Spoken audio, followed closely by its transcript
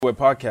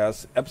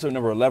Podcast, episode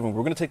number 11.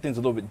 We're going to take things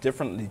a little bit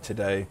differently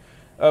today.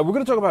 We're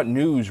going to talk about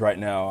news right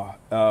now,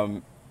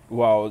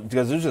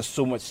 because there's just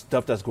so much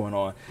stuff that's going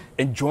on.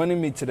 And joining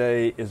me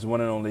today is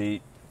one and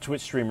only Twitch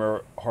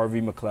streamer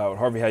Harvey McLeod.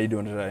 Harvey, how you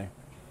doing today?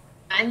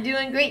 I'm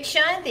doing great,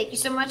 Sean. Thank you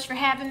so much for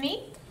having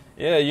me.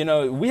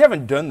 Yeah, we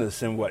haven't done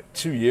this in,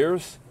 2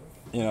 years?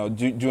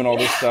 Doing all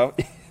this stuff?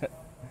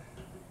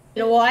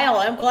 In a while.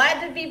 I'm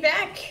glad to be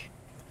back.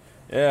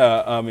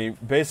 Yeah,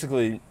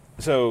 basically,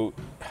 so...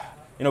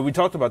 we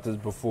talked about this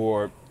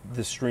before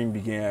the stream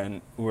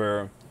began,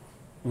 where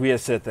we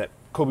had said that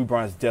Kobe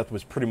Bryant's death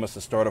was pretty much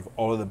the start of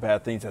all of the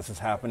bad things that's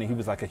happening. He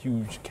was like a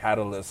huge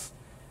catalyst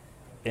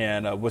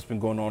in what's been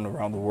going on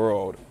around the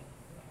world.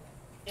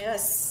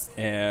 Yes.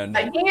 And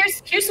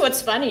here's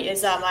what's funny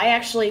is I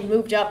actually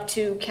moved up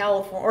to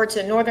California or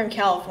to Northern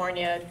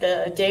California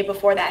the day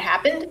before that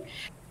happened.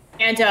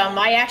 And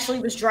I actually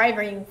was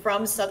driving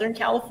from Southern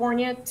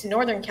California to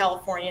Northern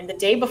California. And the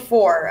day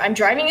before, I'm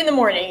driving in the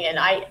morning, and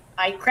I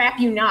crap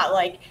you not,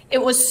 like, it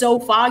was so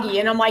foggy.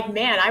 And I'm like,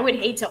 man, I would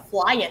hate to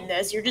fly in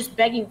this. You're just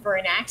begging for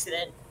an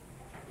accident.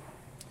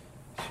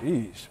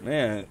 Jeez,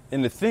 man.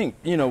 And to think,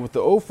 what the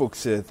old folks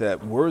said,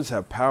 that words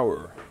have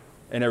power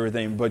and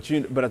everything. But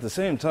at the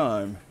same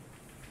time,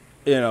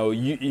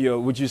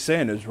 what you're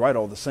saying is right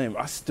all the same.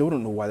 I still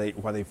don't know why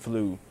they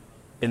flew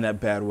in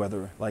that bad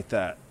weather like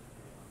that.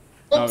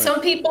 Well,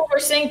 some people were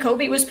saying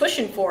Kobe was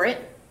pushing for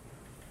it.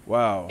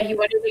 Wow. He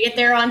wanted to get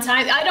there on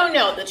time. I don't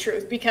know the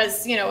truth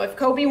because, if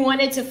Kobe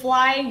wanted to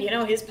fly,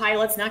 his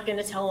pilot's not going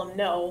to tell him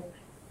no.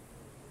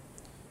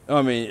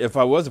 If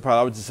I was a pilot,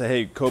 I would just say,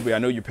 hey, Kobe, I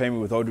know you're paying me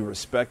with all due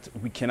respect.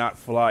 We cannot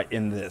fly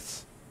in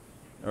this.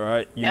 All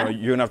right? You're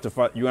going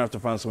to have to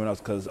find someone else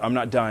because I'm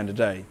not dying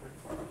today.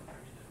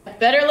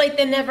 Better late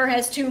than never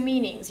has two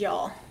meanings,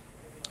 y'all.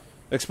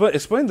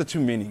 Explain the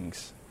two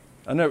meanings.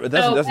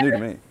 That's new to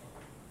me.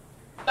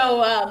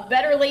 So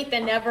better late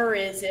than never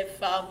is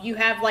if you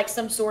have like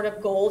some sort of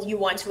goal you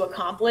want to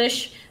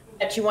accomplish,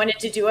 that you wanted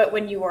to do it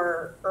when you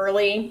were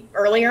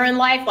earlier in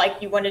life,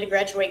 like you wanted to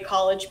graduate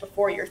college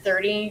before you're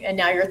 30 and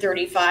now you're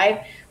 35.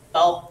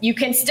 Well, you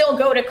can still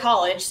go to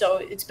college, so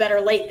it's better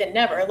late than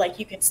never. Like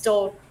you can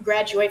still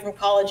graduate from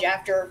college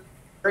after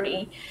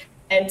 30.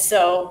 And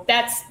so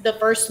that's the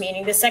first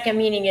meaning. The second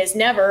meaning is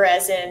never,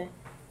 as in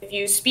if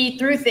you speed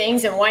through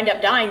things and wind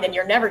up dying, then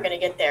you're never going to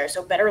get there.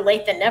 So better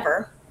late than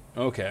never.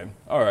 Okay.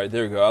 All right.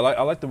 There you go.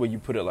 I like the way you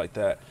put it like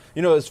that.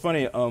 It's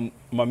funny.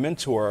 My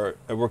mentor,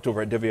 I worked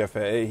over at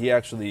WFAA. He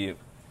actually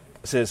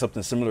said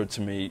something similar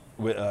to me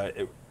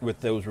with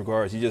those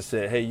regards. He just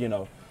said, hey,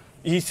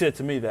 he said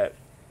to me that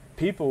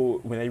people,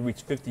 when they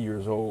reach 50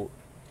 years old,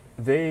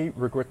 they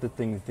regret the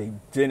things they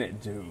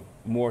didn't do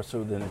more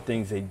so than the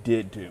things they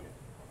did do.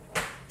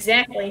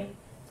 Exactly.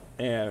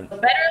 And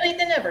better late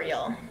than never,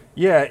 y'all.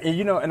 Yeah,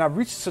 and I've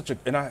reached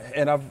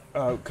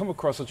I've come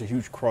across such a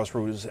huge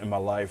crossroads in my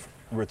life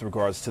with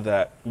regards to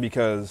that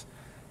because,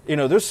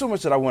 there's so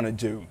much that I want to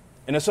do,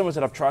 and there's so much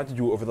that I've tried to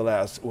do over the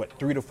last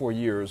 3 to 4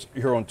 years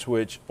here on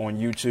Twitch, on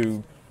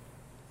YouTube,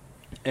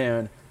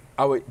 and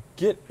I would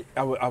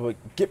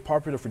get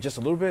popular for just a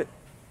little bit,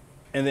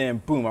 and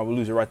then boom, I would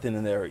lose it right then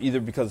and there,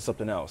 either because of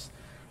something else,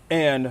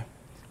 and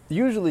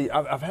usually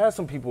I've had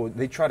some people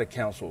they try to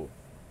counsel,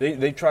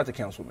 they tried to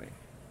counsel me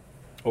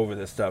over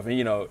this stuff.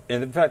 And,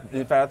 and in fact,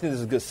 I think this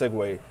is a good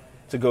segue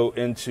to go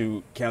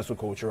into cancel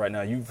culture right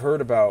now. You've heard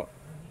about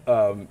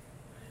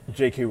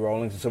J.K.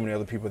 Rowling and so many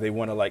other people. They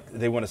want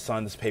to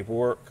sign this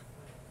paperwork.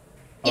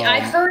 Yeah,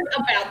 I heard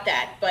about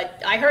that, but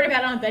I heard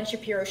about it on Ben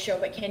Shapiro's show.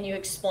 But can you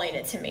explain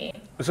it to me?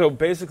 So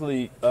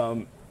basically,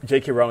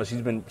 J.K. Rowling,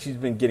 she's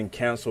been getting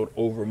canceled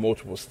over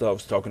multiple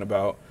stuff, talking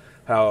about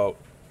how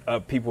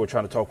people are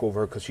trying to talk over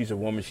her because she's a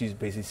woman. She's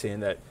basically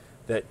saying that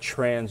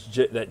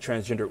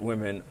transgendered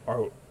women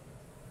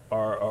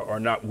are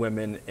not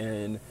women,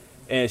 and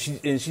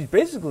she's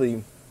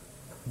basically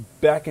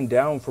backing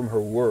down from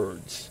her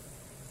words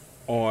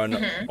on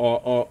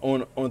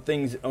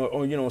things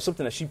on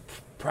something that she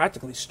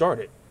practically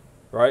started,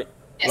 right?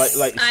 Yes,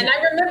 and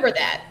I remember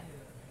that.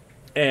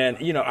 And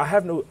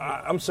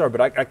I'm sorry,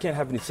 but I can't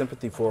have any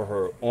sympathy for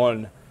her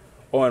on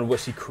what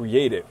she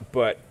created,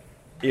 but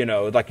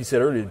like you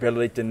said earlier, better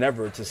late than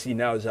never. To see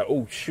now is that,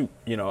 oh shoot,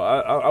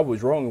 I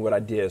was wrong in what I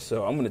did,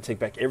 so I'm going to take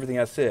back everything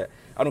I said.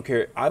 I don't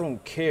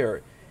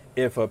care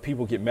if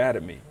people get mad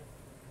at me.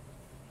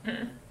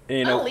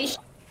 And, at least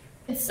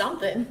it's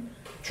something.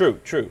 True.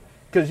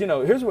 Because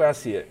here's the way I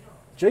see it.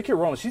 J.K.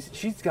 Rowling,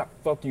 she's got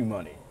fuck you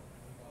money.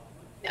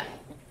 Yeah.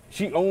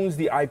 She owns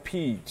the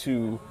IP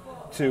to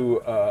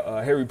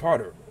Harry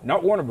Potter,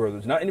 not Warner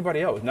Brothers, not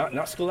anybody else,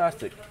 not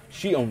Scholastic.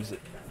 She owns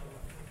it.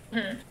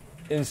 Mm-hmm.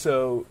 And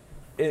so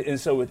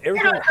with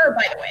everything. Smart on her,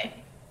 by the way.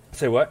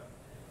 Say what?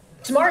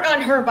 Smart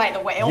on her, by the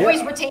way.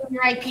 Always retain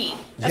your IP.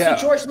 That's what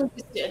George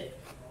Lucas did.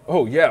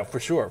 Oh yeah, for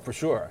sure.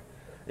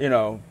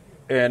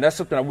 And that's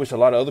something I wish a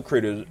lot of other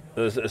creators,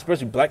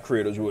 especially black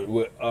creators,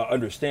 would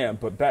understand.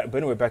 But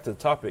anyway, back to the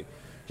topic.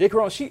 J.K.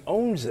 Rowling, she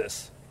owns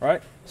this,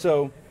 right?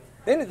 So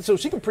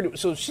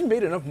she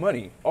made enough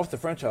money off the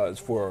franchise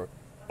for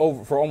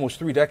almost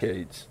 3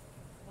 decades.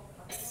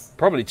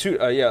 Probably two,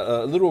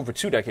 a little over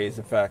 2 decades,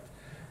 in fact.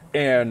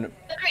 And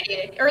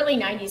early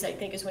 90s, I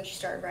think, is when she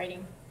started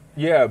writing.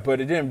 Yeah, but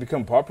it didn't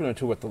become popular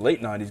until the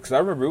late 90s, because I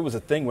remember it was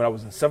a thing when I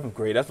was in 7th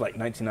grade. That's like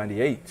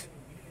 1998.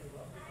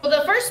 Well,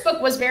 the first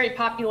book was very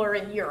popular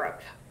in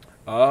Europe.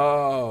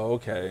 Oh,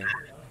 okay.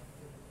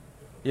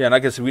 Yeah, and I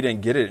guess we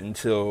didn't get it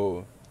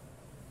until...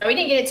 No, we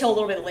didn't get it till a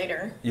little bit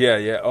later.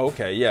 Yeah,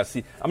 okay, yeah.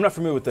 See, I'm not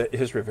familiar with the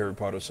history of Harry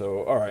Potter,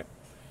 so all right.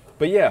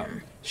 But yeah,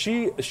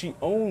 she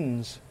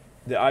owns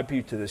the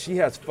IP to this. She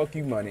has fuck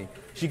you money.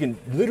 She can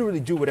literally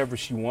do whatever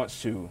she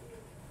wants to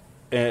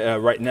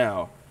right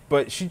now.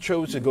 But she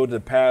chose to go to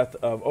the path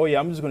of, oh yeah,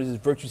 I'm just going to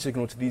just virtue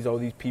signal to all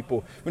these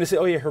people. When they say,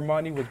 oh yeah,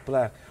 Hermione was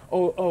black.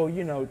 Oh,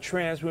 you know,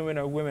 trans women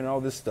are women, all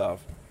this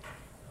stuff,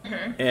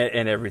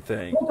 and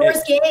everything.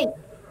 Who's gay?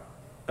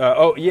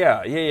 Oh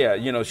yeah.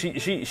 You know,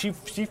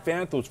 she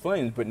fanned those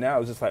flames, but now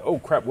it's just like, oh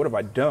crap, what have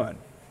I done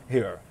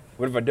here?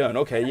 What have I done?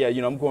 Okay, yeah,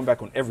 you know, I'm going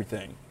back on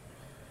everything.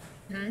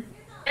 Mm-hmm.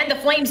 And the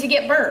flames, you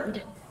get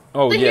burned.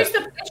 Oh, but yeah. Here's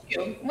the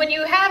issue: when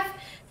you have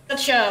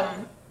such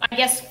I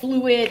guess,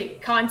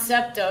 fluid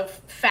concept of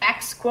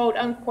facts, quote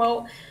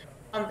unquote,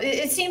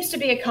 it seems to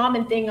be a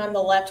common thing on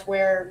the left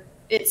where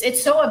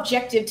it's so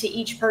objective to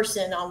each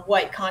person on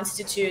what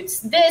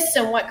constitutes this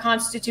and what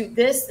constitutes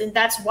this, and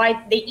that's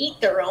why they eat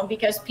their own,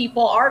 because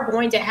people are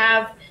going to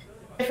have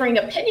differing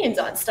opinions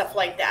on stuff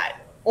like that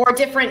or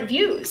different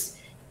views.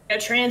 You know,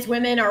 trans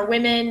women are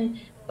women,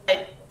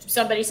 but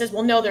somebody says,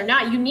 well, no, they're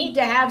not. You need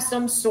to have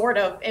some sort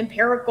of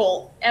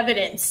empirical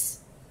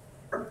evidence,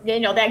 you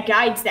know, that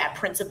guides that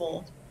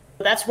principle.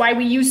 That's why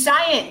we use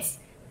science.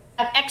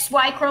 Have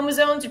XY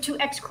chromosomes or 2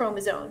 X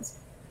chromosomes.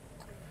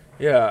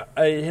 Yeah,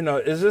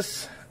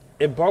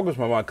 it boggles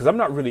my mind because I'm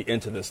not really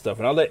into this stuff.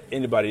 And I'll let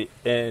anybody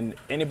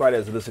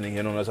that's listening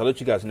in on this, I'll let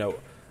you guys know,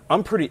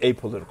 I'm pretty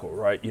apolitical,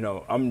 right? You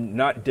know, I'm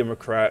not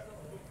Democrat.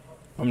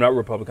 I'm not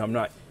Republican. I'm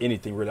not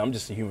anything really. I'm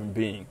just a human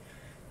being.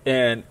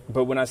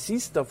 But when I see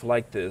stuff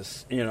like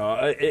this, you know,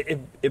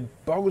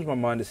 it boggles my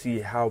mind to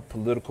see how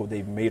political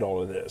they've made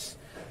all of this.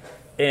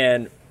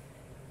 And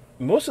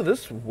most of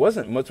this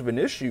wasn't much of an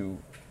issue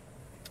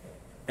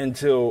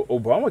until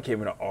Obama came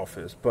into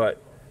office, but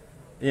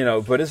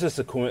it's just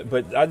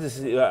but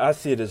I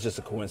see it as just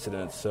a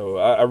coincidence, so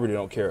I really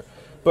don't care.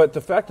 But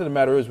the fact of the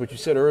matter is, what you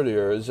said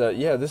earlier is that,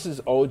 yeah, this is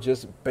all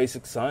just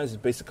basic science,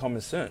 basic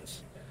common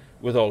sense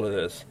with all of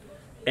this.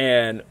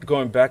 And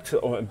going back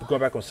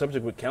on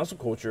subject with cancel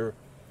culture,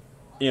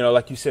 you know,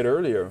 like you said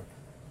earlier,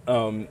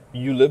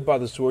 you live by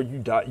the sword,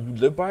 you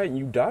live by it, and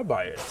you die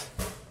by it.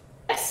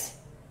 Yes,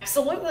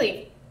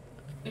 absolutely.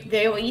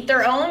 They will eat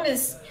their own.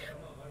 It's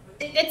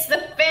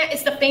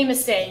the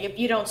famous saying: if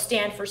you don't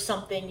stand for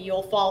something,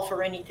 you'll fall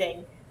for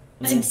anything.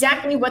 That's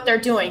exactly what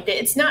they're doing.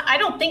 It's not. I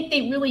don't think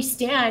they really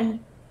stand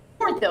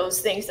for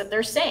those things that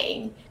they're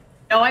saying.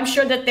 You know, I'm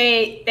sure that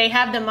they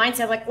have the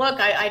mindset like, look,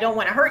 I don't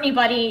want to hurt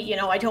anybody. You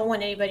know, I don't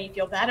want anybody to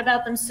feel bad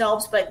about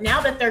themselves. But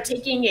now that they're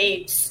taking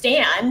a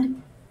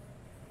stand,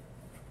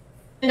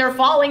 and they're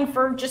falling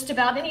for just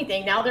about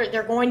anything. Now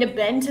they're going to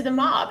bend to the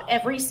mob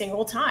every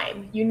single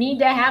time. You need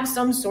to have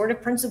some sort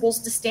of principles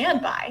to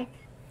stand by.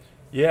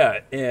 Yeah,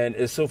 and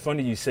it's so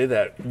funny you say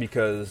that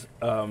because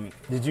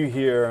did you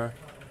hear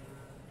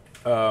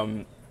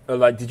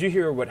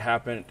what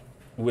happened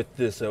with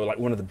this like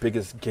one of the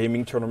biggest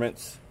gaming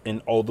tournaments in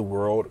all the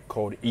world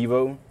called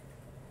EVO?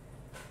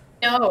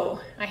 No,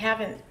 I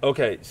haven't.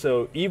 Okay,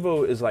 so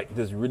EVO is like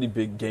this really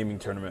big gaming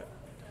tournament,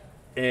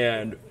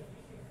 and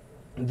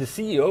the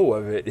CEO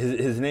of it,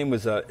 his name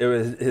was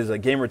his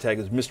gamer tag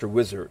is Mr.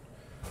 Wizard.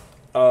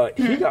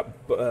 He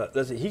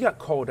got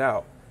called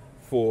out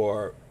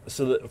for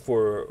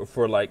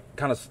like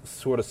kind of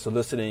sort of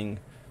soliciting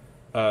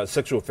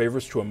sexual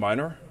favors to a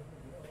minor.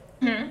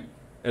 Mm-hmm.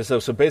 And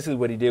so basically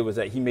what he did was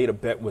that he made a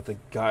bet with a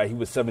guy. He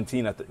was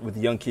 17 with a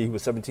young kid. He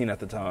was 17 at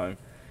the time.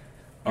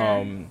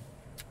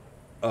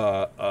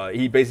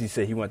 He basically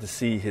said he wanted to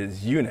see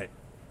his unit,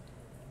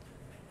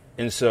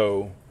 and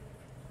so.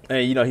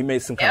 And, you know, he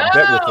made some kind of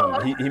bet with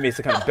them. He made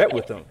some kind of bet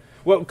with them.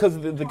 Well, because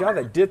the guy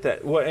that did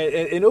that, well,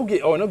 and it'll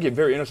get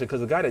very interesting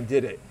because the guy that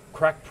did it,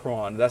 Crack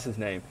Prawn, that's his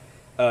name.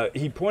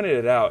 He pointed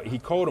it out. He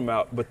called him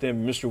out, but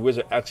then Mr.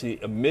 Wizard actually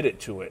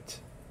admitted to it.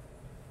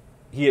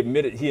 He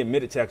admitted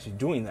to actually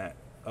doing that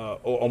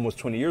almost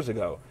 20 years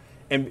ago,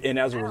 and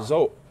as a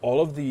result, all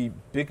of the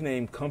big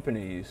name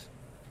companies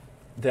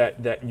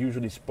that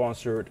usually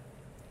sponsored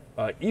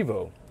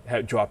EVO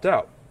had dropped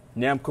out.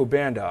 Namco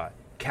Bandai,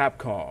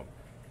 Capcom.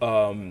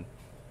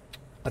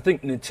 I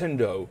think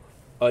Nintendo,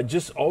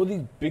 just all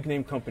these big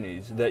name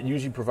companies that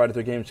usually provided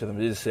their games to them,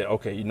 they just said,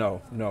 okay,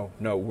 no,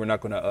 we're not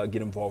going to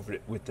get involved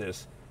with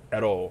this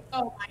at all.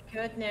 Oh my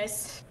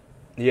goodness.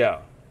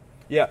 Yeah.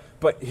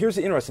 But here's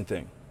the interesting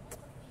thing.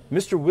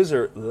 Mr.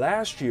 Wizard,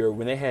 last year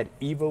when they had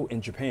EVO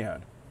in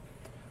Japan,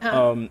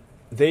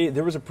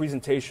 there was a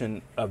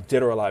presentation of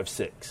Dead or Alive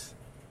 6.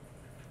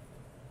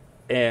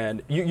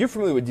 And you're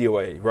familiar with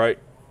DOA, right?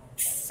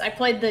 I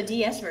played the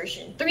DS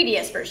version,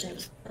 3DS version.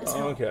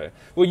 Oh, okay.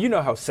 Well, you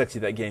know how sexy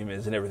that game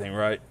is and everything,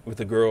 right? With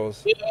the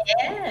girls.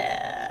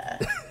 Yeah.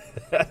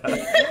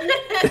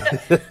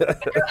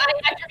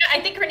 I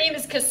think her name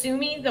is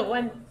Kasumi, the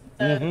one.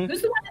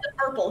 Who's the one in the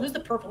purple? Who's the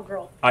purple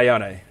girl?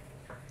 Ayane.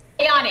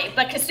 Ayane,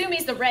 but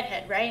Kasumi's the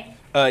redhead, right?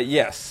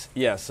 Yes.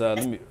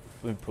 Let me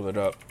pull it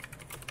up.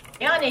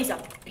 Ayane's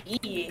a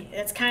bee.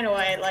 That's kind of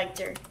why I liked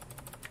her.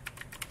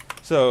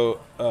 So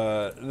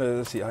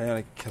let's see,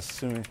 Ayane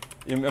Kasumi.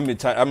 I'm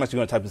actually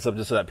going to type this up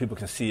just so that people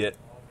can see it.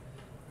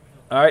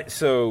 All right.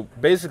 So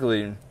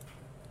basically, you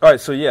have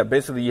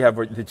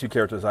the two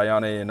characters,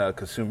 Ayane and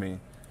Kasumi,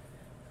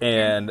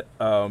 and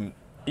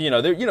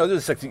they're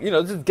sexy.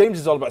 This game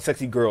is all about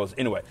sexy girls.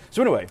 Anyway,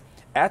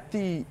 at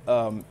the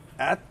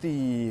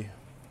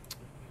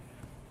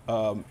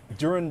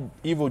during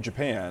Evo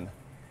Japan,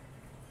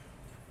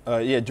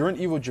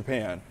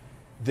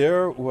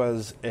 there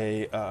was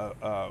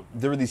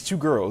there were these two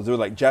girls. They were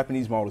like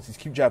Japanese models, these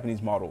cute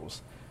Japanese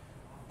models.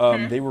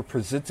 They were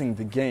presenting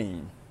the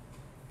game.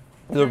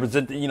 They were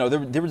presenting, they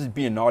were just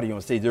being naughty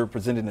on stage. They were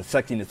presenting the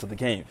sexiness of the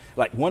game.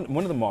 Like one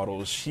of the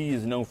models, she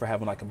is known for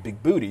having like a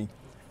big booty,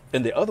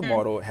 and the other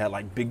model had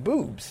like big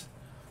boobs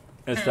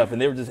and stuff.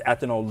 And they were just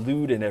acting all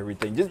lewd and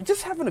everything,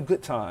 just having a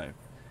good time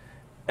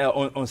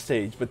on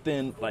stage. But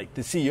then, like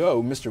the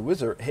CEO, Mr.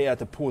 Wizard, he had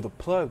to pull the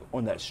plug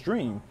on that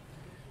stream,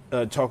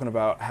 talking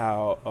about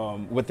how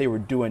what they were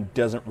doing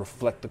doesn't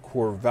reflect the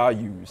core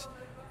values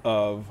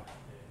of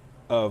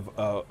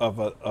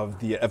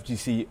the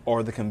FGC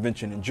or the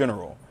convention in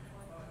general.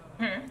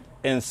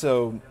 And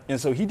so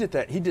he did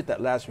that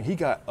last year. He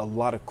got a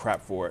lot of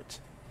crap for it.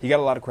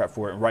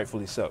 And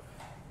rightfully so.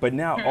 But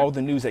now all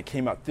the news that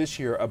came out this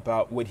year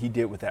about what he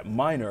did with that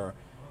minor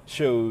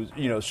shows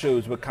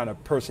what kind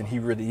of person he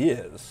really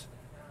is.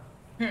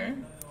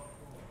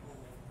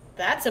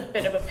 That's a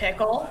bit of a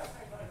pickle.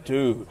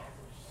 Dude.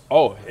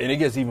 Oh, and it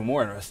gets even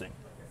more interesting.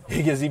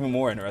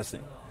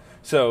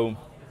 So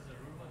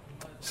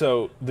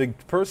the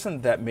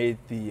person that made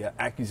the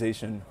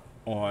accusation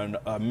on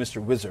Mr.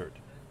 Wizard,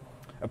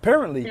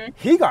 apparently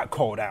he got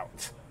called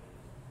out.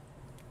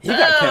 He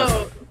got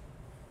canceled.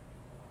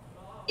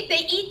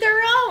 They eat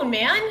their own,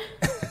 man.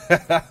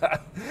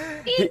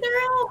 Eat their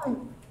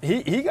own.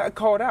 He got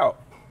called out.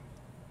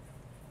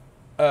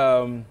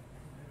 So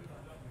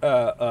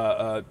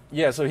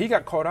he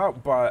got called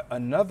out by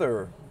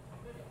another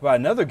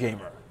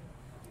gamer.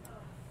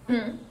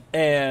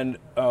 And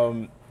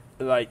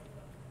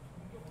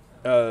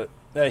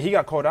he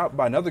got called out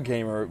by another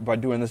gamer by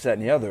doing this, that,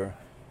 and the other,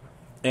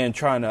 and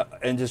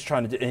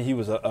he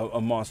was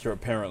a monster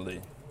apparently.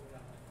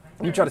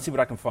 Let me try to see what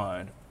I can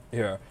find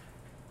here.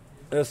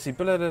 Let's see.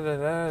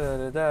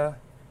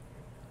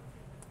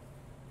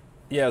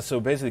 Yeah, so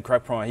basically,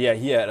 Crack Prawn,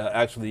 he had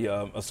actually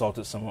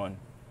assaulted someone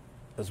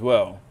as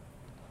well.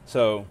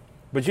 So,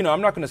 but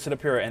I'm not going to sit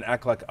up here and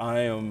act like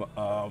I'm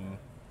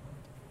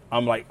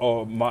like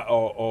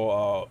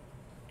all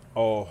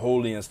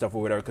holy and stuff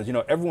or whatever, because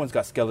everyone's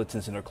got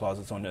skeletons in their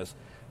closets on this.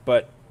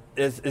 But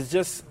it's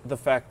just the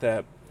fact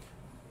that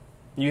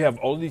you have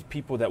all these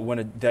people that want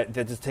to that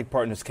just take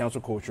part in this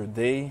council culture.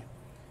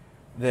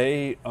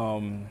 They're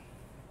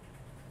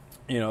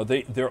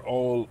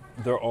all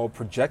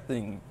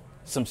projecting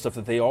some stuff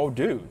that they all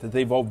do, that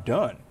they've all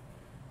done,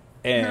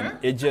 and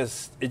it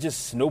just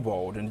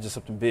snowballed into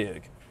something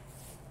big.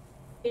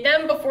 Get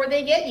them before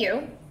they get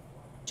you.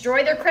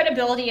 Destroy their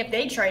credibility if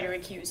they try to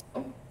accuse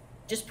you.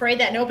 Just pray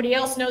that nobody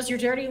else knows your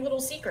dirty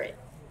little secret.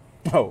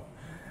 Oh,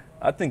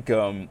 I think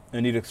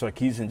Anita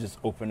Sarkeesian just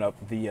opened up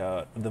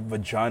the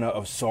vagina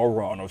of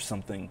Sauron or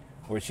something,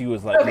 where she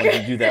was like going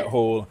to do that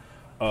whole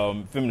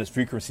feminist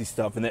frequency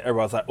stuff, and then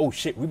everybody's like, "Oh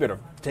shit, we better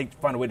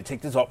find a way to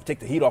take this off, take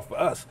the heat off of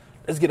us.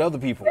 Let's get other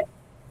people."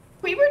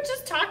 We were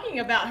just talking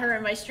about her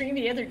in my stream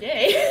the other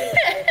day.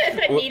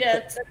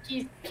 Anita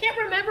Sarkeesian. I can't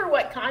remember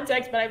what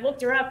context, but I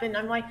looked her up, and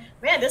I'm like,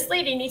 man, this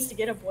lady needs to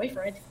get a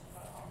boyfriend.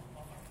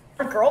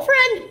 Her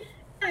girlfriend?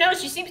 I don't know.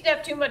 She seems to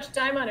have too much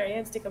time on her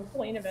hands to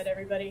complain about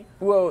everybody.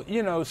 Well,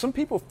 some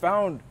people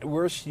found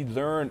where she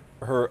learned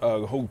her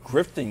whole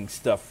grifting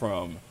stuff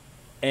from,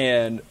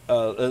 and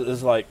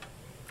it's like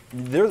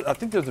I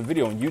think there's a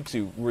video on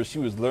YouTube where she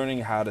was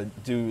learning how to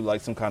do like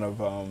some kind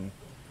of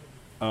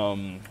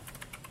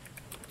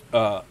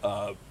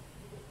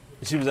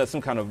she was at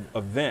some kind of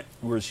event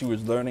where she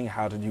was learning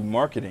how to do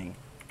marketing.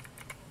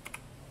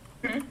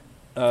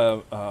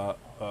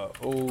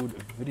 Old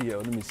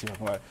video. Let me see if I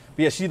can find it.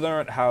 But yeah, she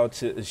learned how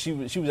to. She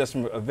was at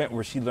some event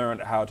where she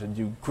learned how to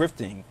do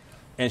grifting,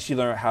 and she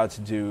learned how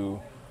to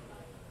do,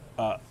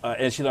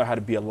 and she learned how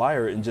to be a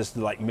liar and just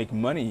like make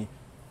money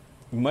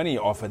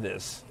off of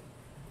this.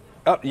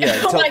 Oh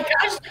yeah. Oh my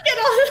gosh! Look at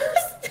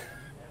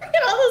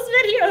all those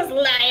videos,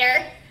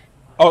 liar.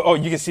 Oh,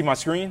 you can see my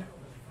screen?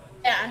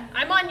 Yeah,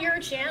 I'm on your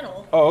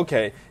channel. Oh,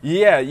 okay.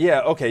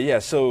 Yeah, okay, yeah.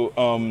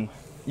 So,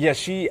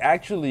 she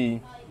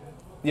actually,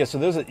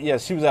 so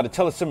she was at a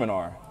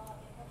teleseminar,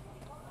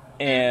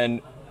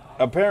 and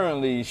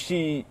apparently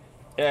she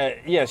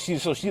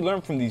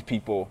learned from these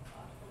people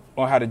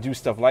on how to do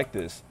stuff like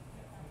this,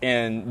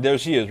 and there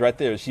she is right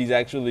there. She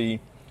actually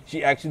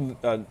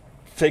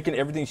taken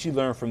everything she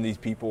learned from these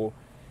people,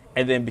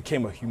 and then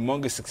became a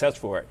humongous success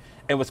for it.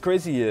 And what's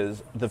crazy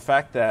is the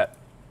fact that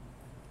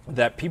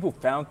that people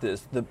found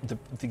this.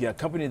 The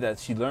company that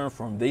she learned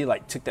from, they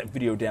like took that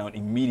video down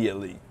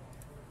immediately.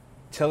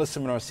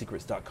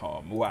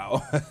 Teleseminarsecrets.com.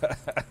 Wow.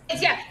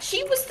 Yeah,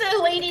 she was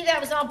the lady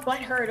that was all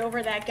butthurt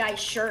over that guy's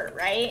shirt,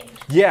 right?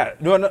 Yeah.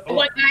 No. The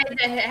one guy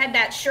that had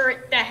that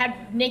shirt that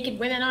had naked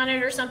women on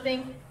it or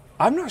something.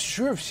 I'm not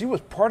sure if she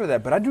was part of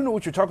that, but I do know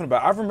what you're talking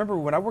about. I remember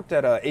when I worked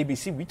at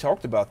ABC, we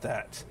talked about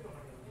that.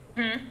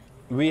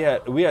 We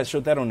had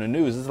showed that on the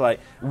news. It's like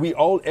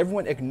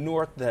everyone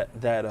ignored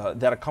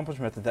that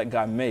accomplishment that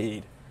guy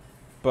made,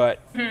 but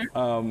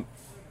they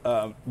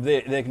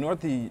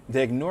ignored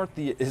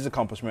his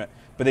accomplishment,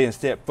 but they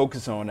instead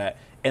focused on that.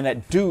 And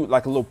that dude,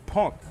 like a little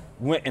punk,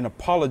 went and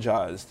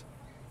apologized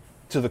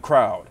to the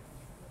crowd,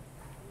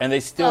 and they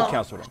still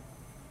canceled him.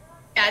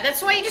 Yeah,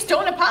 that's why you just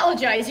don't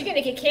apologize. You're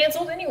gonna get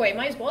canceled anyway.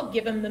 Might as well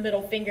give him the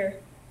middle finger.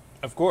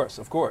 Of course.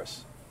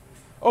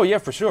 Oh yeah,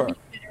 for sure.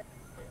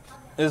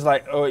 It's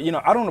like,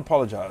 I don't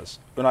apologize.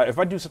 But if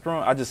I do something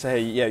wrong, I just say,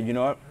 hey, yeah, you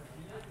know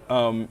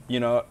what?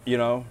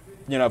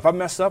 If I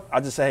mess up, I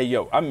just say, hey,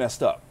 yo, I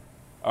messed up.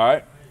 All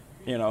right,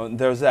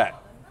 there's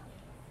that.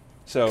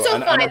 So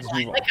fine. I just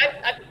move on. Like,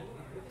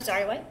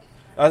 sorry, what?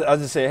 I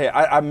just say, hey,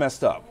 I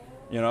messed up.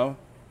 I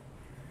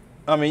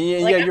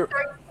mean, Like, yeah, you're. I'm sorry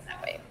you feel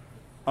that way.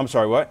 I'm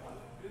sorry, what?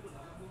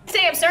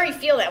 Say I'm sorry you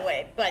feel that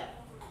way, but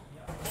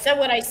I said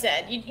what I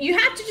said. You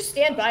have to just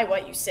stand by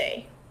what you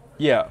say.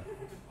 Yeah.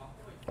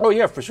 Oh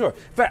yeah, for sure.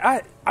 In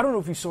fact, I don't know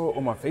if you saw it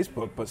on my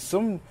Facebook, but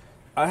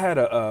I had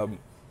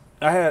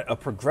a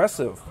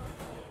progressive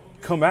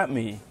come at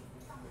me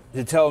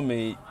to tell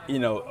me,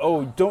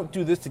 oh, don't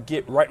do this to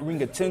get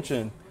right-wing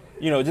attention,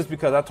 just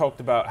because I talked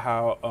about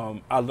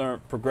how I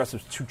learned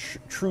progressives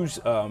true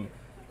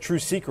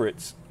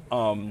secrets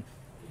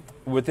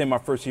within my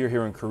first year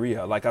here in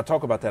Korea. Like I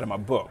talk about that in my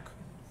book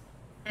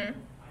and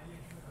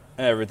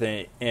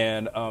everything,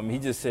 and he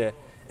just said.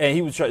 And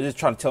he was just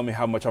trying to tell me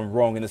how much I'm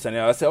wrong in this and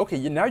that. I said, okay,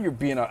 now you're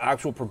being an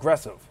actual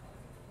progressive.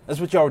 That's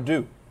what y'all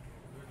do.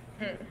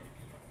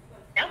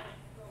 Yeah.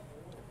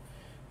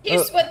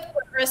 Here's what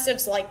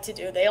progressives like to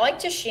do. They like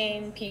to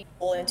shame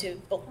people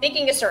into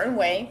thinking a certain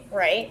way,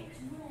 right?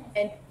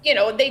 And,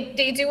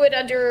 they do it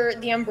under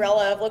the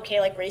umbrella of,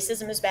 okay, like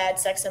racism is bad,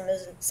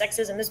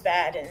 sexism is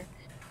bad. And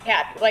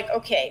yeah, like,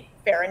 okay,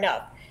 fair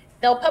enough.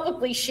 They'll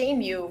publicly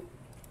shame you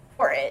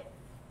for it.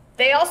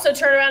 They also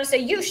turn around and say,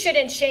 you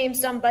shouldn't shame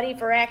somebody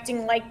for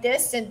acting like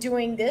this and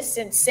doing this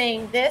and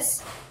saying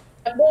this.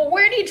 Well,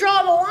 where do you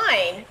draw the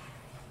line?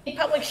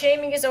 Public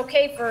shaming is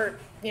okay for,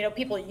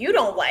 people you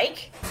don't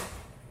like.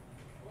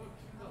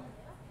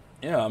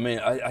 Yeah, I mean,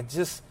 I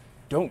just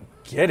don't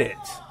get it.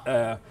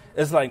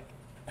 It's like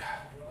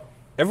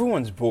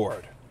everyone's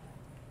bored.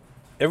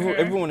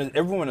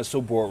 Everyone is so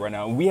bored right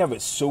now. We have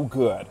it so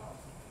good.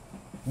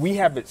 We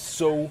have it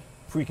so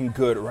freaking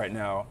good right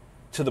now,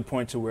 to the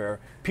point to where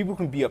people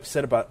can be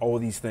upset about all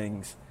these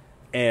things,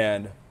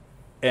 and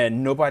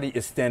nobody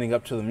is standing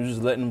up to them. You're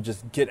just letting them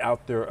just get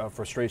out their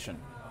frustration.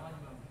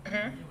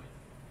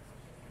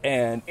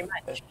 And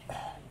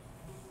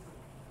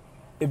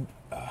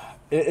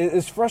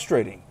it's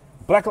frustrating.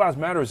 Black Lives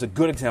Matter is a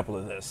good example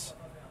of this,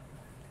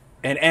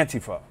 and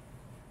Antifa.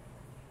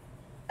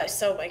 Oh,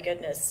 so my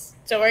goodness.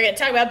 So we're going to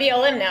talk about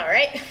BLM now,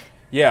 right?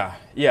 Yeah.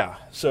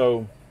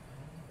 So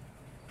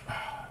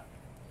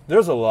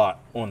there's a lot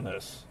on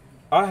this.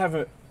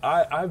 I've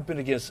been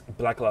against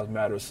Black Lives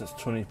Matter since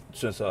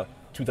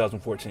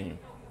 2014.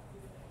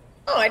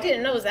 Oh, I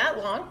didn't know it was that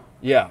long.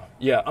 Yeah.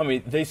 I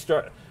mean,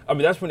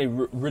 that's when they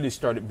really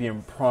started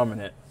being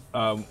prominent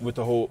with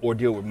the whole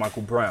ordeal with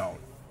Michael Brown.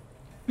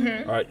 All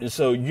right, and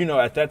so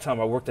at that time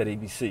I worked at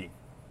ABC,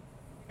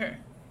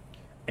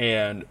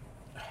 and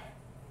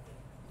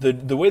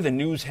the way the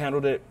news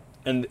handled it,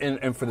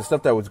 and for the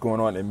stuff that was going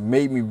on, it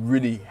made me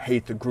really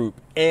hate the group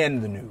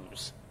and the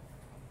news.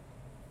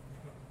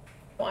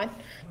 Why?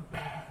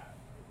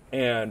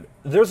 And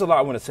there's a lot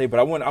I want to say, but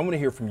I want to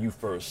hear from you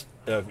first,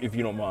 if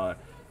you don't mind.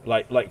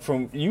 Like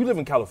from you live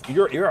in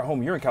California, you're at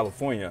home, you're in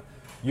California,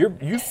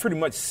 you pretty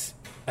much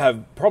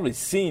have probably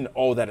seen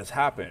all that has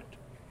happened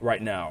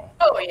right now.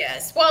 Oh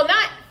yes, well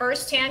not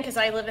firsthand because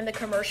I live in the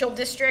commercial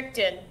district,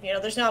 and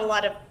there's not a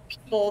lot of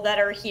people that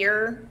are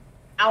here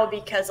now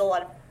because a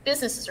lot of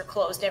businesses are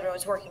closed.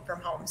 Everyone's working from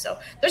home, so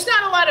there's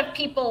not a lot of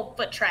people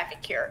foot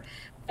traffic here.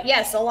 But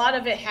yes, a lot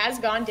of it has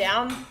gone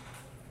down.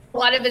 A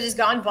lot of it has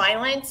gone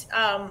violent.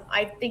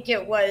 I think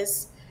it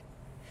was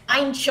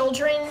 9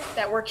 children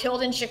that were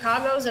killed in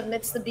Chicago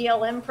amidst the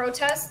BLM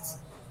protests.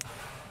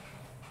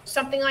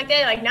 Something like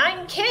that, like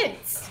 9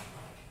 kids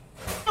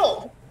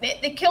killed.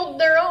 They killed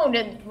their own,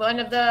 and one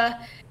of the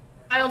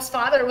child's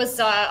father was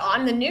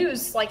on the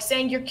news, like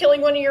saying, "You're killing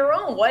one of your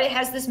own. What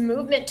has this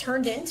movement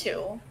turned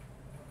into?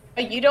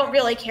 But you don't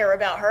really care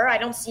about her. I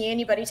don't see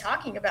anybody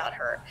talking about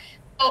her."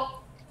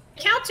 Well,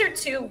 counter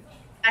to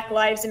Black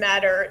Lives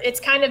Matter, it's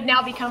kind of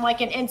now become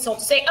like an insult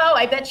to say, "Oh,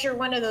 I bet you're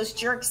one of those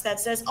jerks that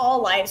says all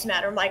lives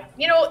matter." I'm like,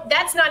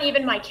 that's not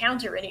even my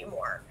counter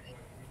anymore.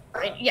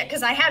 Right? Yeah,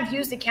 because I have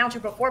used the counter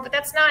before, but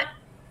that's not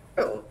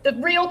true. The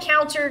real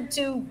counter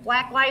to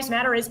Black Lives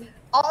Matter is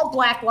all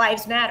Black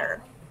lives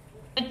matter.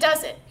 It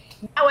doesn't.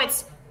 Now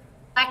it's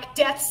Black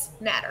Deaths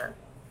Matter.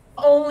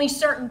 Only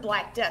certain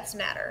Black Deaths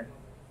matter.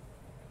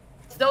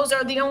 Those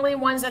are the only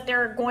ones that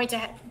they're going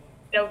to,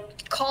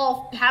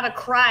 have a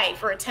cry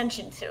for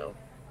attention to.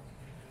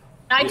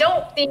 I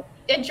don't think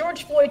that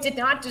George Floyd did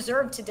not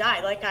deserve to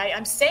die. Like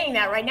I'm saying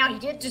that right now, he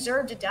did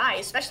deserve to die,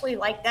 especially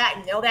like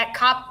that. That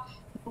cop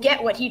will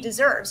get what he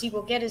deserves. He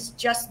will get his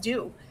just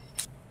due.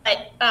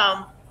 But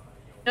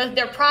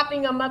they're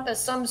propping him up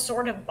as some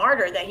sort of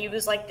martyr, that he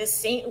was like this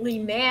saintly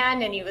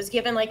man and he was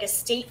given like a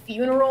state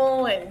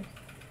funeral, and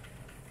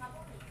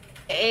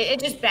it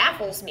just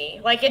baffles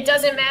me. Like, it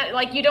doesn't matter.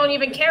 Like, you don't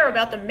even care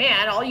about the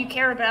man. All you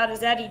care about is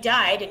that he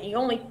died, and you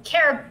only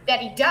care that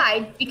he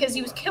died because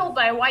he was killed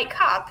by a white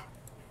cop.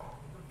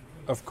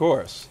 Of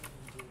course.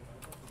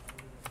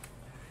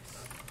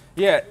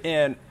 Yeah,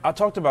 and I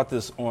talked about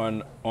this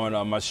on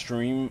my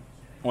stream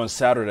on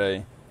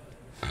Saturday,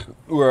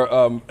 where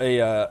I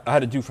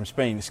had a dude from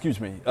Spain,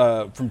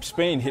 from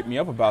Spain hit me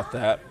up about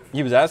that.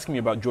 He was asking me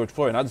about George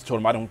Floyd, and I just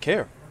told him I don't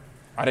care.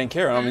 I didn't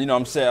care.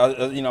 I'm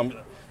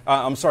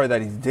sorry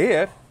that he's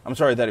dead. I'm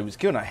sorry that he was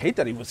killed, and I hate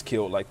that he was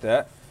killed like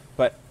that.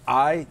 But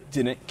I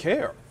didn't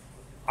care.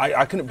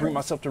 I couldn't bring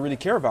myself to really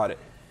care about it.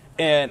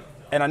 And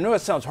I know it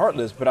sounds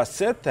heartless, but I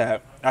said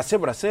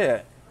what I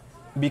said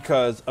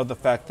because of the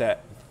fact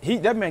that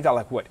that man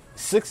got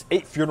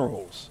 6-8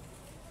 funerals.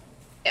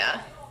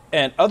 Yeah.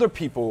 And other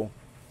people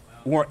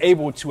weren't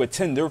able to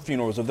attend their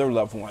funerals of their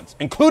loved ones,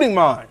 including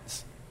mine.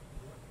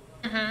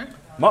 Mm-hmm.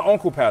 My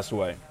uncle passed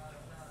away.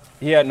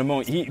 He had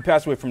pneumonia. He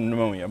passed away from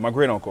pneumonia. My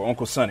great uncle,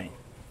 Uncle Sonny,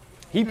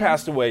 he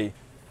passed away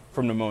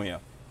from pneumonia.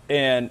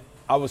 And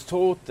I was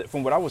told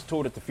from what I was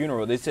told at the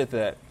funeral, they said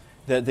that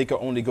they could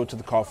only go to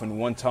the coffin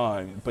one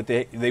time, but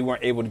they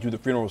weren't able to do the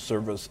funeral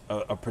service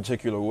a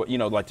particular way,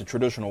 like the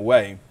traditional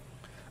way,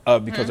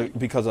 because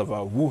of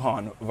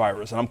Wuhan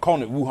virus. And I'm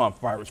calling it Wuhan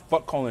virus.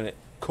 Fuck calling it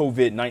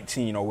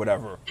COVID-19 or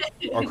whatever,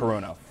 or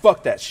Corona.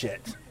 Fuck that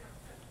shit.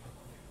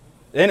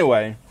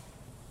 Anyway,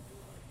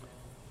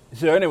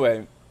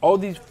 all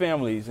these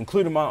families,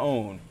 including my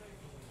own,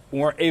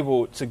 weren't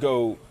able to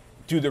go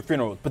do their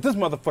funerals. But this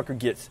motherfucker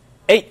gets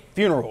 8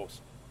 funerals,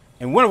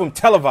 and one of them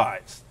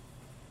televised.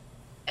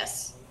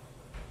 Yes.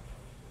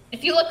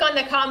 If you look on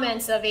the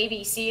comments of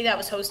ABC that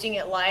was hosting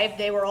it live,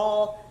 a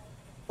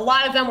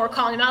lot of them were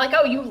calling him out like,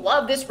 oh, you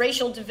love this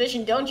racial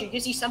division, don't you?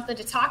 Gives you something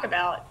to talk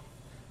about.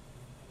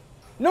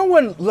 No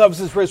one loves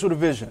this racial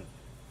division.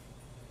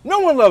 No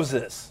one loves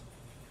this.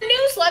 The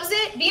news loves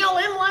it.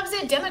 BLM loves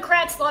it.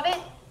 Democrats love it.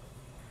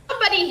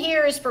 Somebody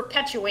here is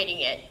perpetuating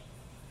it.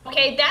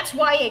 Okay, that's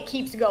why it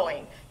keeps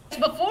going.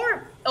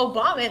 Before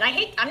Obama, and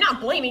I'm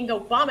not blaming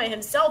Obama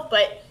himself,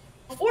 but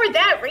before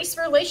that, race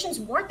relations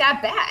weren't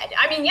that bad.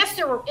 I mean, yes,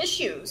 there were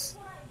issues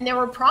and there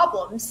were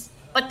problems,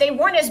 but they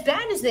weren't as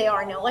bad as they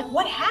are now. Like,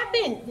 what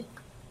happened?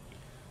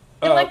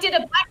 Elected a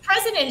black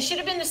president. It should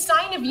have been a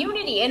sign of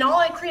unity, and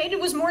all it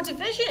created was more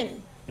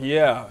division.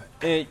 Yeah.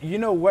 And you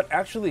know what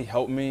actually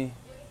helped me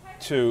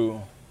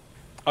to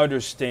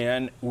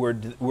understand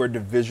where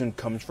division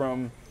comes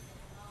from?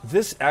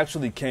 This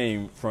actually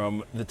came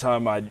from the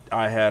time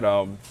I had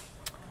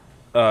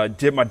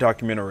did my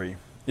documentary.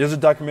 There's a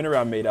documentary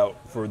I made out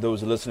for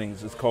those listening.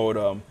 It's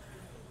called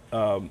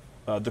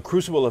The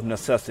Crucible of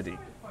Necessity.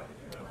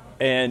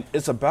 And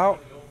it's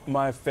about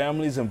my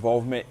family's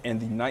involvement in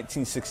the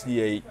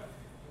 1968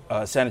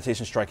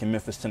 sanitation strike in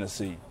Memphis,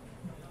 Tennessee.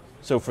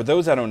 So for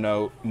those that don't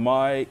know,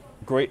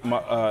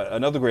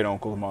 another great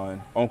uncle of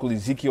mine, Uncle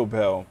Ezekiel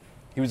Bell,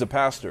 he was a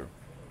pastor.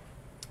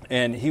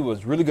 And he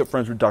was really good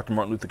friends with Dr.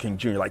 Martin Luther King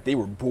Jr. Like, they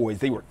were boys.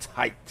 They were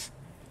tight.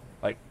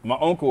 Like, my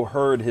uncle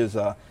heard his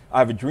I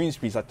Have a Dream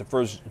speech, like the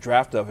first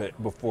draft of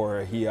it,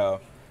 before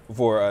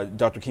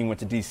Dr. King went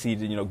to D.C.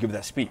 to, give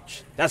that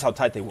speech. That's how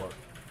tight they were.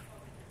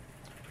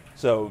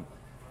 So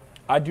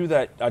I do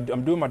that.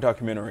 I'm doing my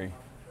documentary.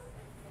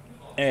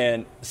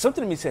 And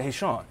something to me said, hey,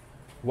 Sean,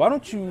 why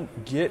don't you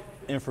get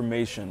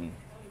information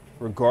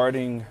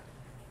regarding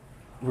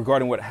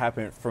what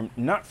happened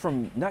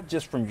not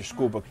just from your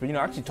school books, but I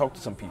actually talked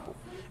to some people.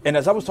 And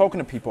as I was talking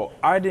to people,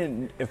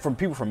 from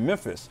people from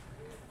Memphis,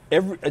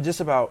 just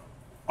about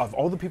of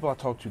all the people I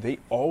talked to, they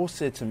all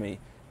said to me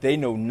they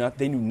knew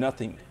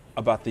nothing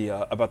about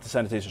the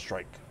sanitation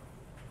strike.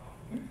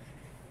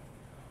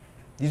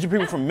 These are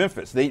people from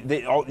Memphis.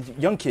 They all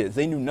young kids.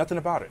 They knew nothing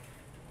about it.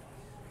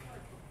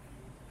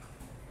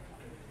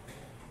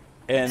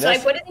 And it's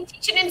like, what are they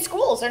teaching in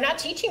schools? They're not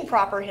teaching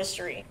proper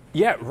history.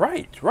 Yeah,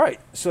 right.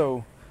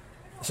 So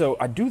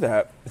I do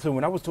that. So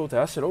when I was told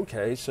that, I said,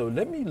 okay, so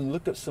let me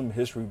look at some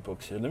history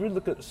books here. Let me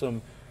look at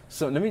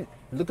let me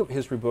look up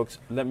history books.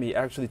 Let me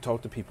actually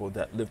talk to people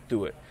that lived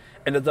through it.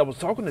 And as I was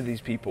talking to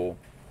these people,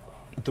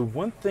 the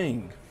one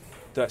thing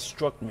that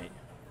struck me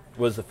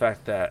was the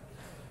fact that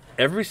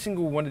every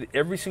single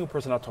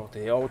person I talked to,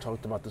 they all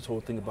talked about this whole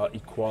thing about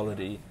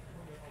equality,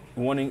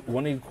 wanting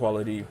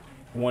equality,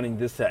 wanting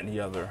this, that, and the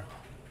other.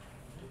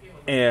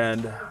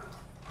 And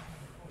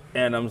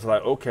I was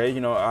like, okay,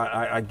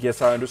 I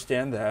guess I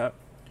understand that.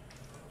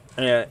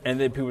 And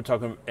then people were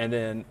talking, and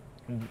then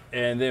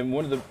and then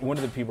one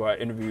of the people I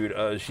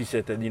interviewed, she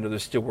said that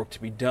there's still work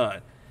to be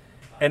done.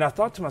 And I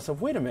thought to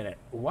myself, wait a minute,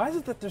 why is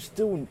it that there's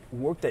still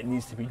work that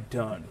needs to be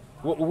done?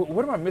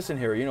 What am I missing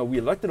here? We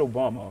elected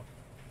Obama.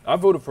 I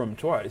voted for him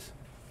twice.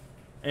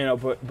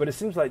 But it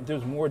seems like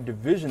there's more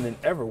division than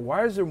ever.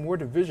 Why is there more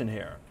division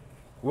here?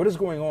 What is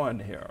going on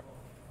here?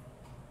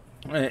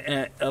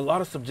 And a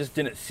lot of stuff just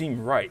didn't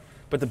seem right.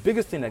 But the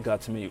biggest thing that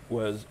got to me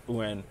was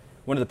when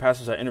one of the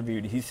pastors I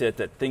interviewed, he said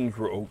things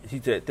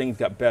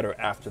got better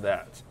after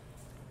that.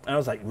 And I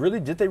was like,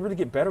 really? Did they really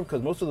get better?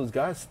 Because most of those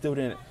guys still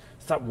didn't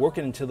stop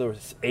working until the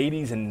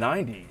 80s and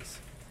 90s.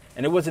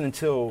 And it wasn't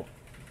until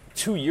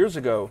 2 years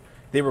ago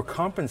they were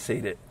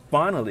compensated,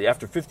 finally,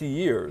 after 50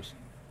 years,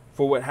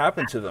 for what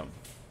happened to them.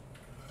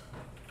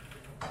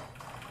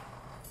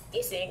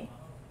 Amazing.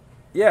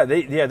 Yeah,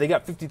 they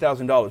got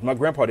 $50,000. My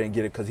grandpa didn't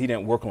get it because he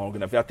didn't work long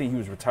enough. I think he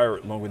was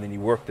retired longer than he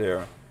worked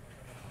there.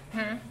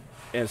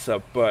 And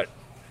stuff. But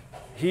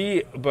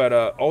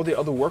all the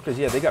other workers,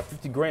 they got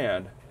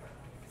 $50,000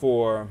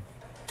 for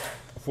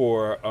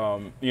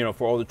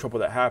all the trouble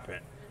that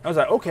happened. I was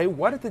like, okay,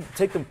 why did it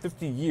take them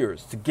 50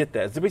 years to get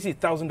that? It's basically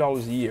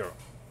 $1,000 a year.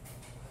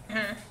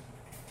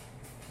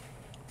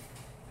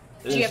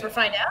 Did you ever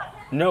find out?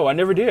 No, I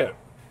never did.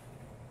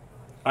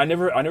 I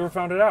never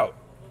found it out.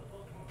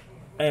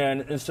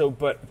 And so,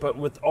 but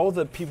with all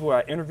the people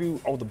I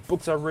interviewed, all the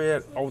books I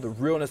read, all the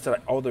realness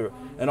all the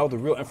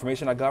real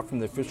information I got from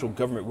the official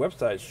government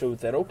website shows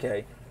that,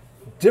 okay,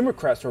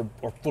 Democrats are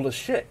full of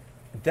shit.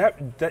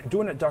 That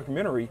doing that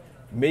documentary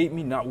made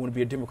me not want to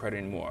be a Democrat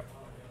anymore.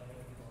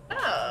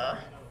 Oh.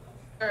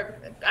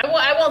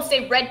 I won't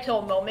say red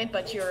pill moment,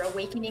 but your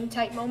awakening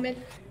type moment.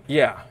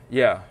 Yeah.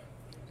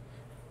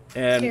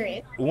 And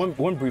Period.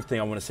 one brief thing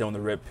I want to say on the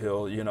red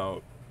pill,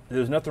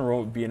 there's nothing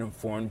wrong with being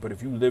informed, but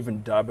if you live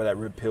and die by that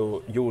red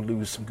pill, you'll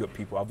lose some good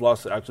people. I've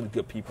lost actually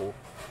good people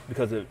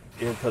because I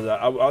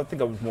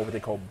think I was more what they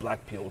call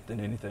black pill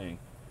than anything.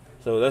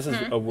 So this is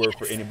a word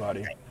for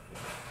anybody.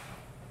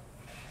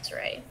 That's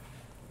right.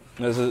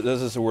 This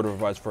is a word of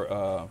advice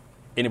for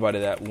anybody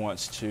that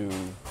wants to,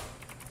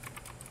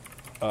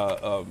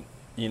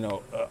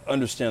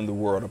 understand the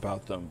world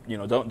about them.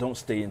 Don't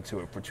stay into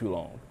it for too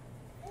long.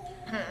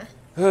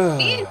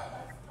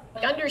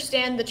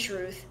 Understand the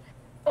truth.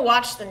 Don't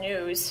watch the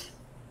news.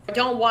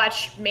 Don't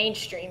watch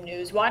mainstream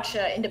news. Watch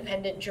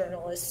independent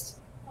journalists.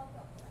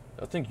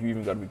 I think you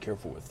even got to be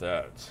careful with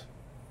that.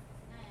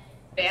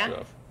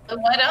 Yeah.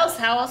 What else?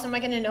 How else am I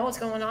going to know what's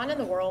going on in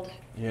the world?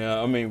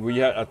 Yeah, I mean,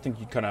 I think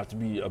you kind of have to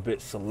be a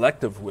bit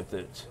selective with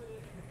it,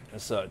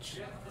 as such.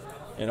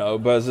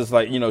 But it's just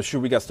like, sure,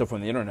 we got stuff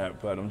on the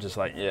internet, but I'm just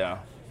like, yeah.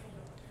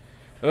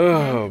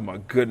 Oh, my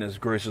goodness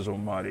gracious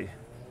almighty.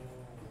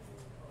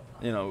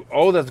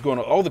 All that's going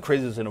on, all the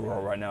craziness in the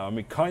world right now. I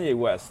mean, Kanye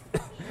West,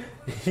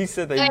 he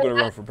said that he's going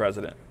to run for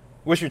president.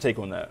 What's your take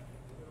on that?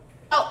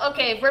 Oh,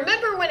 okay.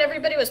 Remember when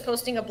everybody was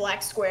posting a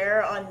black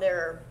square on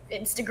their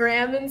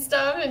Instagram and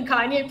stuff, and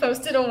Kanye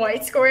posted a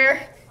white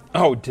square?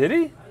 Oh, did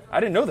he? I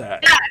didn't know that.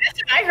 Yeah,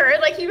 that's what I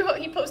heard. Like,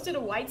 he posted a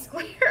white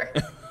square.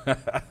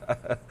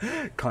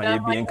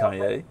 Kanye being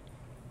Kanye.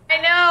 I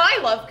know. I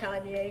love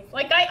Kanye.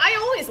 Like, I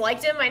always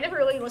liked him. I never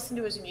really listened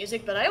to his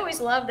music, but I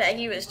always loved that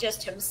he was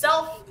just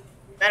himself,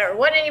 no matter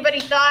what anybody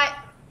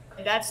thought.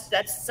 And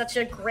that's such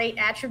a great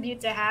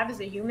attribute to have as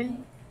a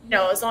human.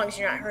 As long as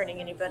you're not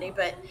hurting anybody.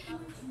 But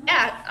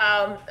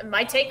yeah,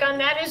 my take on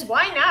that is,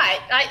 why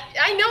not?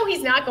 I know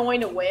he's not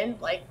going to win.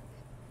 Like,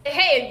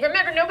 hey,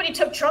 remember, nobody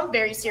took Trump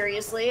very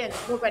seriously, and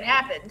look what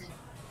happened.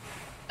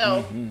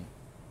 So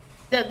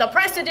the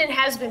precedent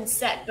has been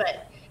set,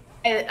 but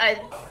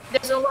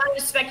there's a lot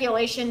of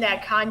speculation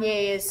that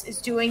Kanye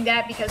is doing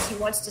that because he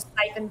wants to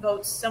siphon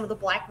votes, some of the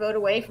black vote,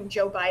 away from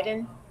Joe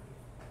Biden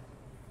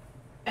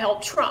to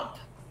help Trump.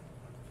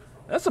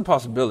 That's a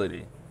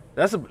possibility.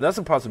 That's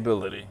a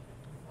possibility.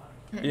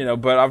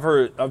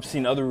 But I've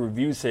seen other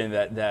reviews saying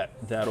that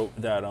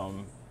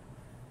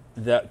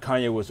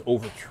Kanye was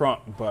over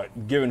Trump,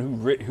 but given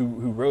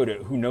who wrote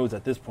it, who knows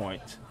at this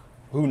point?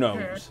 Who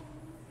knows?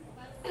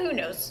 Who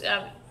knows?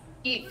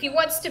 If he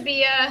wants to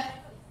be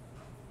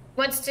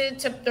wants to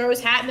throw his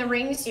hat in the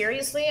ring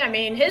seriously. I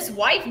mean, his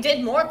wife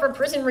did more for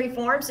prison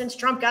reform since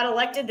Trump got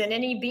elected than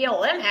any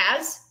BLM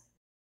has.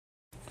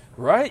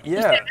 Right?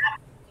 Yeah.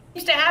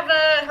 Used to have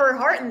her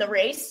heart in the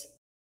race.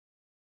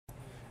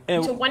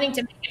 And to wanting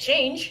to make a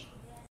change.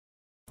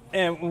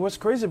 And what's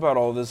crazy about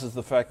all this is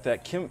the fact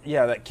that Kim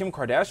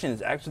Kardashian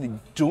is actually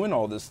doing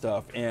all this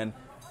stuff, and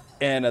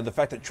the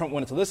fact that Trump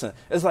wanted to listen.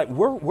 It's like,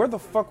 where the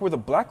fuck were the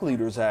black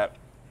leaders at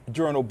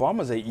during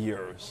Obama's 8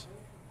 years,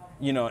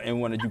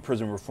 and want to do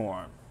prison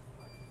reform?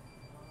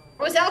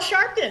 It was Al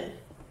Sharpton.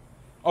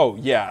 Oh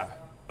yeah,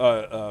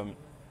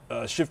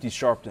 Shifty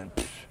Sharpton.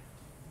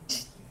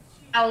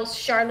 Al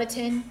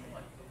Charlatan.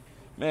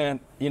 Man,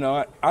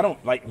 I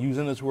don't like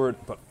using this word,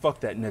 but fuck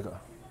that nigga.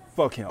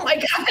 Fuck him. Oh my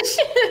gosh.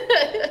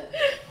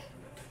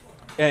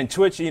 And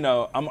Twitch,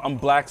 I'm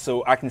black,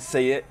 so I can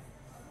say it.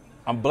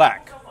 I'm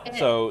black.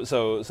 So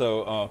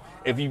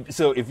if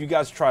you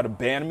guys try to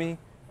ban me,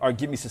 or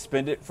get me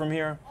suspended from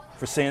here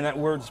for saying that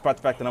word, despite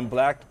the fact that I'm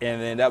black,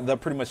 and then that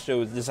pretty much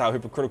shows just how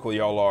hypocritical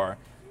y'all are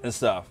and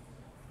stuff.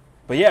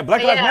 But yeah,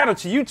 Black Lives Matter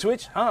to you,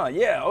 Twitch, huh?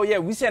 Yeah, oh yeah,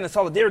 we stand in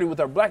solidarity with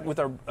our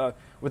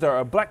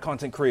black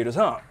content creators,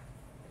 huh?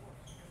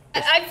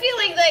 I feel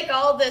like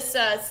all this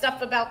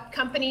stuff about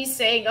companies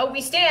saying, "Oh,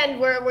 we stand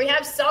where we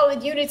have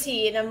solid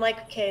unity," and I'm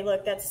like, okay,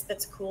 look,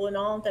 that's cool and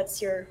all.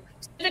 That's your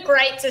civic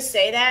right to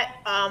say that.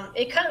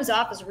 It comes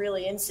off as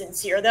really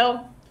insincere,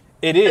 though.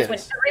 It is. When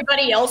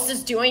everybody else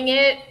is doing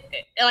it,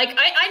 like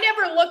I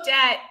never looked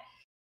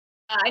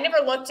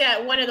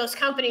at one of those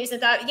companies and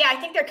thought, yeah, I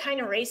think they're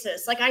kind of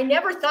racist. Like I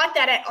never thought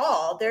that at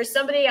all. There's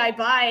somebody I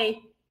buy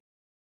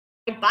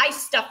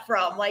stuff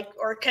from, like,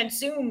 or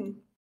consume.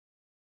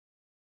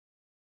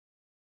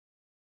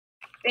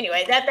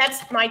 Anyway,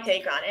 that's my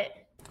take on it.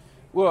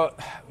 Well,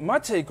 my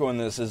take on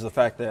this is the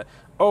fact that,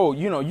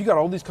 you got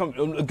all these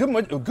a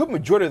good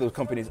majority of those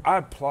companies I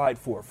applied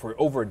for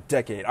over a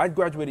decade. I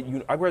graduated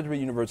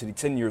university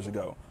 10 years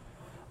ago.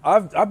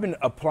 I've been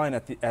applying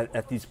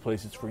at these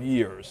places for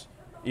years,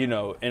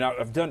 and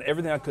I've done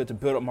everything I could to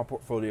build up my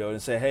portfolio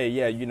and say, hey,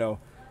 yeah,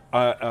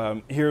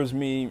 here's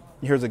me,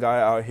 here's a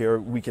guy out here.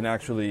 We can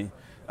actually,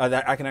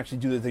 I can actually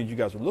do the things you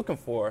guys are looking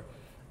for.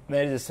 And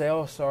they just say,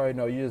 oh, sorry,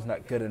 no, you're just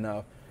not good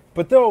enough.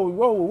 But though,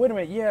 whoa, wait a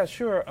minute, yeah,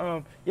 sure,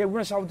 yeah, we're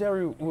in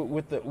solidarity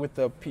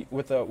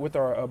with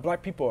our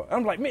black people. And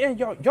I'm like, man,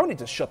 y'all need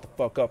to shut the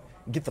fuck up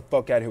and get the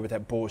fuck out of here with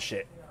that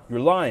bullshit. You're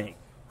lying.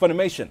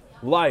 Funimation,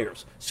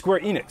 liars.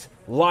 Square Enix,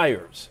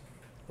 liars.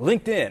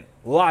 LinkedIn,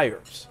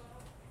 liars.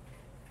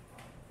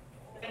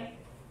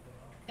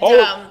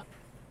 All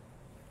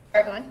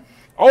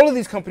of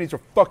these companies are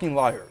fucking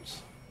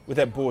liars with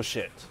that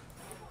bullshit.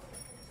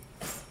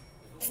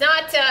 It's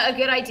not a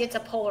good idea to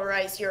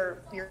polarize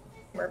your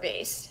customer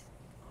base.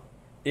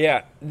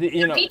 Yeah,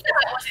 Pizza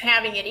Hut wasn't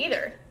having it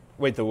either.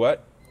 Wait, the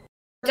what?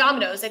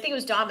 Domino's. I think it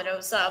was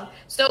Domino's. So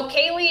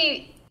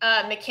Kayleigh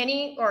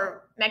McEnany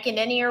or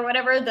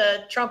whatever,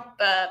 the Trump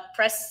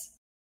press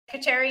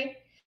secretary,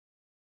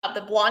 the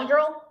blonde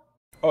girl.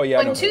 Oh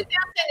yeah. In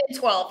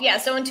 2012, yeah.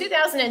 So in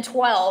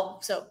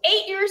 2012, so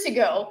 8 years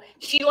ago,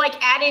 she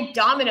added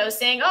Domino's,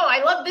 saying, "Oh,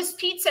 I love this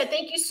pizza.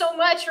 Thank you so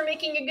much for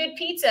making a good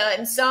pizza."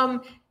 And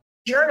some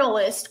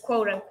journalist,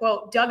 quote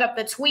unquote, dug up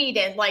the tweet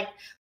and got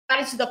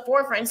it to the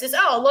forefront and says,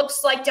 "Oh, it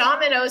looks like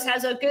Domino's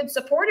has a good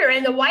supporter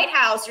in the White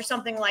House," or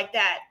something like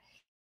that.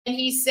 And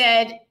he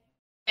said,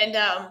 and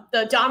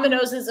the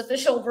Domino's'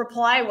 official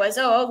reply was,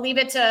 "Oh, leave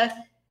it to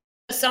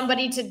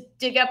somebody to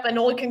dig up an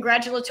old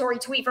congratulatory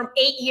tweet from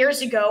 8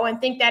 years ago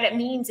and think that it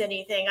means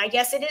anything. I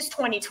guess it is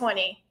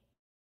 2020."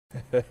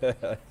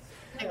 Something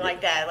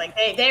like that.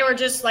 They were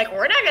just like,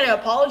 "We're not going to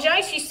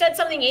apologize. She said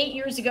something 8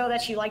 years ago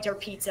that she liked her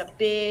pizza.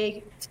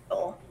 Big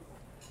deal."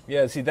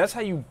 Yeah, see, that's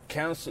how you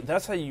cancel.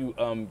 That's how you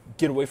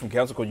get away from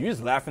cancel culture. You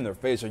just laugh in their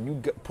face, or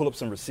you pull up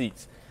some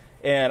receipts.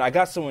 And I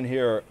got someone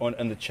here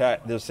in the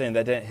chat. They're saying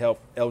that didn't help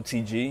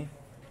LTG,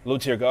 Low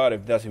Tier God,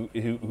 if that's who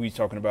he's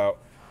talking about.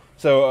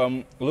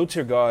 So Low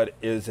Tier God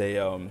is a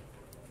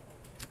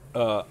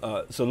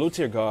so Low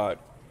Tier God.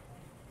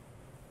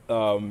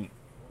 Oh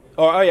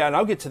yeah, and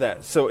I'll get to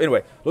that. So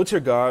anyway, Low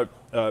Tier God,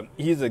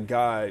 he's a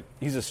guy.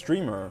 He's a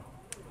streamer,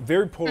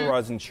 very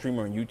polarizing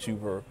streamer and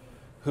YouTuber,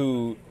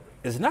 who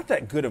is not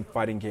that good in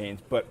fighting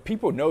games, but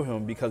people know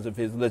him because of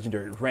his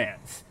legendary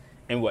rants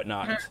and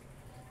whatnot.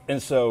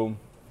 And so,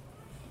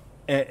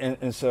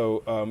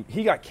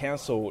 he got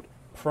canceled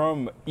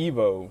from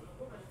Evo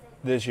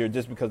this year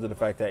just because of the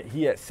fact that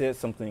he had said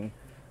something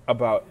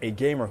about a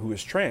gamer who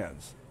is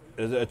trans,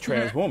 a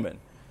trans woman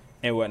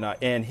and whatnot.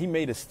 And he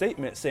made a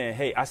statement saying,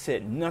 "Hey, I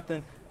said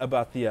nothing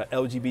about the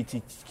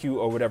LGBTQ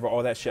or whatever,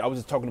 all that shit. I was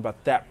just talking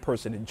about that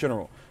person in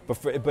general."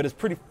 But it's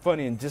pretty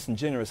funny and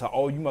disingenuous how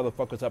all you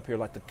motherfuckers up here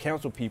like to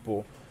cancel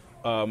people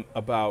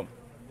about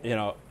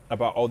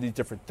all these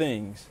different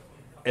things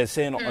and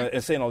saying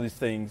all these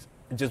things.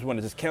 Just want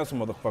to just cancel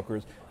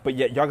motherfuckers, but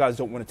yet y'all guys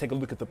don't want to take a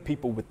look at the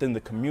people within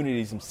the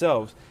communities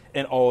themselves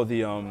and all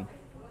the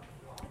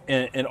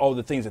and all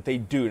the things that they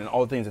do and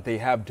all the things that they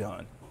have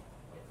done.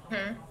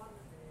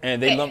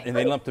 And they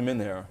lumped him in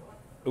there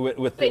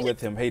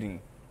with him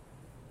hating.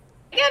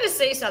 I gotta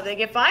say something.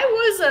 If I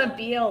was a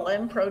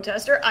BLM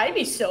protester, I'd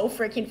be so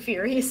freaking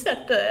furious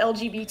at the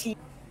LGBT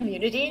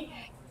community,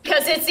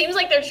 because it seems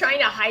like they're trying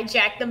to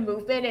hijack the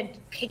movement and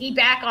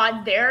piggyback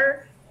on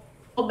their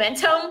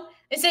momentum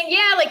and saying,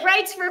 yeah,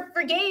 rights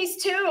for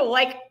gays too.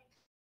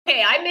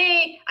 Okay,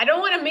 I don't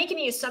want to make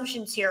any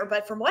assumptions here,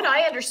 but from what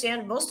I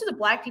understand, most of the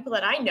black people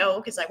that I know,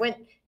 because I went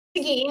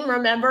to Seguin,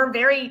 remember,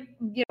 very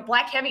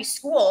black heavy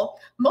school,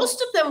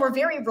 most of them were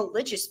very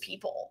religious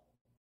people.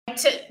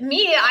 To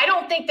me, I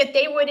don't think that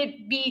they would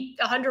be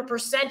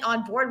 100%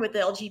 on board with the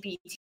LGBT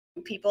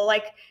people.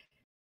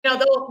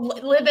 They'll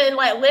live and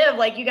let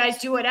live, you guys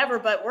do whatever,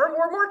 but we're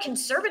more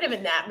conservative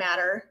in that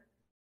matter.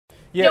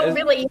 Yeah, don't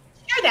really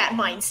share that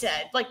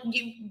mindset. I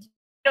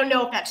don't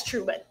know if that's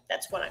true, but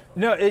that's what I'm.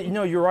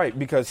 No, you're right,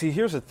 because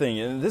here's the thing,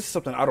 and this is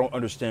something I don't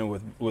understand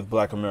with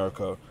Black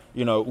America.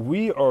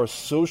 We are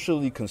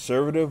socially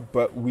conservative,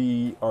 but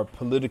we are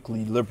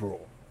politically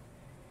liberal.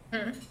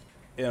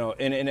 You know,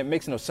 and it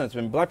makes no sense.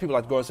 When black people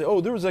like to go and say,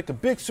 oh, there was like a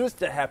big switch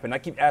that happened. I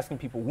keep asking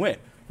people when.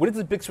 When did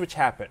the big switch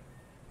happen?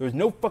 There's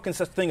no fucking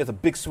such thing as a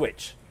big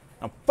switch.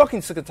 I'm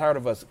fucking sick and tired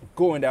of us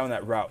going down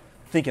that route,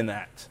 thinking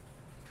that.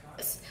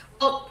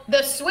 Well,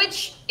 the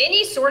switch,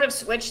 any sort of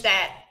switch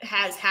that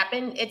has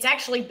happened, it's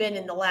actually been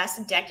in the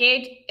last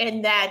decade,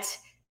 in that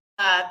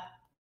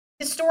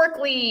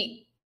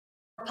historically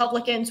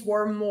Republicans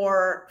were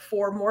more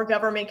for more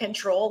government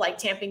control, like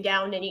tamping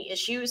down any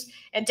issues,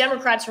 and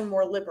Democrats were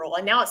more liberal.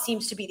 And now it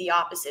seems to be the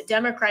opposite.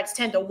 Democrats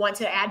tend to want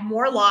to add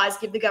more laws,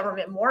 give the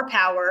government more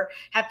power,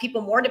 have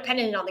people more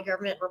dependent on the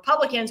government.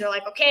 Republicans are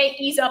like, okay,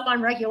 ease up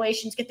on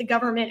regulations, get the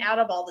government out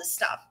of all this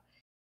stuff.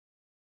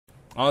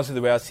 Honestly,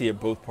 the way I see it,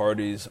 both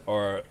parties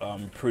are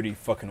pretty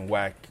fucking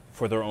whack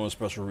for their own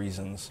special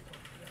reasons.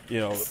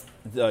 You know,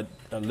 the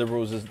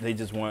liberals, they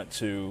just want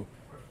to,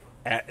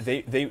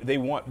 they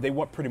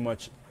want pretty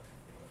much,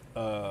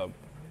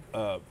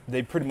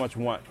 they pretty much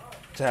want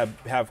to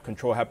have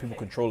control, have people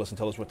control us and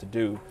tell us what to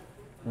do.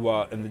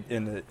 While in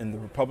the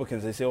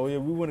Republicans, they say, oh yeah,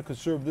 we want to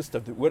conserve this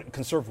stuff.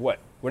 Conserve what?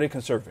 What are they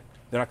conserving?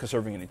 They're not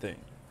conserving anything.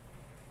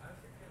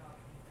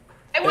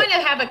 I want to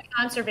have a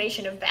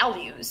conservation of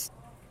values.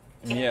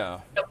 Yeah.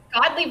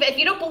 Godly. If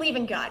you don't believe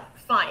in God,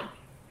 fine.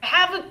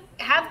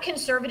 Have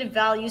conservative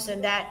values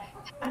in that.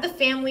 Have the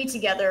family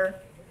together.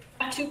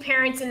 Have two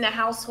parents in the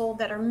household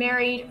that are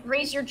married.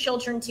 Raise your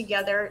children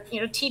together.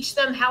 You know, teach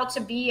them how to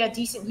be a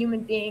decent human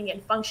being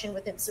and function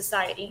within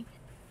society.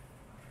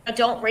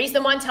 Don't raise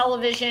them on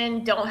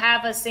television. Don't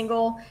have a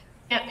single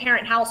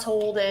parent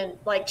household and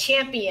like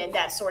champion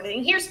that sort of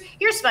thing. Here's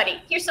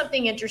funny. Here's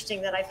something interesting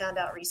that I found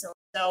out recently.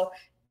 So.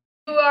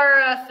 You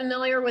are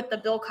familiar with the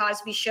Bill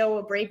Cosby show,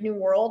 A Brave New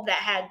World, that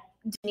had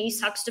Denise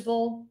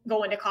Huxtable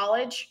going to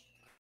college?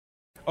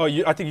 Oh,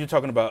 I think you're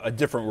talking about A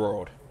Different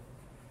World.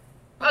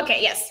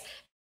 Okay, yes.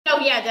 Oh,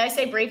 yeah, did I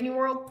say Brave New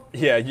World?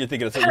 Yeah, you're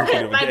thinking of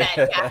something. My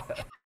bad, yeah.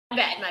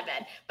 My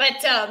bad.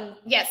 But,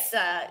 yes,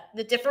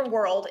 The Different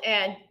World.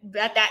 And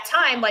at that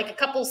time, like a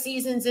couple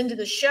seasons into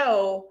the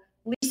show,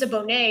 Lisa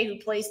Bonet, who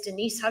plays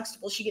Denise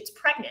Huxtable, she gets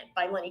pregnant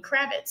by Lenny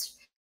Kravitz.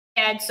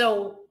 And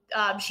so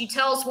she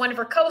tells one of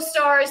her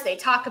co-stars, they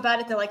talk about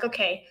it. They're like,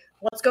 okay,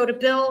 let's go to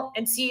Bill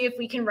and see if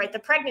we can write the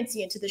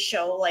pregnancy into the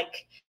show.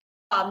 Like,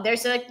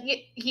 there's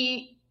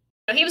he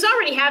was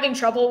already having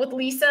trouble with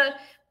Lisa,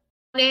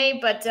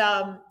 but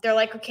they're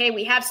like, okay,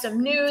 we have some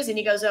news. And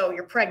he goes, oh,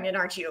 you're pregnant,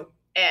 aren't you?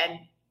 And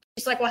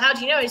she's like, well, how'd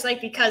you know? He's like,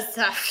 because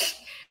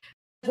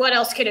what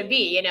else could it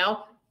be, you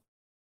know?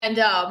 And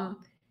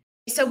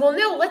he said, well,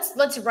 no,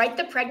 let's write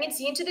the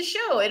pregnancy into the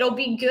show. It'll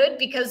be good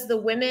because the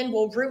women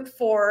will root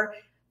for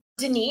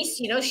Denise.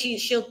 You know, she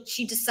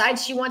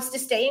decides she wants to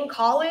stay in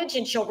college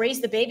and she'll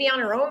raise the baby on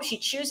her own. She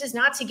chooses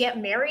not to get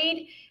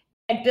married.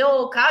 And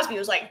Bill Cosby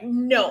was like,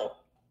 no,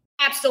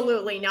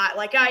 absolutely not.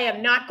 Like, I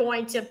am not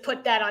going to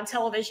put that on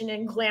television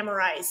and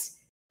glamorize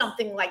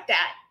something like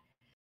that.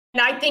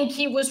 And I think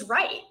he was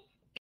right,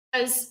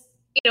 because,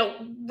 you know,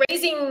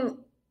 raising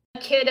a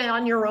kid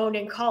on your own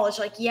in college,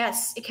 like,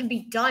 yes, it can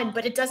be done,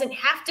 but it doesn't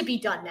have to be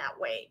done that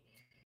way.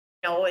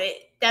 You know,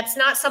 that's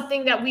not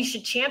something that we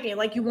should champion.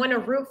 Like, you want to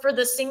root for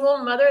the single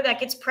mother that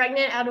gets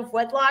pregnant out of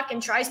wedlock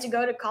and tries to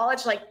go to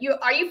college. Like,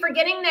 are you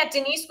forgetting that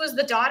Denise was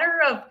the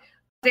daughter of a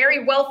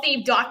very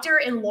wealthy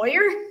doctor and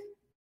lawyer?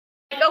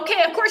 Like,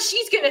 okay, of course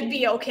she's going to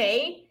be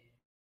okay.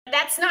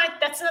 That's not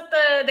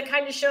the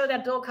kind of show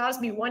that Bill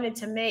Cosby wanted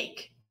to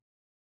make.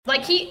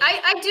 Like,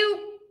 I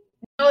do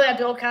know that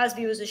Bill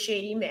Cosby was a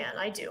shady man.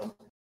 I do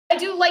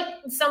like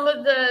some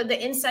of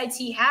the insights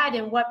he had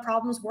and what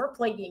problems were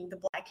plaguing the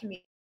Black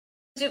community.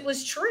 It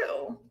was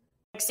true.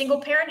 Like,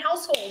 single parent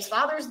households,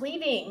 fathers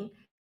leaving,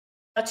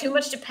 too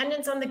much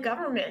dependence on the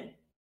government,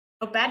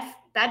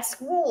 bad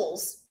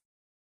schools,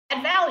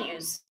 bad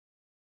values.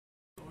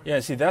 Yeah,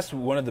 see, that's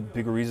one of the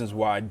big reasons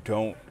why I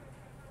don't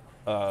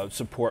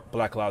support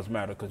Black Lives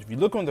Matter. Because if you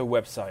look on their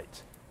website,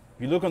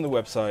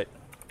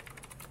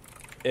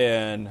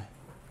 and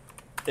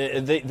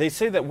they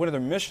say that one of their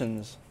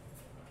missions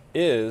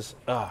is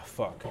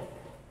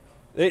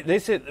They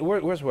said,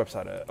 where's the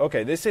website at?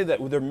 Okay, they say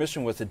that their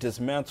mission was to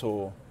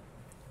dismantle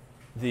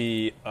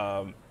the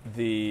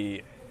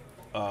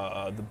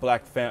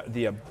black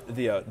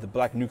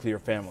nuclear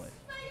family.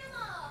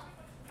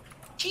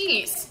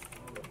 Jeez,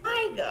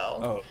 why though?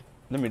 Oh,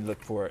 let me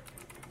look for it.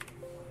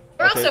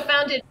 They're also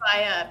founded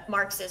by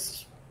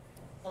Marxists,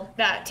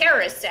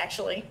 terrorists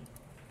actually.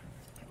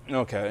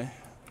 Okay.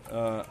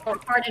 Or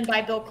pardoned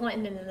by Bill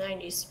Clinton in the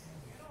 90s.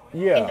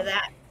 Yeah. Into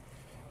that.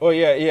 Oh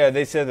yeah.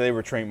 They said that they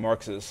were trained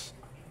Marxists.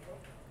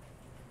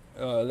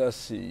 Let's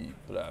see,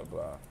 blah,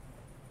 blah.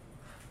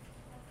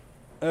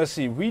 Let's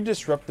see, we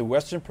disrupt the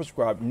Western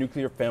prescribed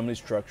nuclear family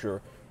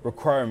structure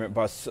requirement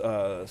by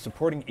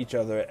supporting each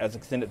other as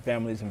extended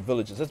families and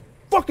villages. That's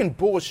fucking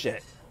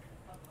bullshit.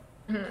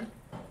 Mm-hmm.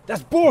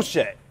 That's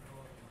bullshit.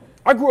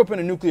 I grew up in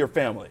a nuclear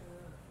family.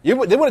 They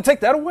want to take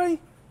that away?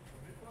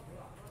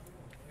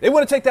 They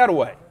want to take that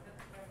away.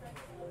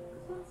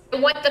 They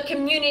want the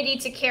community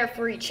to care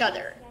for each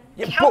other.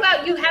 Yeah, how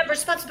about you have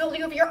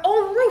responsibility over your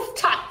own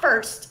rooftop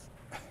first?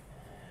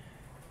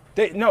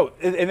 And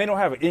they don't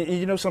have it. And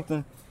you know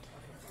something?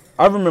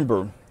 I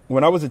remember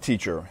when I was a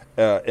teacher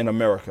in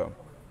America,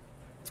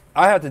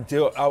 I had to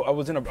deal. I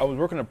was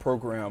working in a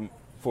program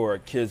for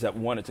kids that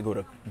wanted to go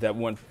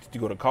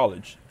to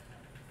college,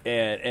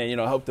 and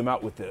help them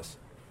out with this.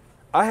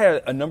 I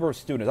had a number of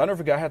students. I never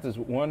forget. I had this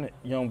one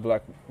young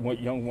black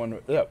lady.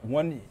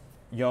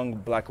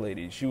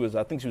 I think she was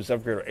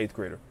 7th grader or 8th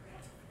grader.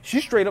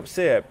 She straight up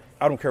said,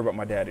 "I don't care about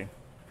my daddy.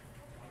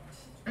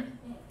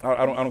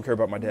 I don't care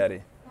about my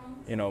daddy.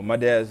 My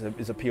dad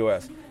is a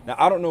POS." Now,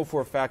 I don't know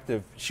for a fact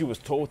if she was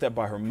told that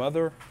by her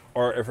mother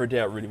or if her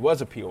dad really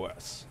was a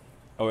POS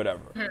or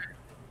whatever.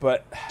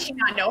 But did she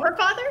not know her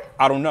father?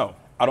 I don't know.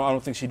 I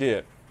don't think she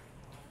did.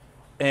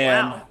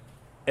 And wow.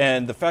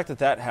 And the fact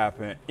that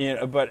happened,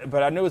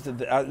 but I noticed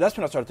that's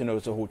when I started to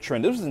notice the whole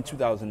trend. This was in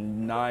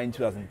 2009,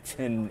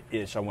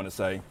 2010-ish, I want to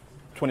say,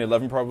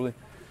 2011 probably.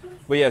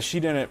 But yeah, she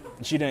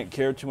didn't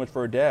care too much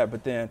for her dad.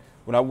 But then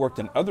when I worked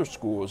in other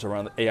schools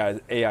around the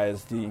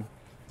AISD,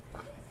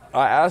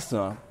 I asked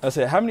them, I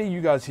said, how many of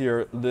you guys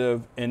here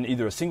live in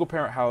either a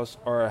single-parent house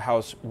or a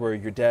house where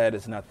your dad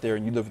is not there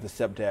and you live with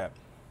a stepdad?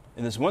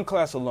 In this one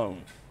class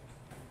alone,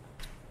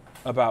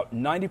 about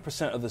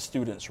 90% of the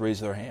students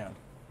raised their hand.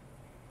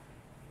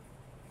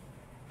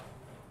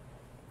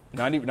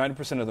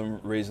 90% of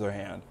them raised their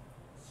hand.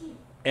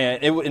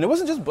 And it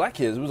wasn't just black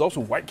kids, it was also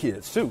white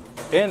kids too,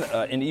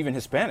 and even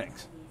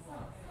Hispanics.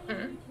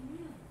 Mm-hmm.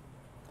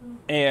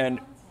 And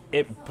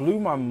it blew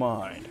my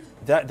mind.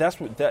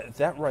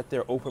 That right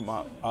there opened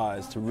my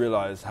eyes to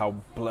realize how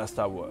blessed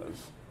I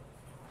was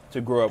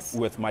to grow up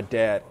with my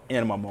dad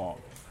and my mom.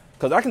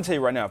 Because I can tell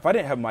you right now, if I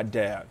didn't have my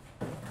dad,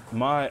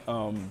 my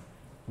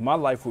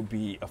life would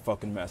be a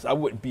fucking mess. I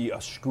would be a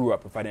screw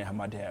up if I didn't have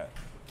my dad.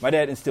 My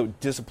dad instilled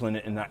discipline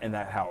in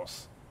that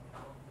house,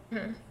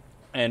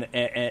 and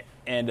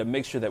to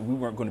make sure that we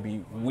weren't going to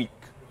be weak.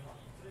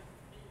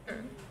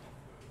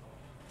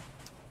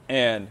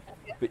 And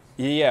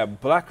yeah,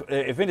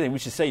 if anything, we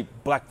should say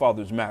black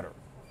fathers matter.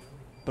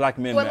 Black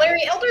men matter. What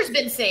Larry Elder's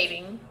been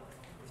saving.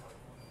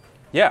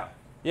 Yeah.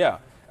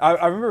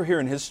 I remember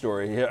hearing his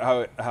story,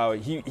 how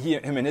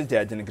him and his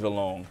dad didn't get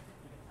along.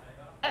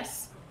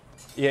 Yes.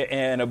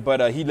 Yeah,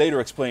 but he later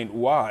explained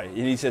why. And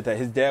he said that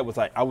his dad was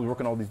like, I was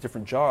working all these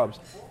different jobs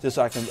just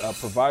so I can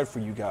provide for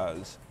you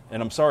guys, and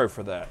I'm sorry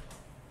for that.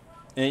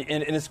 And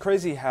it's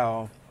crazy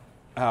how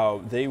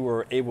they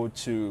were able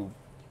to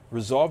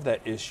resolve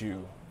that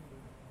issue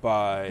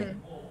by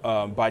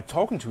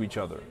talking to each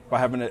other, by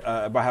having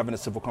a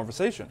civil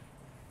conversation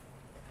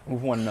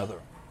with one another.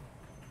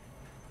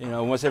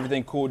 Once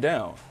everything cooled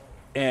down,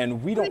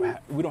 and we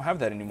don't have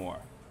that anymore.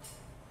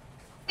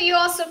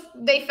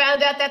 They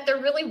found out that there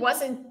really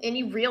wasn't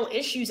any real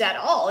issues at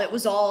all. It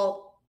was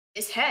all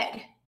his head.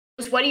 It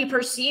was what he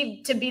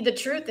perceived to be the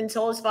truth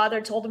until his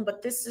father told him,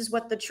 but this is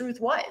what the truth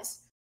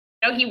was.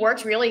 He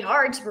worked really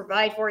hard to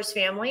provide for his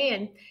family,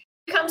 and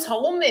he comes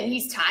home and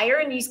he's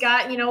tired and he's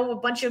got, a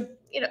bunch of,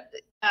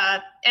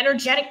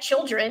 energetic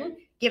children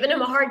giving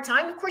him a hard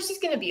time. Of course, he's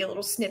going to be a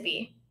little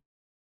snippy.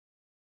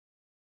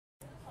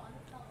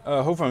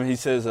 Hopefully, he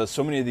says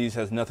so many of these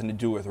has nothing to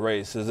do with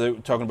race. Is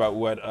it talking about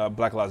what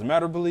Black Lives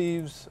Matter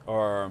believes,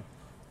 or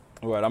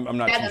what? I'm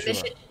not too sure.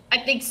 Mission. I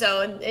think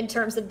so, in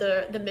terms of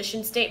the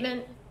mission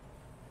statement.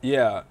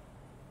 Yeah.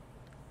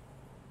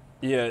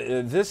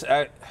 This,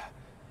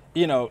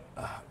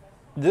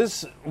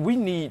 we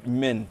need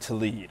men to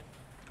lead.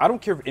 I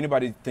don't care if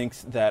anybody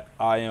thinks that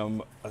I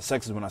am a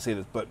sexist when I say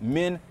this, but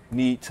men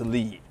need to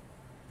lead.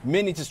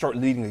 Men need to start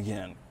leading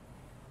again.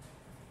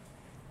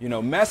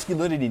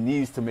 Masculinity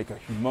needs to make a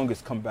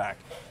humongous comeback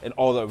in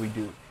all that we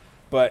do.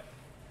 But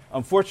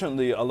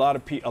unfortunately, a lot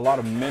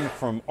of men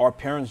from our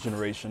parents'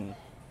 generation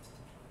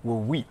were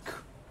weak.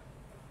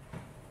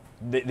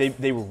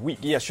 They were weak.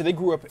 Yeah, sure, they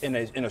grew up in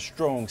a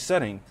strong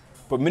setting,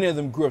 but many of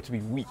them grew up to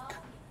be weak.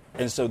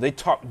 And so they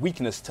taught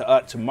weakness to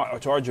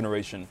our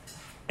generation,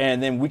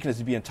 and then weakness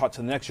is being taught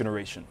to the next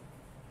generation.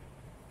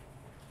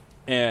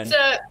 And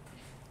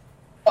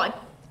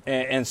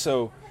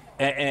so,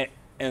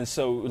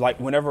 like,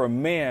 whenever a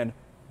man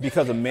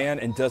becomes a man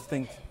and does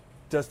things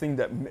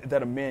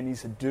that a man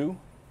needs to do,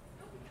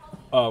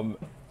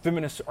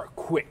 feminists are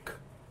quick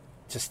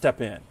to step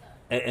in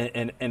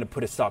and to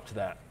put a stop to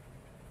that.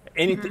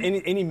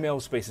 Any male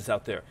spaces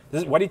out there.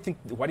 Why do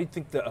you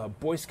think the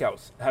Boy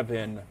Scouts have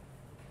been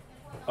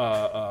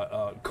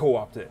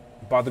co-opted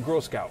by the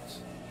Girl Scouts?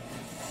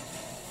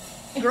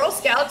 Girl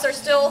Scouts are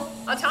still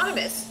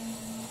autonomous,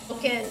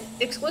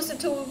 exclusive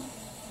to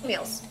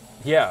females.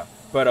 Yeah.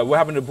 But what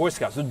happened to Boy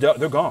Scouts?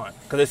 They're gone.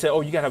 Because they said,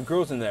 oh, you got to have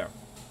girls in there.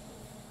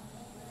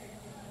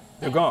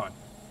 They're gone.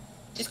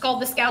 Just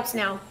called the Scouts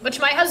now.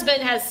 Which my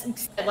husband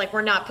has said, like,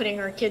 we're not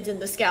putting our kids in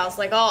the Scouts.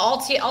 Like, I'll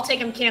take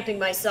them camping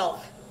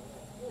myself.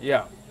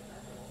 Yeah.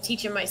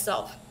 Teach them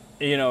myself.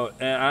 And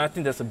I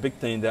think that's a big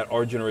thing that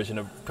our generation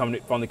have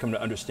finally come to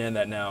understand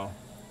that now.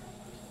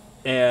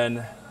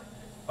 And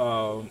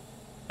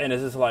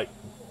it's just like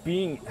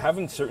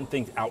having certain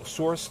things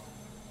outsourced,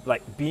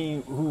 like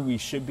being who we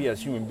should be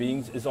as human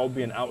beings, is all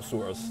being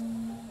outsourced.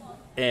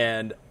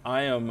 And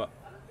I am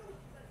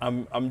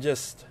I'm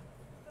just,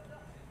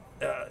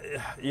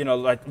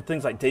 like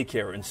things like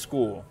daycare and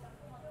school,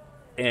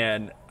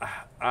 and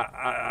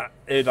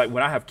like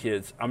when I have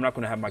kids, I'm not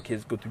going to have my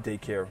kids go through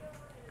daycare.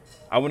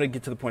 I want to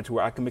get to the point to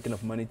where I can make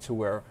enough money to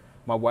where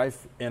my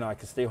wife and I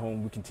can stay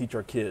home. We can teach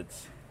our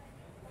kids.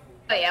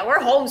 Oh yeah, we're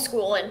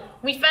homeschooling.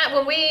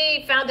 When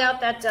we found out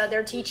that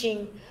they're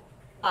teaching,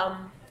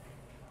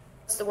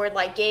 what's the word,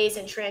 like gays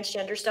and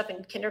transgender stuff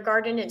in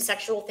kindergarten and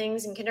sexual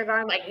things in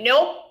kindergarten. I'm like,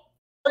 nope,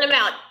 pulling them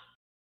out.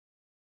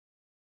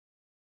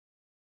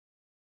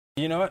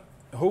 You know what?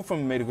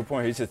 Hofum made a good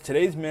point. He says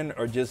today's men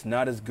are just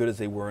not as good as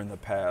they were in the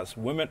past.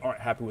 Women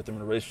aren't happy with them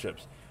in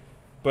relationships.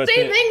 But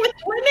Same thing with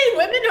women.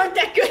 Women aren't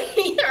that good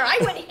either. I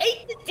would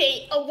hate to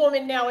date a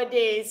woman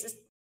nowadays.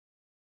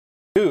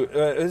 Dude,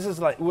 this is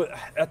like,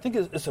 I think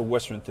it's a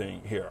Western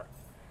thing here.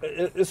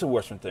 It's a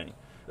Western thing.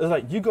 It's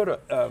like you go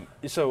to,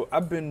 so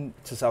I've been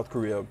to South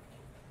Korea.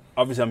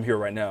 Obviously, I'm here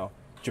right now.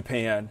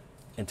 Japan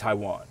and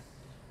Taiwan.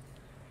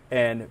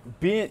 And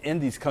being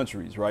in these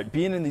countries, right?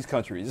 Being in these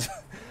countries,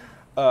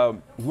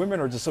 women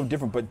are just so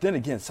different. But then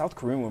again, South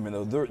Korean women,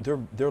 though,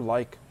 they're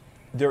like,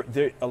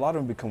 a lot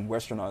of them become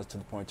westernized to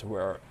the point to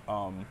where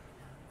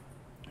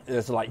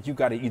it's like you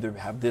got to either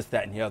have this,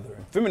 that, and the other.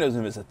 And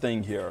feminism is a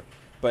thing here,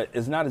 but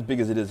it's not as big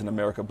as it is in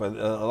America. But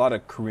a lot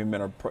of Korean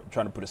men are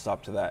trying to put a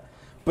stop to that.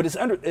 But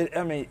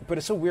but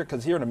it's so weird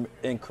because here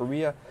in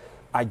Korea,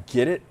 I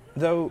get it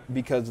though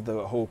because of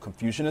the whole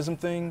Confucianism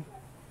thing,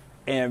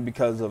 and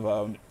because of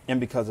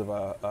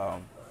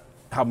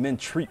how men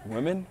treat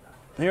women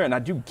here, and I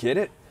do get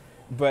it.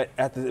 But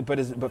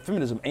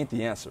feminism ain't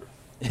the answer.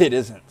 It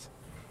isn't.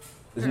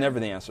 It's never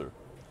the answer.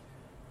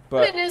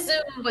 But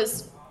feminism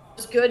was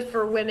good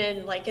for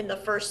women, like in the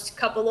first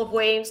couple of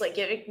waves, like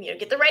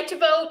get the right to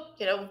vote,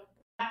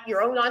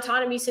 your own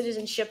autonomy,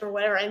 citizenship, or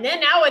whatever. And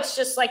then now it's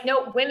just like,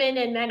 no, women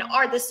and men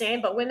are the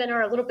same, but women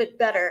are a little bit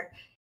better.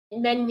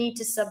 Men need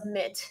to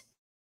submit.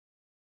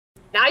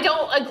 Now, I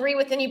don't agree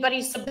with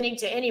anybody submitting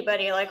to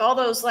anybody. Like all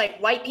those like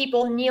white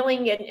people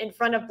kneeling in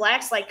front of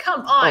blacks. Like,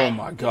 come on! Oh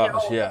my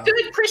gosh, yeah. A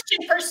good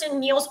Christian person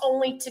kneels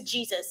only to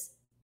Jesus,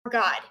 or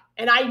God,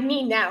 and I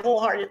mean that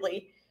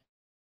wholeheartedly.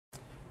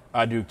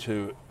 I do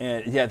too,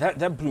 and yeah,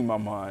 that blew my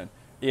mind.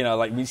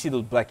 Like we see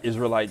those black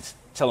Israelites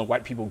telling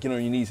white people, "Get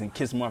on your knees and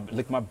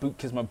lick my boot,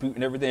 kiss my boot,"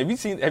 and everything.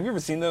 Have you ever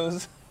seen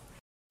those?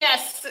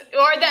 Yes,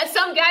 or that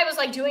some guy was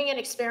like doing an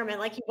experiment,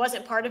 like he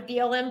wasn't part of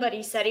BLM, but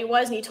he said he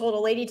was, and he told a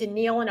lady to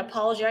kneel and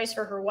apologize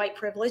for her white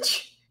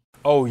privilege.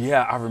 Oh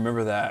yeah, I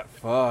remember that.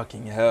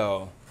 Fucking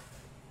hell.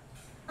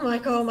 I'm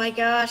like, oh my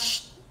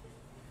gosh.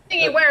 I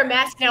think you wear a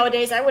mask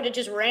nowadays, I would have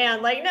just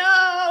ran. Like,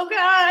 no,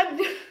 God.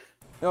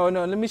 Oh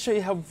no, let me show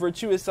you how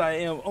virtuous I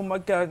am. Oh my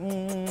God.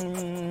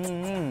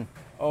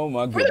 Oh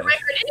my goodness. For the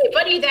record,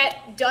 anybody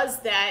that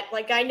does that,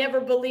 like I never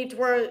believed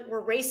were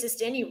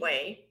racist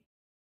anyway.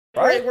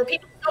 Right? Were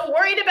people so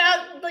worried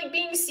about like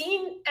being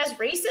seen as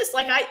racist?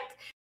 Like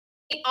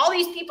all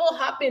these people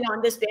hopping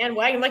on this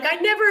bandwagon. Like I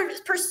never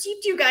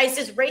perceived you guys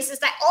as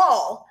racist at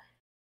all.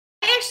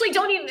 I actually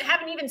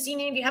haven't even seen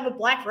any of you have a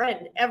black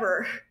friend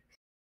ever.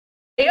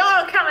 They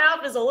all coming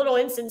off as a little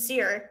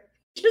insincere.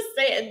 Just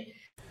saying.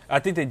 I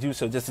think they do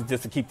so just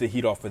to keep the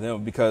heat off of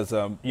them because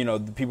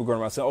the people going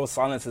around saying, "Oh,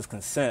 silence is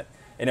consent"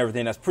 and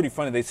everything. That's pretty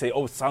funny. They say,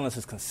 "Oh, silence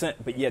is consent,"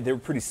 but yeah, they were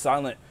pretty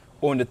silent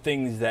on the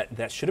things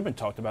that should have been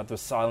talked about. They're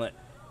silent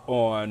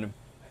on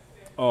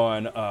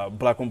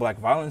black on black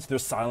violence. They're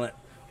silent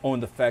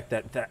on the fact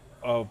that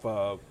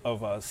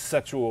of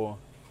sexual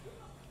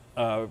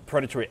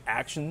predatory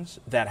actions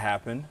that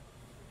happen.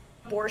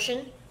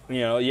 Abortion.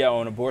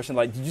 On abortion.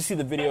 Like, did you see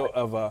the video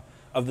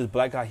of this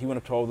black guy? He went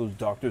up to all those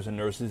doctors and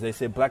nurses. They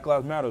said, "Black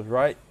lives matter,"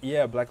 right?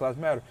 Yeah, Black lives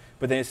matter.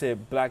 But then they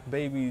said, "Black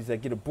babies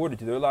that get aborted,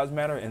 do their lives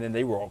matter?" And then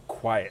they were all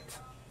quiet.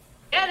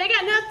 Yeah, they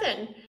got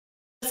nothing.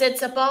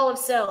 It's a ball of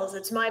cells.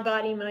 It's my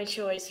body, my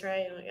choice,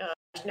 right?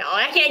 Like, no,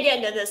 I can't get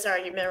into this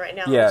argument right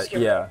now.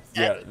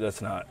 Yeah,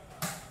 that's not.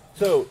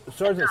 So,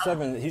 Sergeant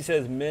Seven, he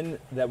says men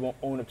that won't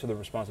own up to their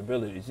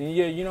responsibilities. And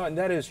yeah, and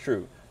that is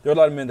true. There are a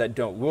lot of men that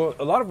don't. Well,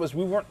 a lot of us,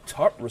 we weren't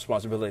taught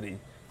responsibility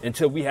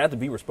until we had to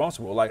be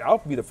responsible. Like, I'll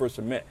be the first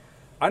to admit,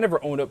 I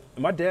never owned up.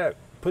 My dad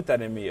put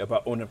that in me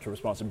about owning up to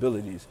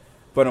responsibilities.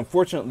 But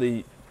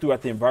unfortunately,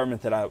 throughout the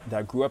environment that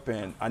I grew up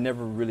in, I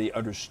never really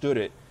understood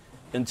it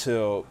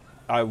until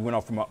I went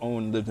off on my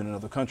own and lived in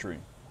another country.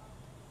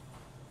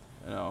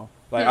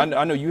 Like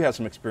I know you had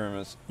some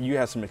experience. You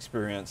had some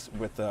experience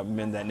with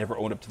men that never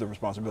owned up to their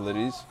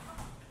responsibilities.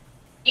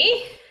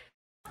 Me?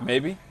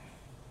 Maybe.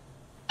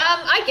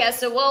 I guess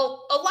so.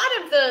 Well, a lot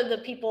of the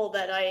people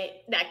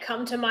that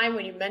come to mind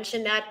when you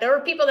mention that, there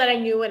were people that I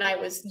knew when I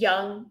was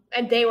young,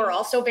 and they were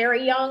also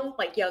very young,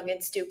 like young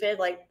and stupid,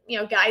 like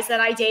guys that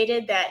I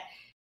dated that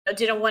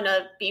didn't want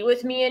to be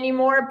with me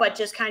anymore, but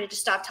just kind of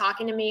just stopped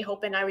talking to me,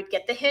 hoping I would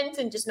get the hint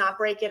and just not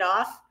break it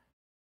off,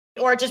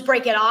 or just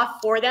break it off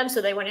for them so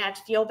they wouldn't have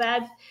to feel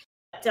bad.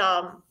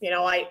 But,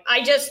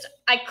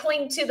 I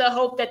cling to the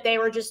hope that they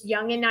were just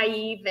young and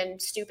naive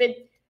and stupid,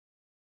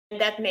 and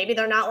that maybe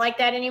they're not like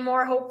that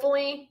anymore,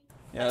 hopefully.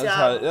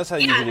 Yeah, that's how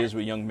usually it is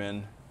with young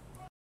men.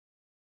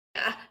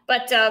 Yeah,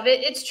 But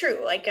it's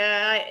true. Like,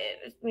 I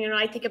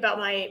think about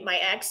my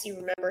ex. You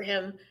remember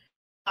him?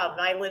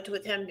 I lived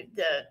with him.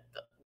 The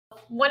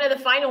One of the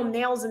final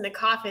nails in the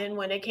coffin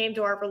when it came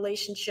to our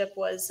relationship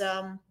was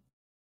I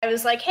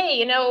was like,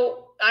 hey,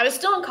 I was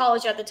still in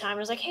college at the time. I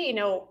was like, hey,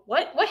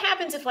 what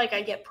happens if like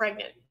I get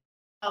pregnant?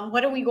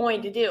 What are we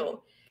going to do?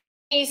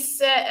 He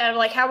said,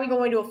 like, how are we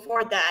going to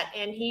afford that?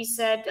 And he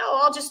said,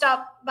 oh, I'll just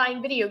stop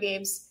buying video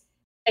games.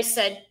 I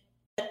said,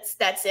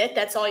 that's it.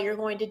 That's all you're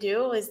going to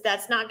do.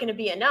 That's not going to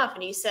be enough.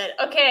 And he said,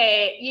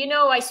 okay,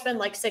 I spend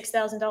like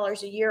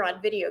 $6,000 a year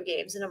on video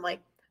games. And I'm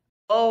like,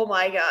 oh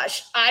my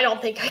gosh, I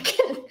don't think I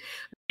can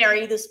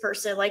marry this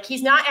person. Like,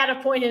 he's not at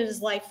a point in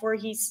his life where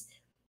he's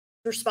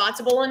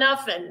responsible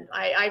enough. And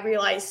I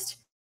realized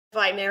if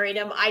I married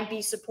him, I'd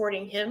be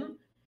supporting him.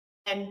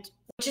 And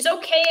which is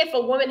okay if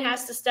a woman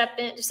has to step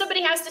in, if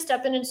somebody has to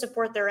step in and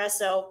support their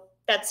SO,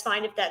 that's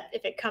fine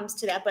if it comes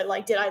to that. But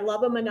like, did I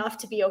love him enough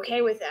to be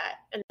okay with that?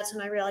 And that's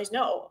when I realized,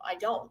 no, I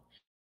don't.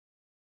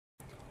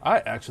 I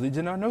actually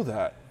did not know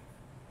that.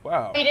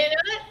 Wow. You didn't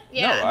know that?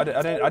 Yeah.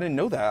 No, I didn't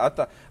know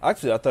that. I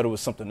thought it was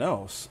something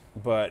else.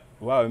 But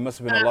wow, it must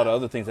have been a lot of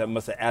other things that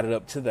must have added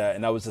up to that,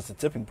 and that was just a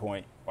tipping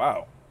point.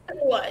 Wow. It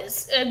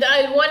was. And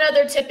one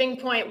other tipping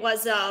point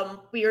was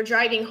we were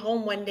driving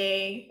home one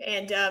day,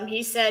 and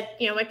he said,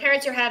 my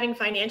parents are having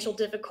financial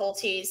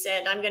difficulties,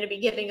 and I'm going to be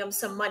giving them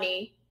some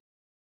money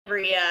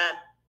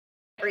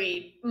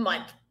every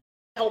month to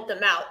help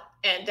them out.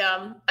 And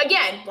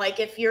again, like,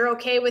 if you're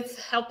okay with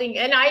helping,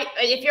 and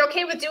if you're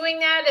okay with doing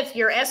that, if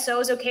your SO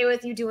is okay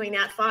with you doing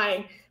that,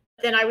 fine.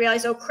 Then I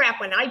realized, oh crap,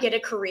 when I get a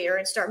career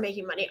and start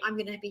making money, I'm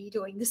going to be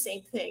doing the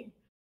same thing.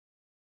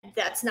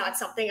 That's not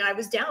something I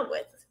was down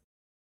with.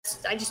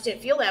 I just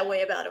didn't feel that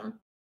way about him.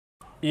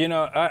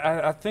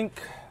 I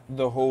think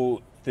the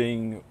whole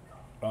thing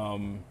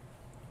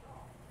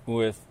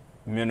with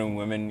men and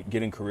women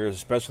getting careers,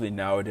 especially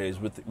nowadays,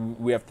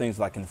 we have things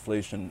like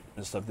inflation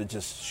and stuff that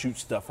just shoot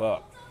stuff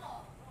up.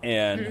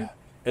 And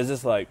it's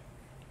just like,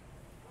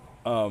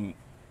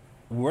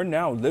 we're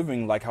now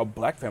living like how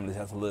black families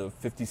had to live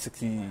 50,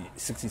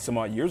 60 some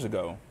odd years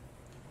ago,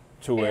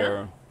 to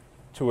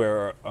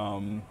where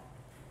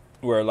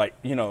like,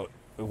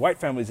 white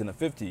families in the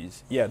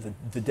 50s,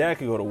 the dad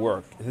could go to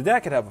work. The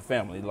dad could have a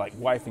family, like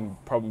wife and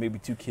probably maybe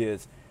 2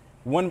 kids,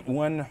 one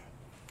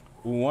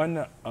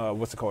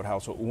what's it called,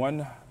 household,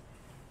 one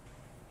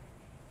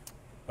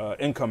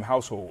income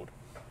household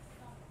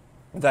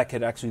that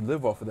could actually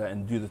live off of that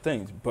and do the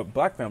things. But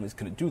black families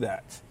couldn't do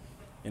that.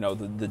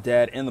 The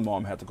dad and the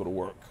mom had to go to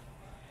work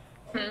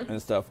and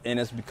stuff. And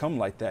it's become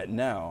like that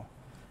now.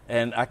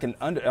 And I can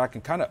kind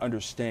of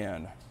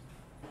understand.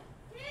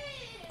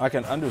 I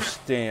can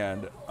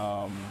understand,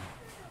 why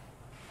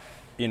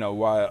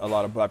a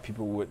lot of black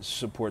people would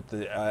support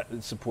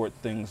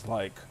things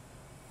like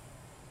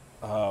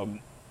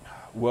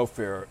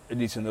welfare, at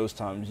least in those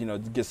times, to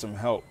get some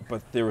help.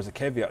 But there was a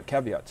caveat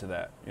to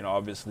that,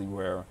 obviously,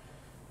 where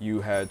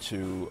you had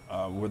to,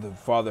 where the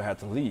father had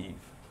to leave,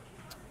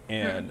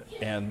 and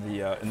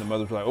the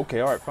mother was like, okay,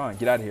 all right, fine,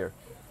 get out of here.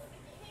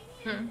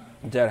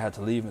 Dad had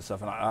to leave and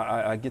stuff, and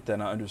I get that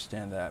and I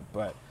understand that,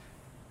 but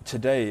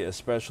today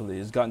especially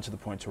it's gotten to the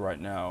point to right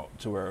now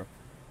to where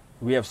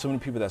we have so many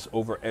people that's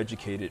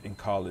overeducated in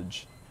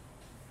college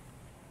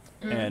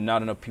and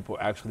not enough people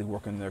actually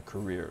working their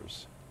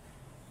careers.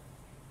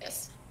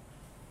 Yes.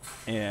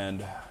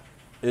 And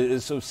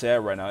it's so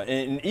sad right now.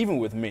 And even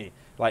with me,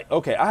 like,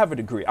 okay, I have a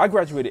degree. I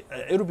graduated,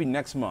 it'll be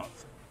next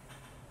month.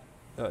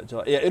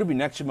 It'll be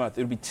next month.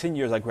 It'll be 10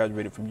 years I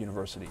graduated from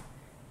university.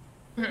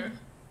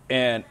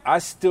 And I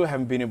still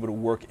haven't been able to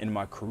work in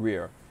my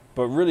career.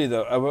 But really,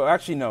 though,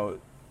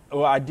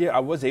 I did. I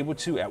was able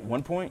to at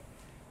one point.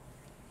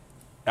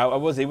 I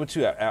was able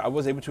to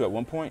at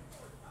one point,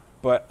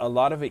 but a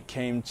lot of it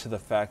came to the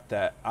fact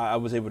that I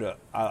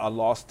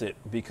lost it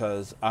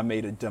because I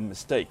made a dumb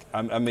mistake.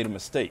 I made a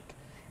mistake,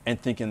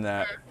 and thinking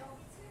that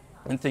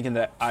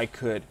I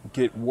could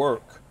get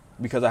work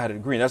because I had a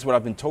degree. And that's what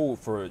I've been told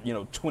for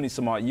 20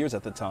 some odd years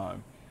at the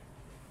time.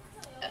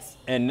 Yes.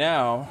 And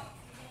now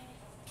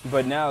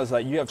it's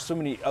like you have so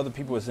many other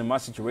people that's in my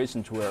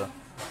situation to where,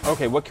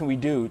 okay, what can we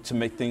do to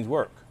make things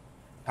work?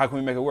 How can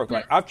we make it work?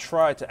 Like, I've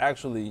tried to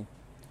actually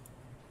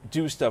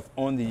do stuff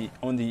on the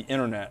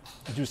internet,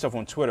 do stuff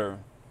on Twitter,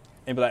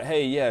 and be like,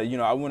 hey,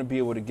 I want to be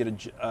able to get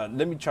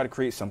let me try to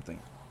create something.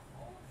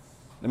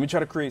 Let me try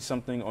to create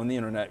something on the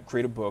internet,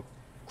 create a book,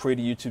 create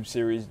a YouTube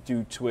series,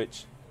 do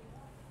Twitch,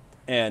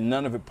 and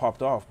none of it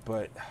popped off.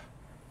 But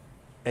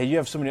hey, you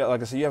have so many,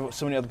 like I said, you have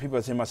so many other people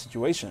that's in my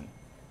situation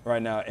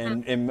right now,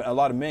 and a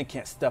lot of men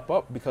can't step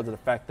up because of the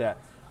fact that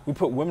we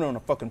put women on a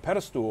fucking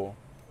pedestal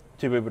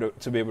to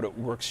be able to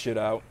work shit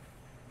out,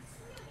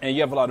 and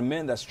you have a lot of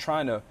men that's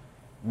trying to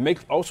make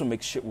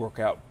shit work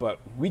out, but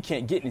we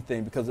can't get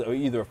anything because of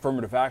either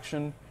affirmative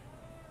action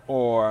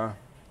or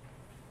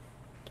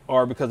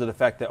because of the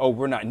fact that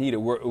we're not needed.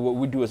 What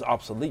we do is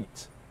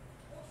obsolete.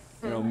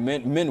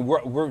 Men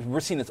we're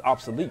seen as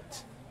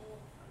obsolete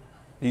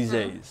these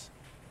days.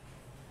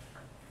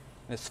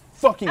 And it's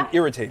fucking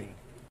irritating.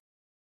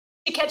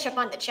 You catch up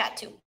on the chat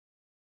too.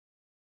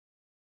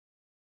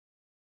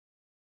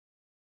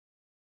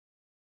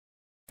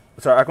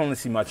 Sorry, I can only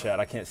see my chat.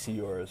 I can't see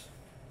yours.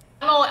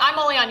 I'm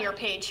only on your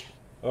page.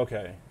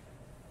 Okay.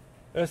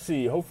 Let's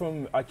see. Hope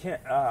from I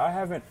can't. I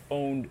haven't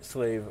owned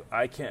slave.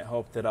 I can't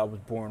help that I was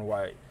born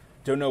white.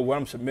 Don't know what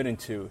I'm submitting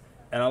to.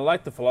 And I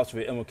like the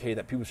philosophy of MLK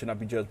that people should not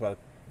be judged by the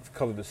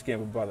color of the skin,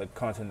 but by the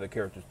content of the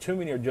characters. Too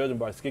many are judged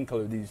by skin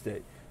color these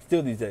days.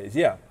 Still these days.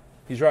 Yeah,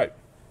 he's right.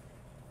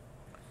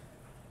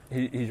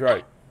 He's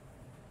right.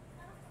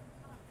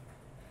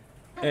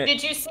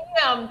 Did you see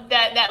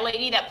that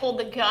lady that pulled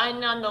the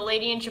gun on the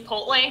lady in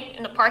Chipotle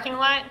in the parking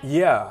lot?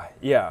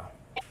 Yeah.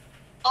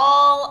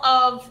 All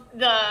of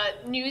the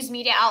news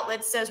media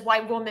outlets says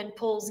white woman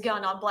pulls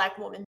gun on black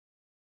woman.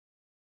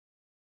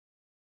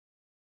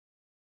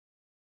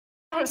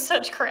 That was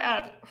such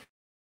crap.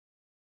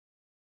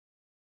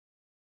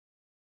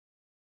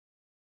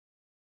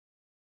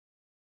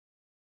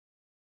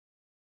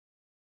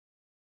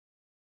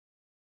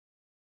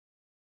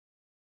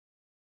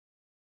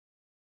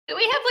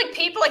 We have like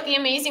people like the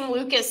amazing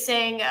Lucas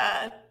saying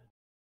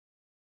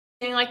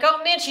like,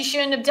 oh man, she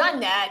shouldn't have done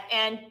that.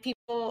 And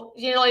people,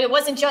 it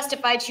wasn't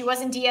justified. She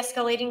wasn't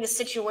de-escalating the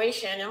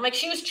situation. And like,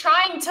 she was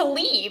trying to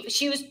leave.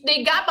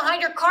 They got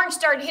behind her car and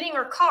started hitting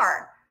her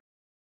car.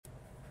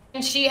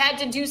 And she had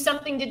to do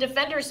something to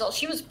defend herself.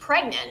 She was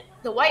pregnant.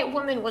 The white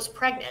woman was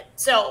pregnant.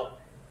 So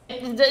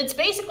it's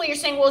basically you're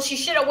saying, well, she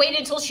should have waited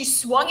until she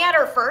swung at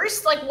her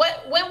first. Like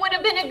when would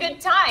have been a good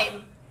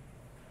time?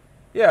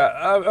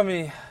 Yeah. I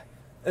mean,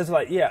 it's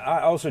like, yeah,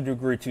 I also do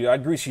agree too. I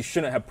agree she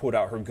shouldn't have pulled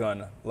out her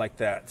gun like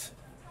that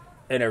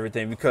and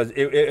everything because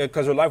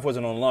her life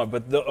wasn't on the line.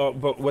 But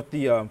what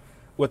the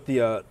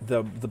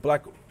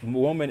black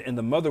woman and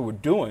the mother were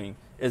doing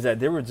is that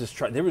they were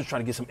trying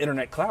to get some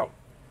internet clout.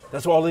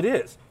 That's all it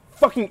is.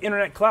 Fucking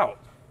internet clout.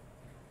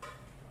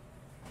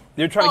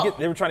 They were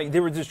trying to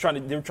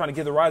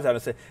get the rise out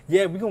and say,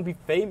 yeah, we're gonna be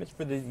famous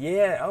for this.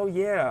 Yeah, oh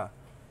yeah.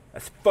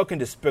 That's fucking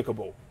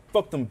despicable.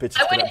 Fuck them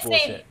bitches for that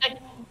bullshit.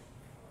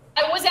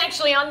 I was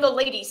actually on the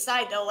lady's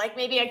side though. Like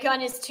maybe a gun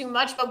is too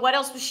much, but what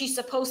else was she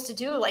supposed to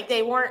do? Like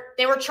they were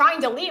trying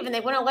to leave and they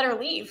wouldn't let her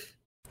leave.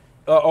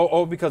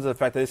 Because of the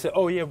fact that they said,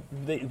 oh yeah,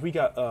 we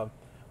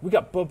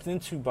got bumped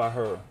into by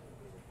her.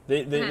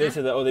 They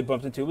said that they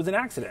bumped into. It was an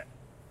accident.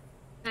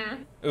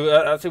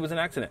 I'd say it was an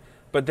accident.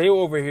 But they were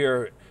over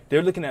here.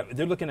 They're looking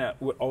at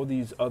what all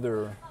these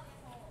other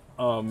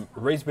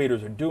race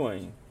baiters are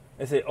doing.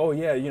 They say, oh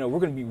yeah, we're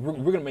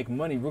gonna make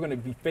money. We're gonna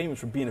be famous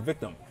for being a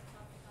victim.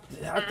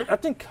 I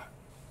think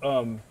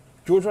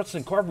George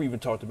Washington Carver even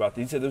talked about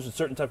this. He said there's a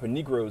certain type of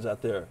Negroes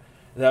out there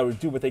that would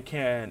do what they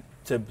can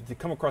to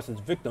come across as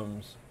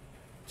victims,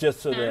 just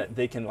so that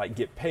they can like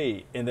get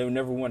paid, and they'll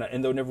never want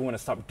to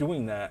stop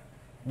doing that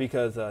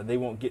because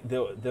they'll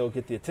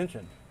get the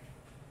attention.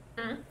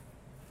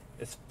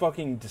 It's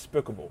fucking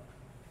despicable.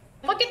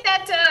 Look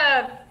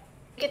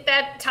at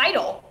that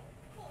title.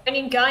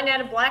 Pointing gun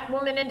at a black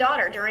woman and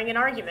daughter during an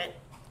argument.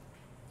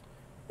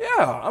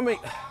 Yeah, I mean,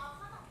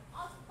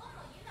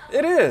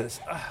 it is.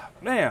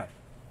 Man,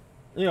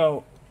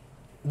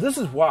 this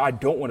is why I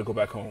don't want to go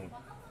back home.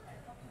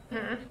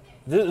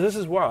 This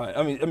is why.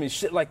 I mean,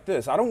 shit like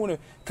this. I don't want to,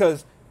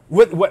 because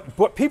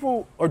what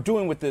people are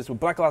doing with this, with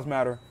Black Lives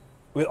Matter,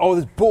 with all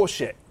this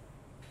bullshit,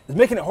 is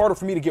making it harder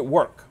for me to get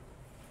work.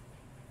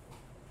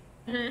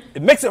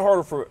 It makes it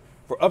harder for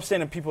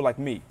upstanding people like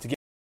me to get.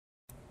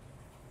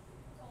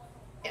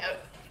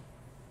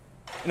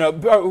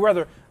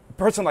 Rather, a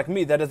person like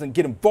me that doesn't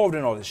get involved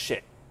in all this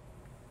shit.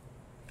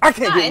 I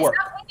can't get work.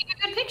 It's not painting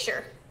a good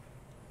picture.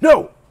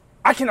 No,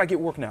 I cannot get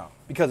work now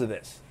because of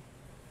this.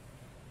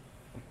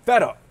 I'm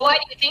fed up. Why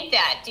do you think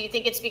that? Do you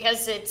think it's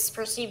because it's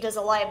perceived as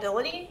a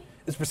liability?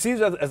 It's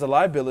perceived as a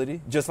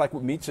liability, just like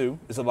with Me Too.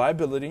 It's a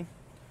liability.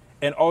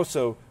 And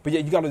also, but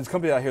yeah, you got all these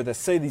companies out here that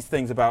say these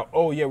things about,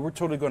 oh yeah, we're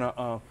totally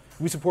gonna,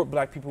 we support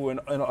black people in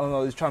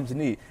all these times of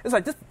need. It's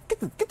like, just get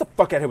the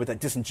fuck out of here with that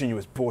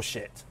disingenuous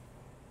bullshit.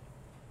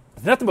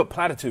 It's nothing but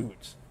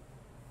platitudes.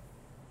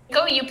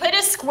 Oh, you put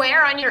a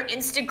square on your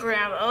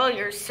Instagram. Oh,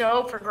 you're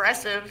so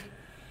progressive.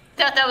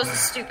 Thought that was the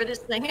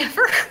stupidest thing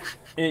ever.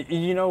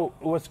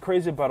 What's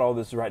crazy about all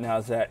this right now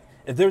is that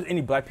if there's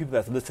any black people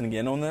that's listening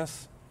in on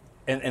this,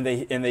 and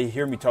they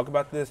hear me talk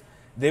about this,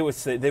 they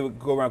would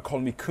go around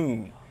calling me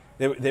coon.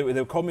 They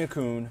would call me a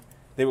coon.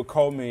 They would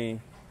call me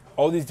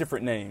all these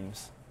different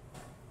names,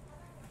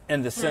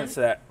 in the sense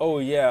that, oh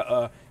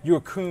yeah, you're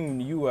a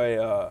coon, you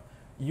a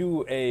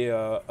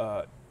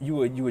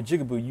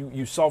jigaboo,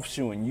 you soft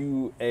shoeing,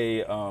 you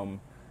a Uncle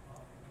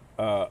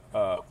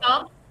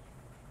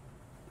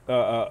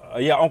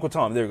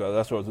Tom. There you go.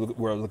 That's where I was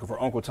looking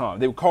for, Uncle Tom.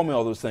 They would call me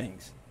all those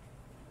things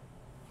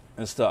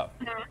and stuff,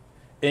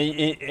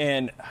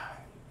 and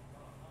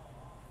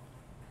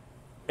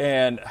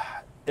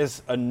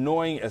it's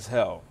annoying as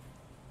hell.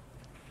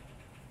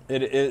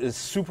 It is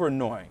super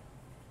annoying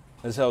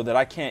as hell that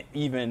I can't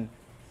even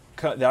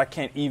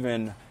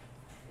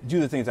do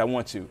the things I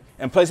want to.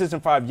 And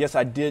PlayStation 5, yes,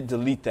 I did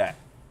delete that,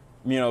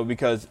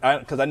 because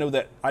I know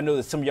that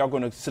some of y'all are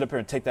going to sit up here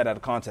and take that out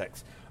of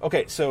context.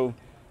 Okay, so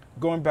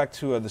going back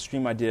to the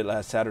stream I did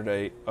last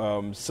Saturday,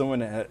 someone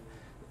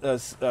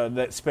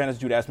that Spanish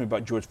dude asked me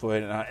about George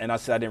Floyd, and I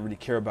said I didn't really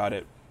care about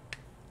it,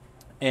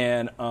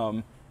 and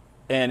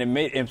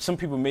some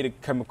people made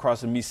it come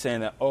across as me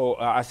saying that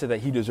I said that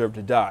he deserved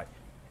to die,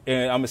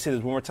 and I'm gonna say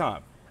this one more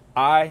time.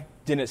 I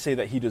didn't say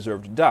that he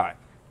deserved to die.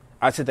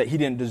 I said that he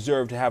didn't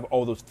deserve to have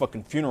all those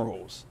fucking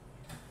funerals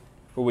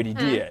for what he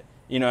did.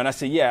 And I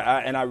said,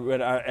 and I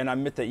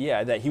admit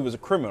that, that he was a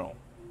criminal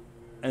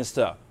and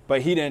stuff.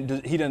 But he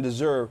didn't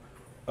deserve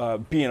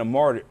being a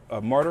martyr.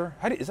 A martyr?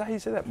 Is that how you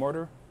say that?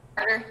 Martyr?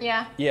 Martyr,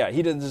 yeah. Yeah,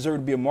 he didn't deserve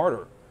to be a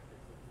martyr.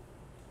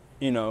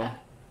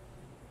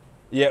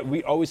 Yeah,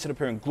 we always sit up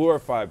here and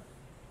glorify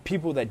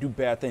people that do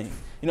bad things.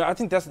 I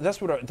think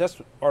that's what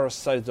our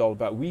society is all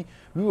about. We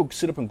will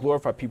sit up and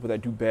glorify people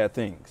that do bad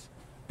things.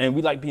 And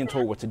we like being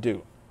told what to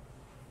do.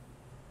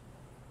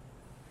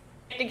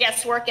 The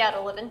guesswork out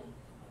of living.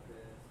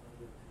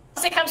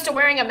 Once it comes to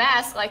wearing a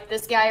mask, like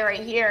this guy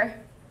right here,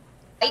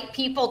 white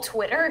people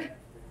Twitter.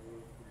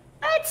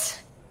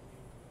 What?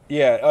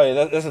 Yeah,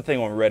 that's the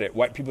thing on Reddit.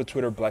 White people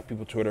Twitter, black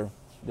people Twitter.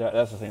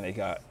 That's the thing they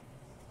got.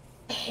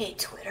 I hate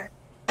Twitter.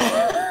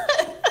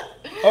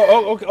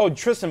 Okay.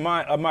 Tristan,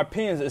 my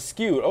opinions are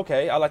skewed.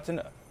 Okay, I like to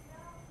know.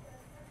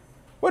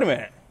 Wait a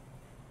minute.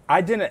 I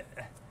didn't.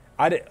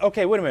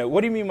 Okay, wait a minute.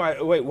 What do you mean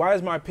why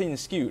is my opinion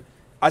skewed?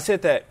 I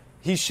said that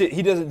he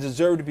doesn't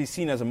deserve to be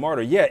seen as a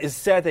martyr. Yeah, it's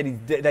sad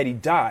that he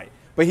died,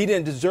 but he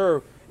didn't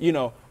deserve,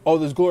 all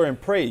this glory and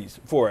praise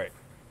for it.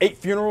 8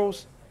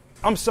 funerals?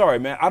 I'm sorry,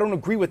 man. I don't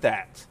agree with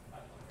that.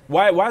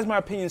 Why is my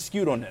opinion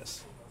skewed on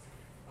this?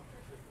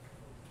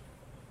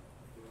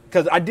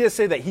 Because I did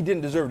say that he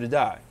didn't deserve to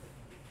die.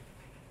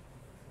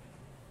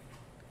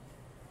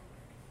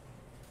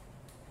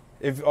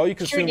 If all you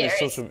consume is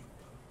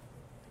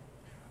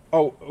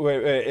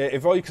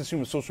if all you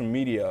consume is social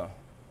media,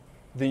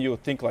 then you'll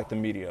think like the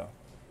media.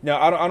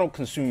 Now, I don't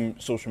consume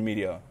social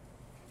media.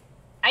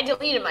 I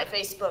deleted my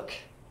Facebook.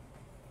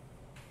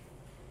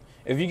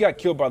 If you got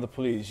killed by the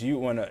police, you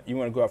wanna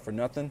go out for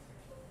nothing?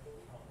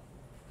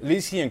 At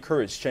least he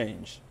encouraged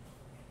change.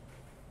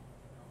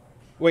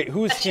 Wait,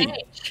 who's he?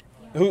 Change.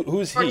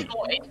 Who's George he?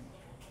 Floyd.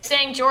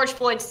 Saying George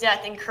Floyd's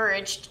death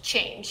encouraged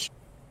change.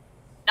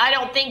 I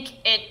don't think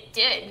it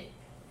did.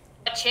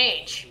 A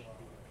change.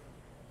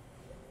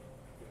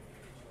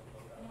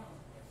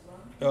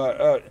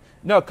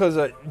 No, because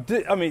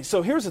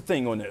so here's the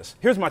thing on this.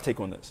 Here's my take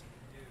on this.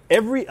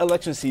 Every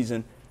election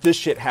season, this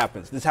shit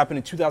happens. This happened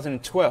in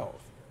 2012.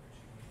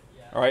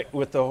 All right,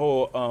 with the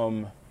whole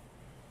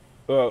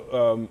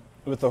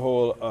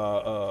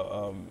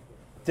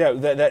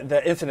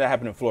that incident that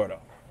happened in Florida.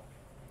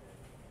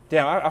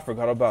 Damn, I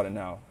forgot about it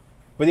now.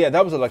 But yeah,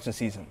 that was election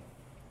season.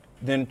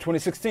 Then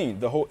 2016,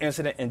 the whole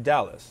incident in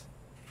Dallas.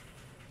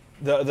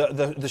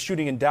 The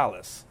shooting in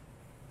Dallas.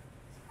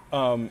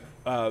 That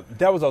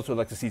was also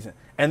election season.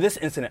 And this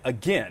incident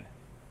again.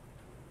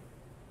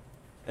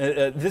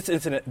 This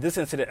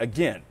incident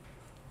again.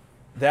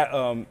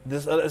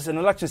 This is an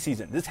election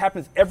season. This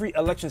happens every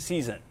election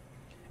season,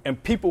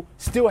 and people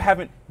still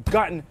haven't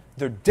gotten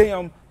their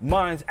damn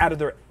minds out of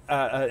their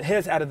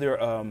heads out of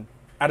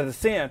the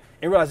sand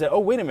and realize that, oh,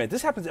 wait a minute,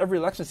 this happens every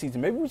election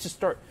season. Maybe we should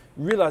start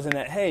realizing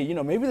that, hey,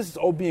 maybe this is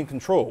all being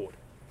controlled.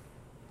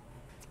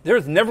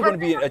 There's never going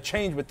to be a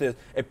change with this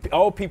if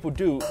all people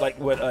do like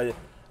what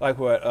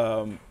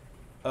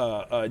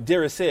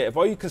Darius said. If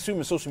all you consume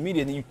is social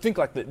media, then you think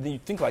like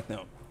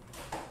them.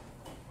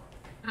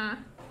 Huh.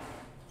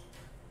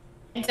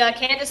 And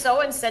Candace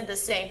Owens said the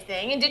same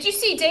thing. And did you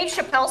see Dave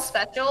Chappelle's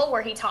special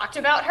where he talked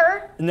about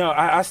her? No,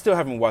 I still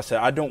haven't watched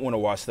that. I don't want to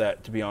watch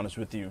that, to be honest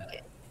with you.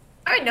 Okay.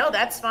 All right, no,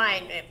 that's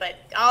fine. But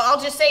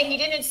I'll just say he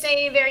didn't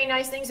say very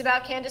nice things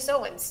about Candace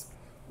Owens.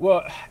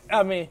 Well,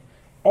 I mean,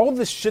 all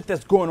this shit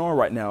that's going on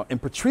right now, and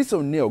Patrice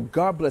O'Neal,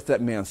 God bless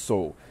that man's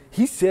soul,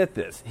 he said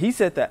this. He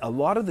said that a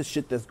lot of the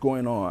shit that's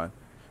going on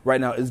right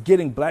now is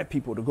getting black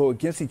people to go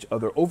against each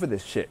other over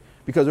this shit.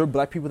 Because there are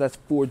black people that's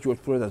for George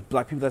Floyd, there's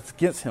black people that's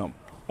against him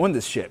on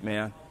this shit,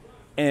 man.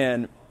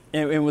 And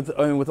with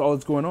all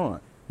that's going on.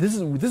 This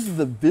is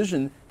the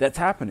vision that's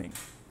happening.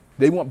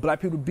 They want black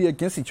people to be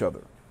against each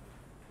other.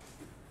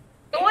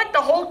 They want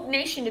the whole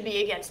nation to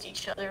be against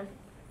each other.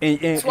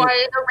 That's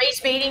why the race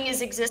baiting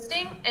is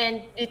existing,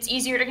 and it's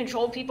easier to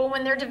control people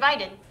when they're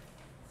divided.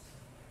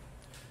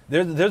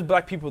 There's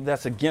black people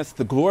that's against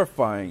the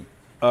glorifying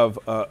of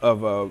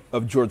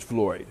George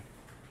Floyd.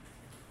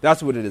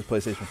 That's what it is,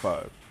 PlayStation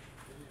 5.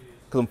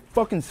 Because I'm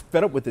fucking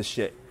fed up with this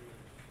shit.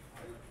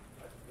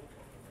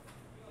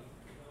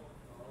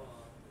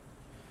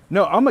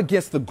 No, I'm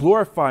against the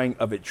glorifying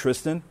of it,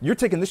 Tristan. You're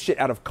taking this shit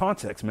out of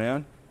context,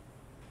 man.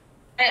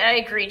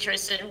 I agree,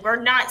 Tristan.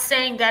 We're not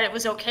saying that it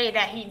was okay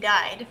that he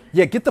died.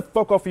 Yeah, get the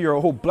fuck off of your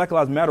whole Black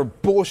Lives Matter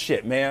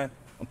bullshit, man.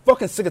 I'm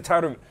fucking sick and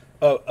tired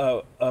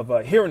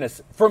of hearing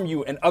this from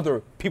you and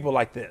other people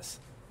like this.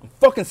 I'm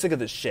fucking sick of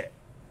this shit.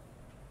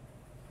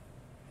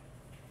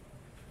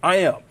 I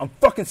am. I'm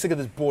fucking sick of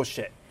this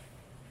bullshit.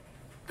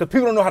 Because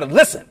people don't know how to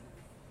listen.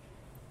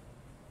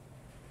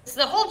 So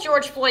the whole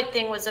George Floyd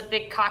thing was a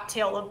big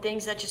cocktail of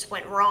things that just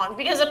went wrong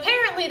because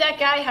apparently that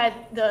guy had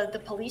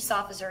the police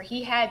officer.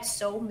 He had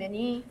so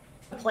many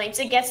complaints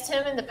against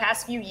him in the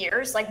past few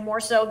years, like more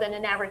so than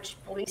an average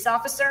police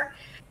officer.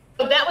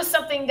 So that was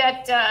something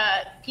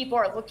that people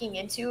are looking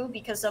into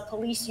because a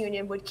police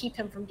union would keep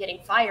him from getting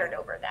fired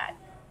over that.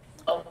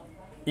 So,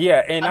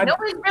 Yeah, and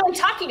nobody's really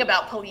talking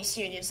about police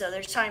unions, though.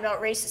 They're talking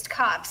about racist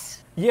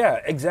cops. Yeah,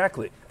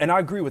 exactly, and I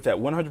agree with that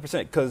 100%.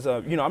 Because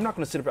I'm not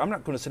going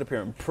to sit up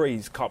here and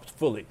praise cops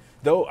fully.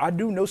 Though I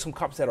do know some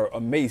cops that are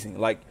amazing.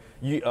 Like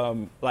I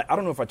don't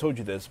know if I told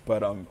you this,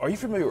 but are you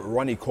familiar with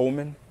Ronnie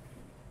Coleman?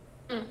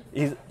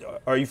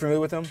 Are you familiar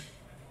with him?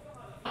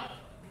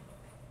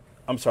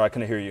 I'm sorry, I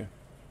couldn't hear you.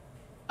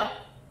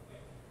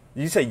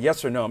 You say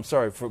yes or no. I'm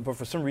sorry, but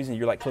for some reason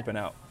you're like clipping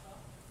out.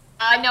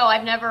 No,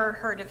 I've never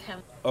heard of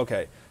him.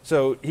 Okay,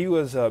 so he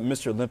was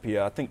Mr.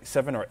 Olympia. I think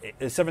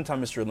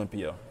 7-time Mr.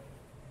 Olympia,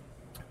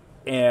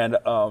 and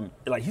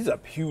he's a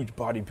huge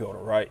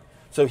bodybuilder, right?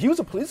 So he was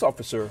a police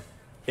officer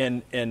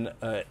in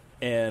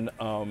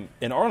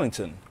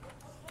Arlington.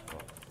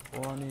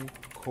 Ronnie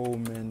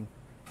Coleman,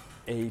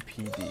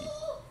 APD.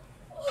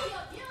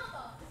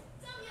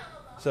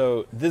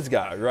 So this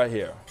guy right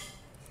here.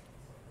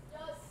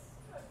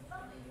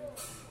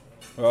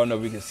 Oh no,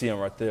 we can see him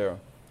right there.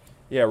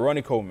 Yeah,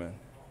 Ronnie Coleman.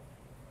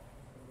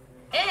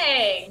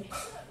 Hey.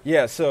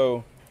 Yeah,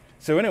 so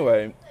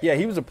anyway, yeah,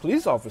 he was a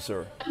police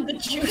officer. The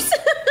juice.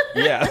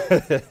 Yeah.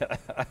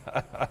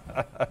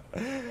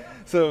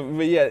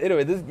 But yeah,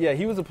 anyway,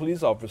 he was a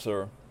police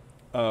officer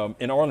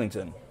in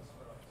Arlington.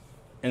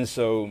 And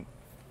so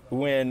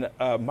when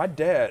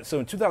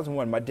in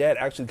 2001, my dad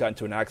actually got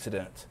into an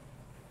accident.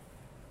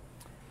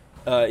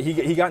 My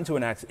dad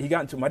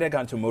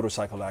got into a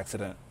motorcycle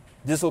accident,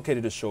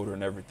 dislocated his shoulder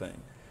and everything.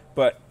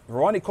 But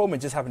Ronnie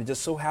Coleman this guy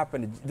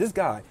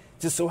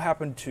just so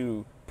happened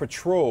to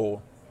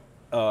patrol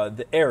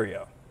the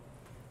area.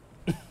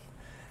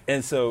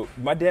 And so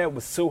my dad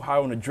was so high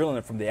on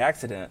adrenaline from the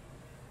accident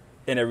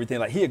and everything,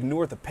 like he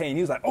ignored the pain.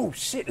 He was like, "Oh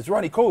shit, it's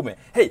Ronnie Coleman.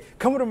 Hey,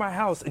 come over to my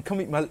house and come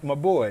meet my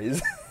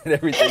boys," and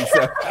everything.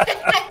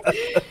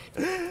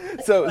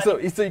 So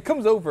he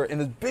comes over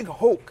and this big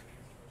Hulk.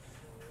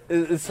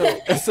 This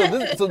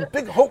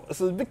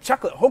big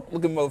chocolate Hulk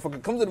looking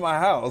motherfucker comes into my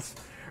house,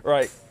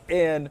 right?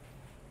 And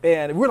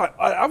we're like,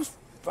 I was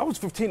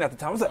 15 at the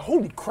time. I was like,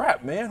 holy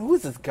crap, man, who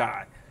is this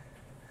guy?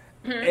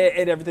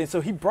 And everything.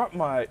 So he brought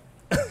my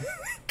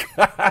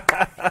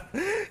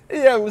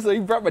so he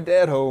brought my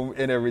dad home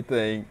and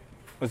everything.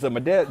 And so my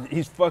dad,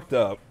 he's fucked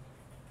up,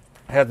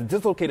 has a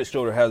dislocated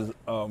shoulder, has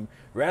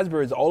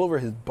raspberries all over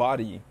his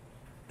body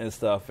and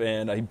stuff,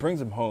 and he brings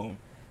him home.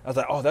 I was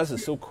like, oh, that's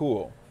just so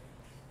cool.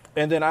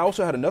 And then I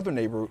also had another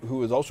neighbor who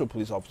was also a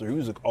police officer. He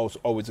was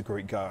always a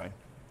great guy.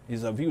 He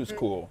was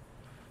cool.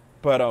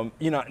 But,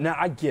 now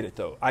I get it,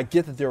 though. I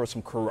get that there are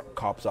some corrupt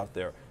cops out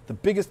there. The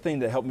biggest thing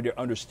that helped me to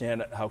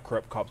understand how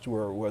corrupt cops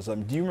were was,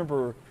 do you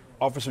remember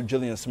Officer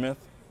Jillian Smith?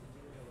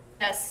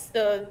 Yes,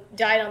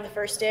 died on the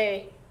first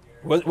day.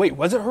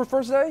 Was it her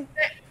first day?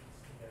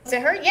 Was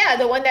it her? Yeah,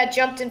 the one that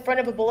jumped in front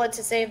of a bullet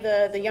to save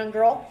the young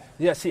girl.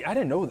 Yeah, see, I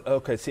didn't know.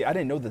 Okay, see, I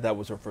didn't know that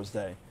was her first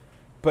day.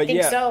 But I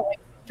think so.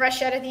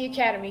 Fresh out of the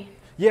academy.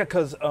 Yeah,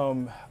 because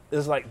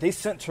it's like they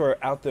sent her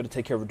out there to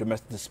take care of a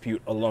domestic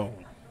dispute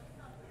alone.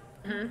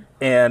 Mm-hmm.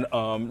 And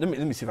let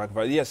me see if I can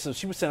find it. Yeah, so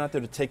she was sent out there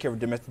to take care of a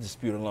domestic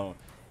dispute alone.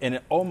 And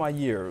in all my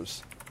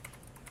years,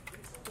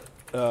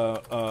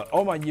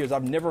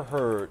 I've never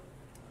heard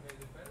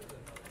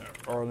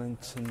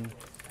Arlington.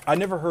 I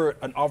never heard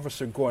an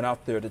officer going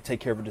out there to take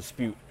care of a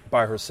dispute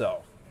by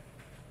herself.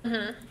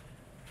 Mm-hmm.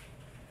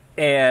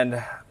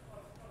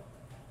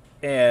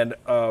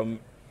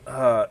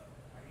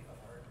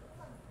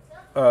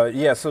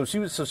 So she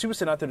was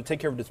sent out there to take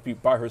care of a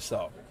dispute by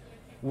herself,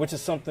 which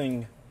is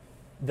something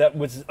that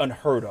was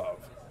unheard of,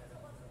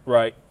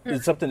 right? Mm-hmm.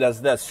 It's something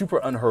that's super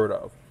unheard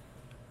of.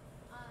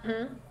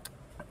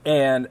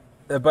 Mm-hmm.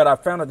 But I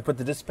found out, but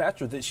the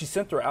dispatcher, that she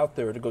sent her out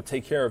there to go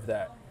take care of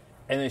that,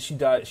 and then she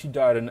died. She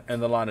died in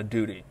the line of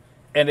duty,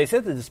 and they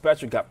said the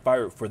dispatcher got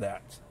fired for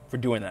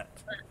doing that.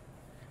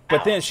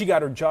 But then she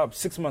got her job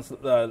 6 months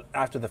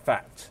after the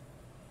fact.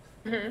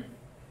 Mm-hmm.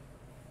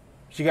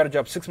 She got a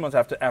job 6 months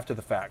after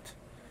the fact.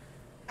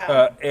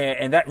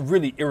 And that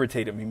really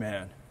irritated me,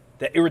 man.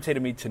 That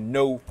irritated me to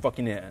no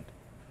fucking end.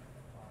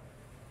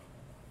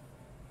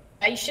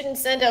 You shouldn't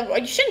send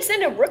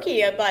a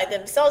rookie by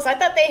themselves. I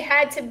thought they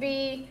had to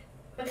be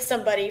with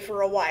somebody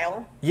for a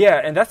while.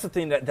 Yeah, and that's the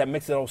thing that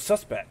makes it all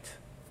suspect.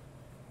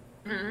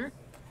 Mm-hmm.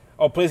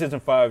 Oh,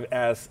 PlayStation 5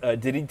 asks,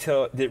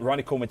 did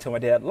Ronnie Coleman tell my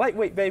dad,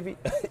 lightweight, baby?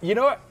 You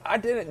know what? I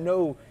didn't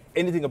know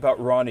anything about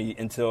Ronnie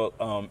until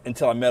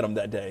I met him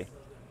that day.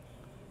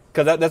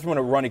 Because that's what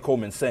Ronnie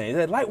Coleman's saying. He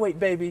said, lightweight,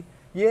 baby.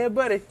 Yeah,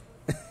 buddy.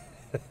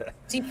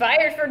 Is he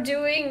fired for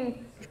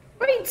doing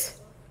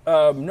weights?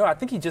 No, I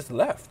think he just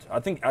left. I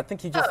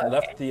think he just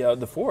left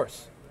the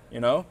force, you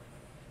know?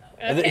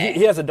 Okay.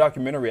 He has a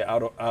documentary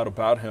out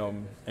about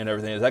him and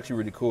everything. It's actually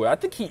really cool. I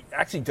think he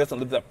actually doesn't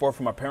live that far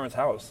from my parents'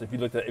 house. If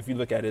you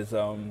look at his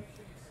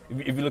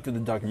if you look at the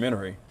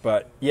documentary.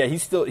 But yeah, he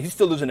still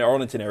lives in the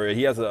Arlington area.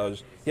 He has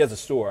a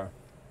store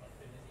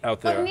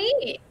out there. Oh,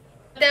 neat.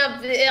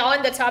 Now,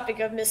 on the topic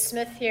of Miss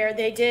Smith here,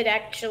 they did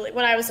actually,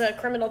 when I was a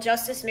criminal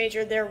justice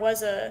major, there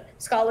was a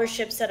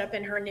scholarship set up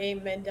in her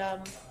name, and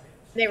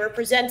they were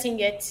presenting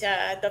it.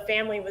 The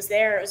family was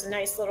there. It was a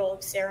nice little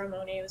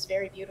ceremony. It was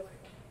very beautiful.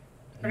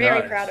 Very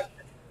Nice. proud of her.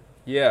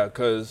 Yeah,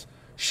 because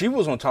she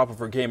was on top of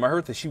her game. I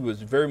heard that she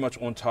was very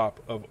much on top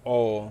of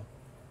all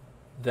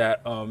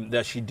that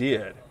that she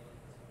did.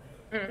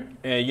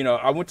 And you know,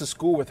 I went to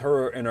school with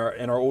her and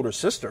her older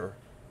sister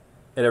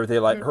and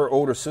everything. Like her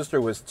older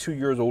sister was 2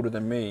 years older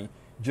than me.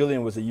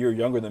 Jillian was a year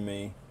younger than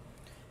me.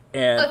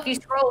 And If you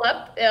scroll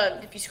up,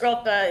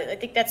 I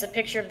think that's a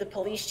picture of the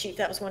police chief.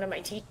 That was one of my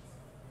teachers.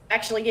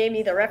 Actually gave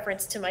me the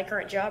reference to my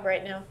current job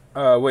right now.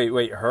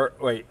 wait.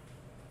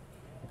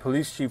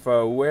 Police chief,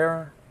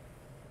 where?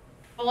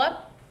 Scroll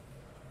up.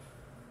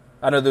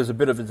 I know there's a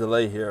bit of a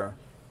delay here.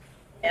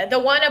 Yeah, the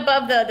one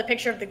above the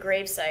picture of the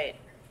gravesite.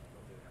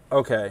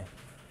 Okay.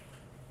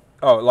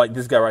 Oh, like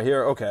this guy right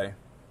here? Okay.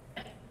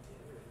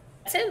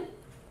 That's him.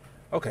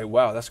 Okay,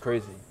 wow, that's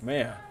crazy.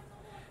 Man.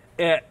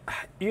 And,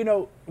 you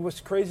know, what's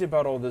crazy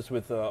about all this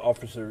with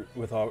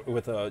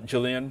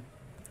Jillian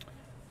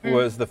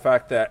was the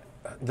fact that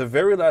the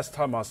very last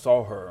time I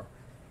saw her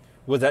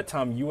was that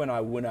time you and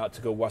I went out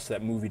to go watch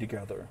that movie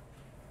together.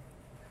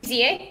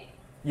 ZA?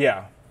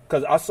 Yeah,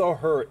 because I saw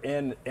her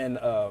and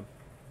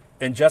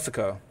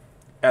Jessica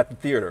at the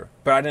theater,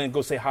 but I didn't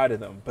go say hi to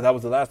them. But that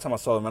was the last time I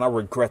saw them, and I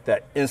regret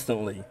that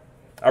instantly.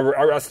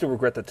 I still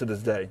regret that to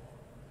this day.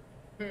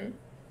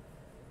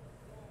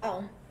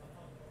 Oh.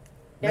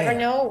 Never Man.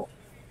 know.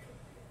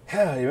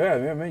 Hell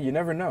yeah, man, you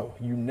never know.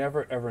 You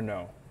never, ever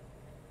know.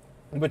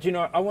 But, you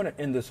know, I want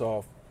to end this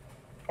off.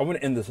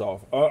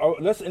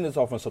 Let's end this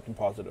off on something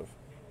positive.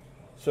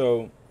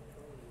 So,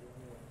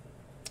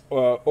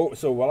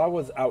 so while I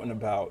was out and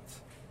about,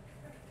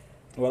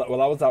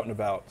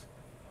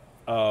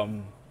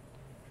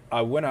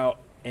 I went out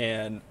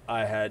and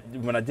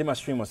when I did my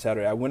stream on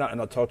Saturday, I went out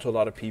and I talked to a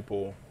lot of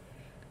people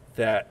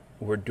that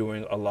were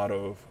doing a lot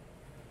of,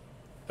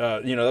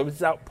 that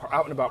was out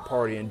and about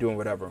partying, doing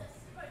whatever.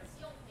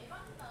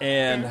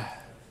 And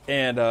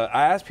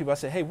I asked people, I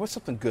said, hey, what's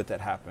something good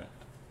that happened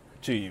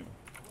to you?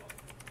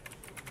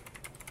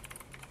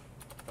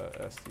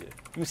 Let's see it.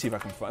 Let me see if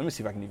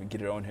I can even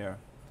get it on here.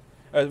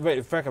 Wait,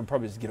 in fact, I'll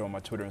probably just get it on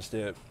my Twitter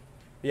instead.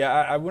 Yeah,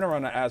 I went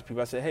around and asked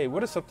people, I said, hey,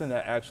 what is something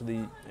that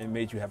actually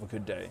made you have a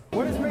good day?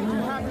 What has made you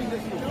happy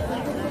this week?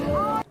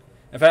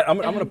 In fact, I'm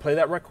going to play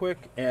that right quick,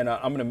 and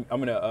I'm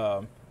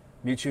gonna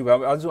mute you.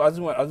 I just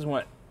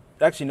want.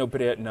 Actually, no,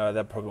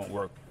 that probably won't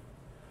work.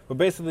 But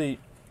basically,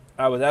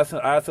 I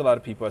asked a lot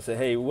of people. I said,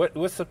 hey,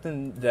 what's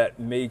something that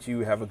made you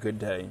have a good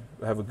day,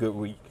 have a good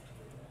week?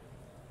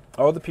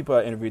 All the people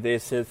I interviewed, they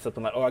said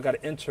something like, oh, I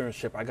got an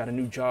internship, I got a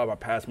new job, I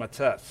passed my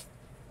test.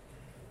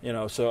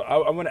 So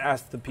I want to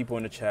ask the people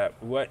in the chat,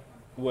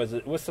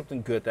 what's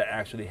something good that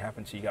actually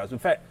happened to you guys? In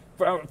fact,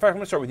 I'm going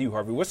to start with you,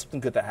 Harvey. What's something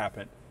good that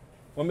happened?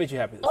 What made you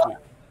happy this week?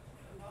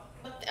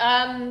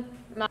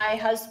 My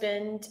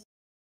husband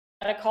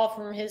got a call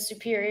from his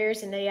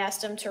superiors, and they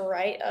asked him to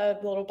write a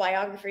little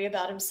biography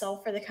about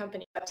himself for the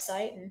company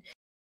website. And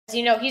as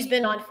you know, he's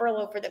been on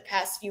furlough for the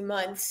past few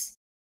months.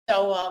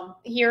 So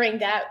hearing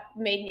that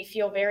made me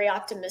feel very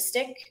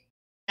optimistic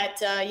that,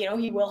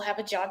 he will have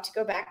a job to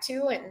go back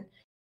to, and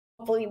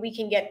hopefully we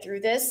can get through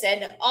this.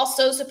 And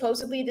also,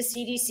 supposedly, the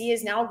CDC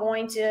is now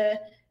going to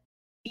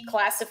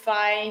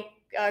declassify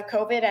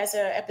COVID as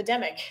an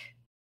epidemic.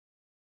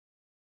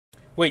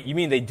 Wait, you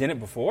mean they did it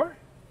before?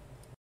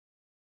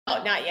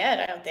 Oh, not yet,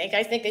 I don't think.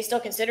 I think they still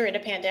consider it a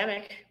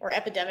pandemic or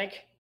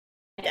epidemic.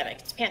 Pandemic.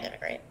 It's a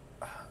pandemic, right?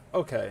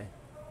 Okay.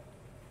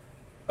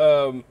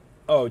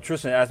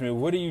 Tristan asked me,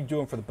 what are you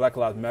doing for the Black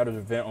Lives Matter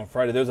event on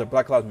Friday? There's a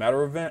Black Lives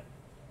Matter event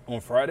on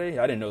Friday?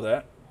 I didn't know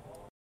that.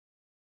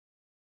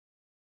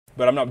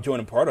 But I'm not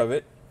joining part of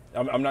it.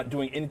 I'm not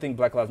doing anything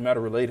Black Lives Matter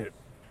related.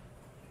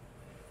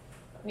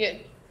 Yeah.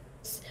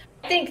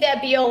 I think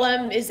that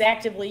BLM is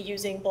actively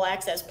using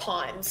blacks as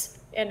pawns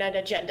in an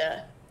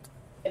agenda.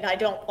 And I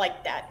don't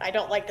like that. I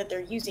don't like that they're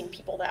using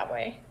people that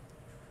way.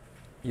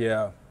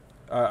 Yeah,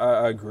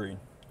 I agree.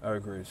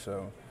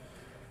 So,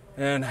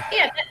 and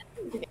yeah, that's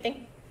a good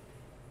thing.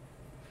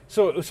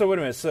 So wait a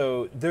minute.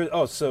 So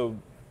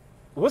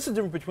what's the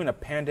difference between a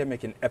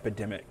pandemic and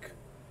epidemic?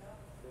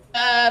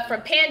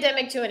 From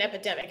pandemic to an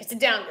epidemic, it's a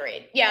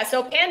downgrade. Yeah,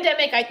 so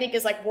pandemic I think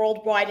is like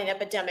worldwide, and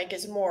epidemic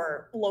is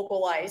more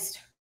localized.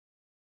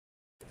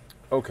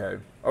 Okay.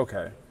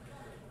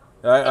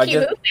 I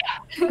guess.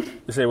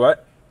 You say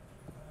what?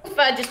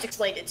 I just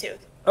explained it too.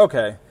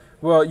 Okay.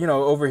 Well,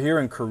 over here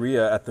in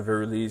Korea, at the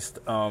very least,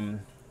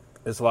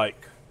 it's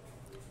like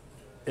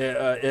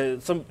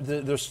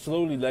they're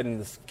slowly letting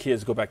the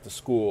kids go back to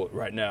school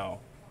right now,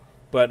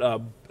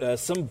 but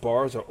some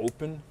bars are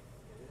open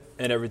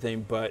and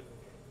everything, but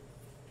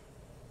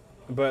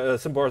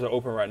some bars are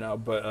open right now.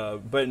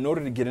 But in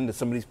order to get into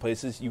some of these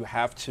places, you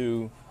have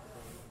to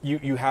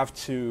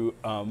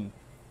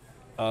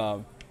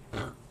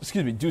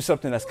excuse me, do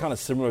something that's kind of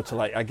similar to,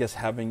 like, I guess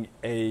having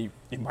a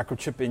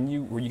microchip in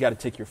you, where you got to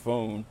take your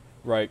phone,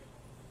 right?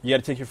 You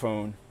got to take your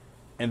phone,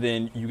 and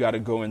then you got to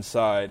go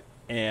inside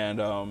and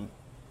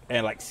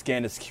like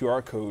scan this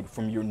QR code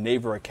from your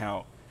Naver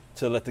account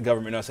to let the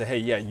government know, say, hey,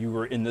 yeah, you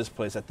were in this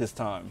place at this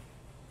time.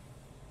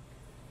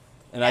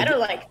 And I don't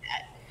like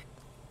that.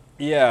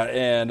 Yeah,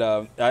 and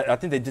I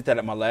think they did that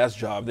at my last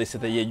job. They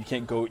said that, yeah, you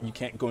can't go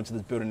into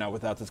this building now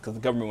without this, because the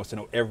government wants to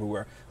know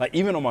everywhere. Like,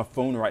 even on my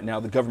phone right now,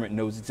 the government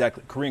knows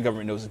exactly, Korean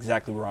government knows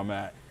exactly where I'm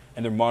at,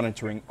 and they're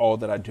monitoring all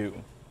that I do.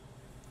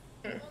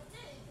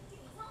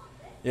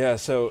 Yeah,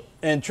 so,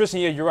 and Tristan,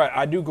 yeah, you're right.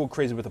 I do go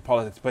crazy with the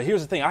politics, but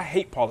here's the thing. I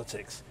hate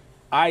politics.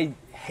 I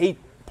hate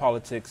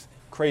politics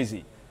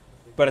crazy.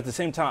 But at the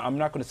same time, I'm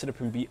not going to sit up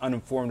and be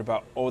uninformed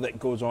about all that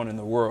goes on in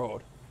the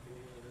world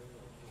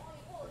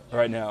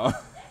right now.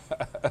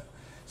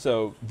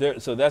 So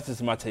that's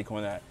just my take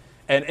on that.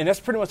 And that's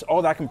pretty much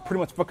all that I can pretty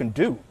much fucking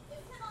do,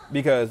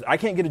 because I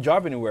can't get a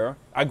job anywhere.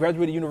 I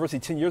graduated university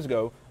 10 years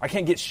ago. I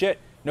can't get shit.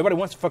 Nobody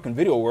wants fucking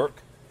video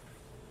work.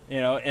 You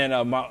know,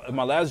 and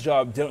my last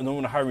job didn't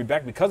want to hire me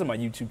back because of my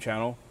YouTube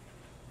channel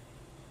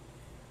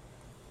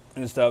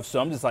and stuff. So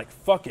I'm just like,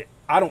 fuck it.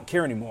 I don't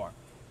care anymore.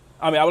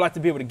 I mean, I would like to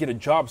be able to get a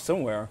job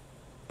somewhere,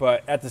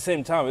 but at the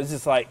same time, it's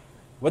just like,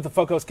 what the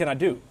fuck else can I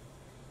do?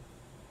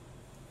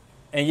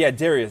 And yeah,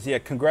 Darius, yeah,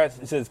 congrats.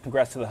 It says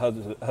congrats to the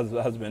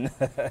husband.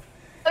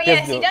 Oh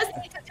yes, he does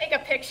need to take a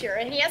picture,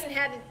 and he hasn't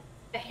had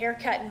a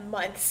haircut in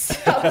months.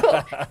 So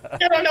I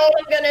don't know what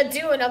I'm gonna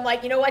do. And I'm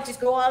like, you know what? Just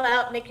go all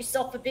out, make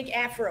yourself a big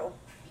afro.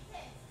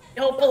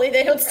 Hopefully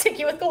they don't stick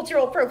you with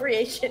cultural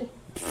appropriation.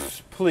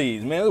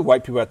 Please, man, there's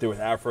white people out there with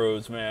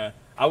afros, man.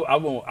 I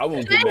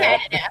won't do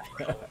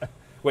that.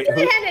 Wait,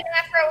 who had an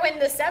afro in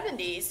the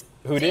 70s?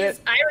 Who did?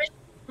 Irish.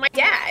 My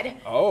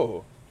dad.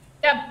 Oh.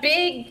 That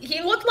big,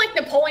 he looked like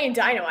Napoleon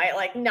Dynamite,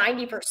 like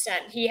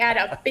 90%. He had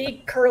a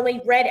big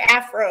curly red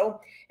afro.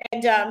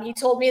 And he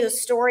told me the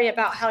story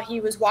about how he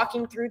was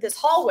walking through this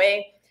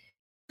hallway,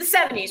 the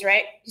 70s,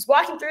 right? He's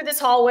walking through this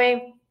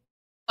hallway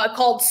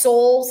called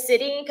Soul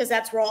City, because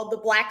that's where all the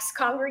blacks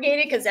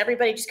congregated, because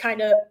everybody just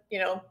kind of,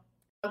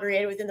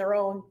 congregated within their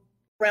own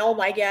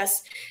realm, I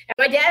guess. And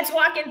my dad's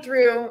walking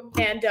through,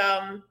 and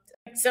a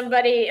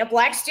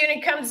black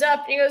student comes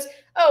up, and he goes,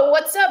 "Oh,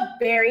 what's up,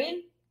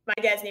 Barry?" My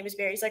dad's name is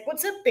Barry. He's like,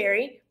 "What's up,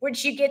 Barry?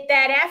 Where'd you get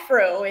that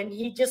afro?" And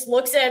he just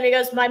looks at him. He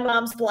goes, "My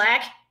mom's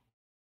black."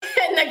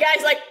 And the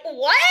guy's like,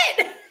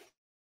 "What?"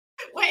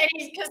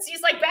 Because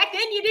he's like, back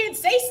then you didn't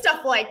say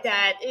stuff like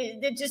that.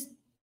 It just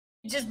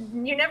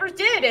you never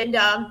did. And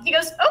he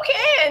goes,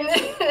 "Okay." And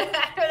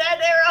after that,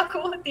 they were all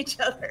cool with each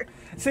other.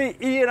 See,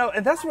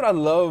 and that's what I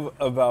love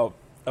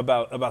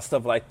about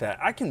stuff like that.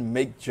 I can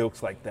make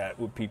jokes like that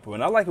with people,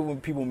 and I like it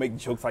when people make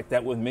jokes like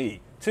that with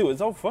me too.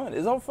 It's all fun.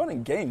 It's all fun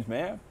in games,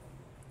 man.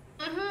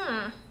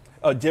 Mm-hmm.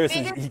 Oh, Jared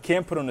says he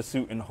can't put on a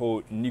suit and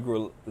hold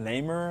Negro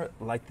Lamer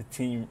like the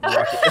Team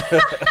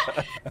Rocket.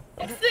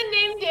 That's the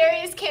name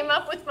Darius came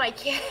up with my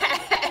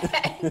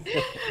cat.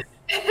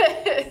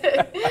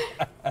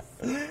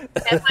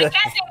 And my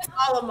cat's name is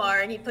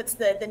Olimar, and he puts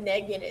the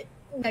neg in it.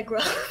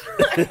 Negro.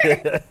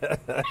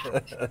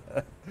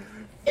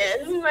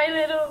 Yes,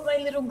 my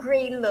little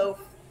gray loaf.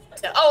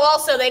 Oh,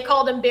 also they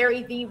called him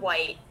Barry the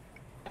White.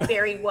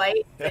 Barry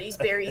White, but he's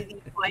Barry the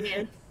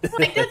White. I'm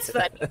like, that's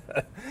funny.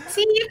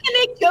 See, you can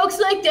make jokes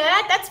like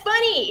that. That's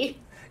funny.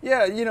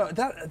 Yeah,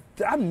 that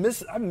I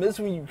miss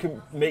when you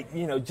can make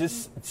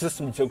just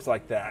some jokes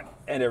like that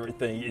and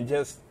everything, and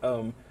just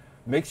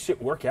make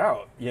shit work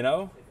out.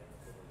 And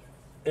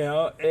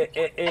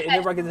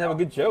everybody can have a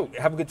good joke,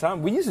 have a good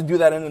time. We used to do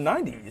that in the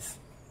 90s.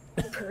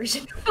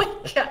 Persian.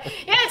 Oh my God.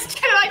 Yeah, it's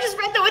true. I just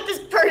read that with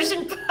this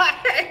Persian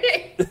part.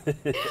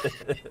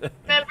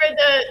 Remember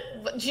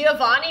the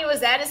Giovanni? Was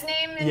that his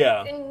name?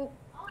 In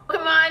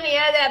Pokemon.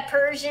 Yeah, that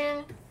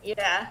Persian.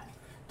 Yeah.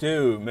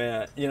 Dude,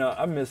 man,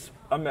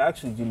 I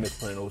actually do miss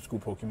playing old school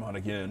Pokemon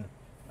again.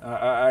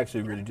 I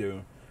actually really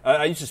do.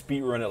 I used to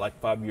speed run it like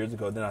 5 years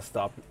ago. Then I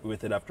stopped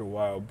with it after a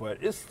while, but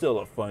it's still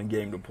a fun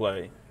game to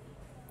play.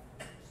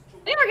 I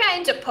never got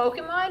into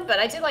Pokemon, but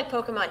I did like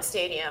Pokemon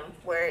Stadium,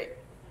 where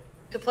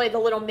to play the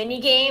little mini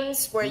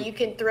games where you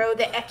can throw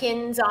the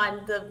Ekans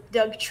on the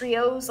Doug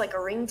Trios like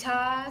a ring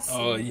toss.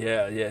 Oh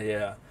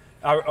yeah.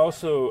 I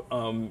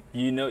also,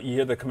 you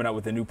hear they're coming out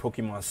with a new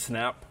Pokemon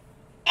Snap.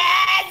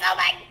 Yes! Oh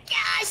my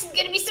gosh! It's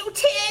gonna be so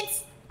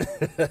tense.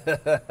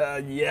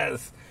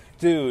 Yes,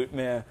 dude,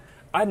 man.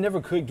 I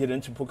never could get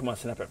into Pokemon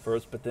Snap at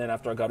first, but then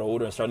after I got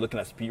older and started looking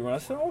at speedrun, I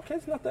said, "Okay,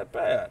 it's not that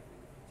bad."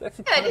 It's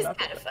actually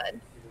kind of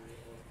fun.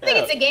 I think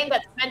it's a game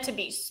that's meant to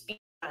be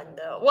speedrun,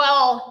 though.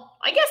 Well,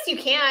 I guess you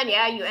can.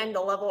 Yeah, you end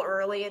the level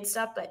early and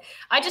stuff, but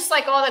I just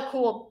like all the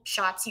cool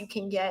shots you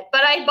can get.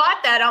 But I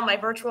bought that on my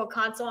virtual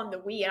console on the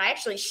Wii, and I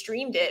actually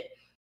streamed it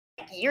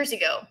years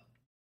ago,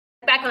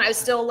 back when I was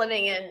still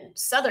living in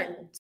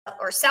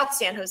South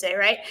San Jose,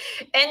 right?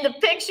 And the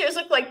pictures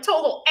look like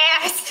total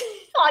ass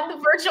on the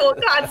virtual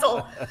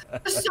console.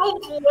 They're so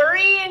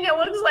blurry, and it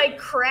looks like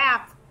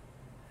crap.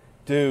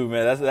 Dude,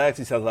 man, that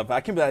actually sounds like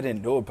I can't believe I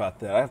didn't know about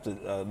that. I have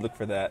to look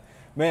for that.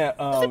 Man,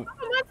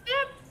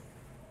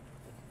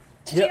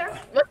 yeah.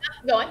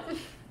 Go on.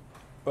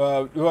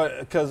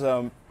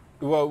 Because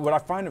what I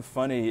find it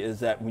funny is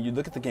that when you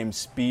look at the game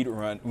speed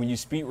run, when you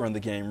speed run the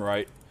game,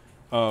 right?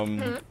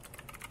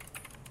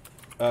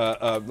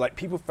 Like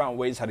people found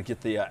ways how to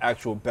get the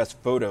actual best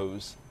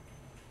photos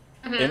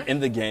in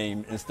the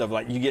game and stuff.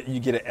 Like you get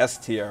an S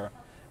tier.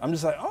 I'm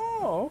just like,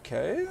 oh,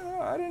 okay,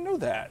 I didn't know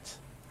that.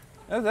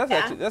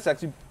 That's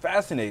actually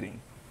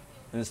fascinating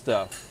and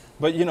stuff.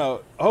 But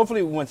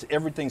hopefully once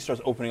everything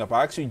starts opening up,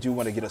 I actually do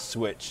want to get a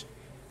Switch,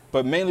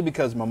 but mainly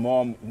because my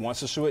mom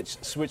wants a Switch.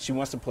 She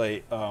wants to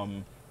play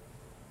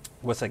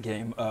what's that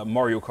game?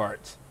 Mario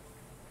Kart.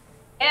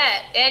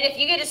 Yeah, and if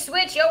you get a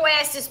Switch, your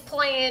ass is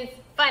playing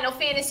Final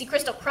Fantasy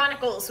Crystal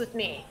Chronicles with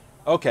me.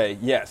 Okay.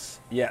 Yes.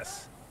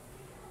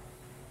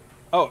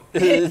 Oh,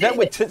 is that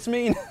what tits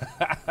mean? Is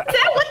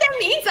that what that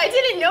means? I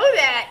didn't know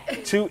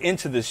that. Too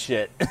into this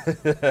shit. Well,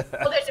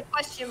 there's a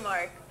question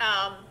mark.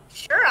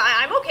 Sure,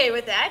 I'm okay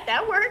with that.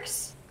 That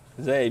works.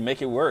 Zay,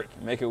 make it work.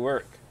 Make it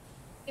work.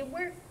 It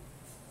worked.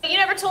 You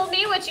never told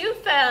me what you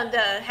found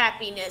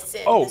happiness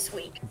in this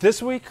week.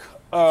 This week?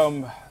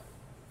 Damn,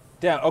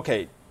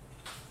 okay.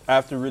 I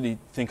have to really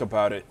think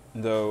about it,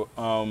 though,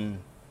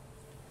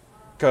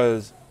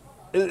 because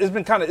it's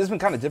been kind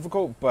of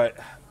difficult. But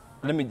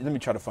let me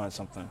try to find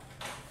something.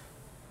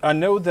 I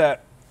know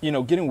that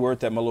getting word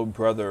that my little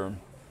brother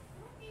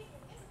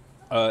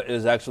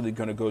is actually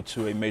going to go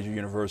to a major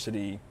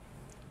university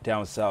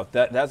down south.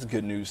 That's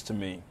good news to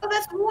me. Oh,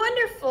 that's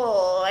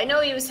wonderful. I know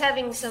he was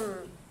having some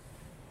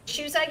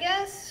issues, I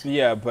guess.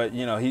 Yeah, but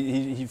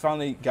he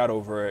finally got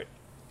over it.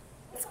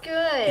 That's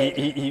good.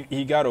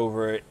 He got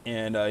over it,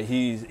 and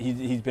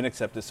he's been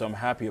accepted. So I'm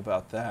happy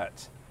about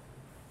that.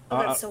 Oh,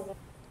 that's so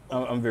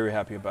wonderful. I'm very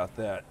happy about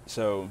that.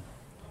 So,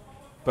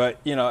 but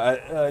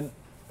it's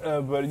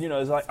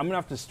like I'm gonna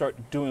have to start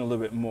doing a little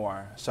bit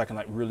more so I can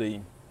like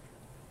really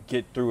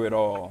get through it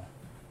all.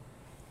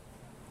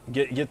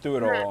 Get through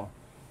it all,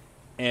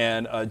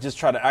 and just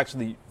try to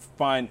actually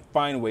find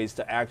ways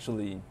to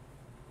actually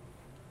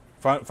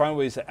find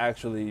ways to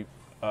actually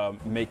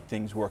make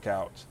things work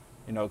out.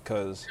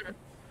 Because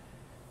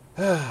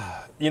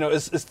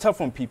it's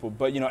tough on people,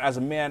 but as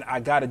a man, I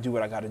got to do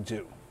what I got to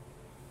do.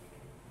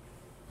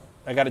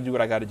 I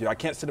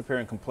can't sit up here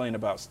and complain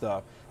about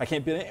stuff. I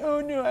can't be like,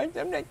 oh no,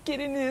 I'm not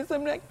getting this,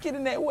 I'm not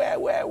getting that,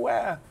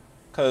 wah.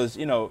 Because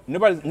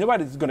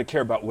nobody's going to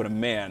care about what a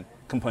man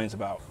complains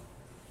about.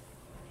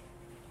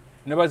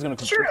 Nobody's going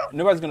to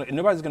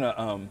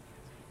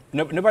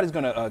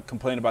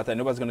complain about that.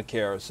 Nobody's going to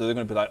care. So they're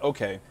going to be like,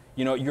 okay,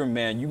 you're a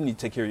man. You need to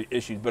take care of your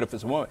issues. But if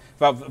it's a woman,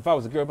 if I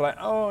was a girl, I'd be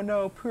like, oh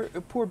no,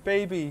 poor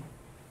baby.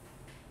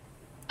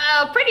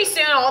 Pretty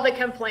soon, all the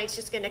complaints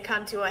just going to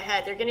come to a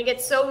head. They're going to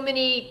get so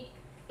many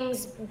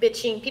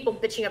people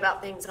bitching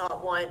about things all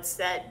at once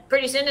that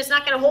pretty soon it's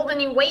not going to hold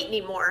any weight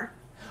anymore.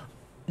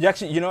 Yeah,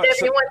 actually, if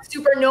everyone's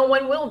super, no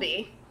one will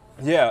be.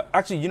 Yeah,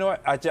 actually,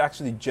 I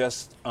actually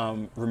just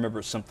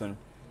remembered something.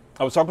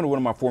 I was talking to one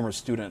of my former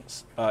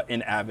students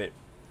in Abbott.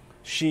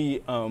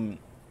 She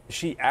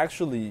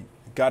actually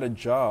got a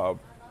job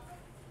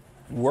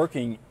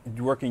working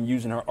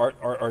using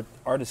her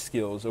artist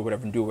skills or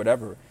whatever and do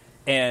whatever.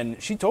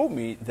 And she told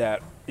me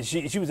that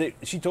she was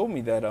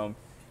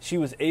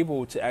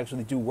able to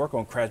actually do work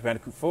on Crash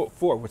Bandicoot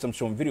 4, which I'm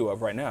showing video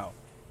of right now.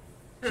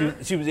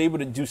 She was able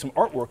to do some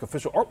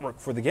official artwork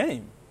for the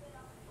game.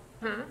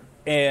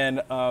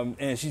 And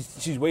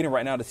she's waiting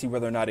right now to see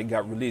whether or not it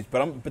got released.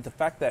 But the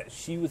fact that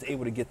she was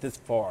able to get this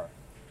far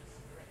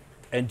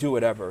and do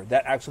whatever,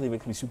 that actually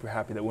makes me super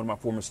happy that one of my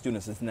former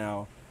students is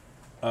now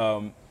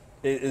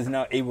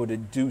able to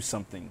do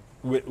something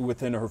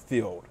within her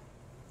field.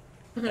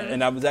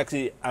 And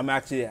I'm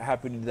actually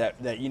happy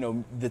that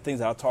the things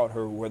that I taught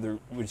her, whether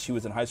when she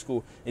was in high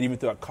school and even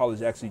throughout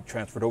college, actually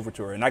transferred over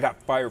to her. And I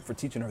got fired for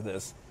teaching her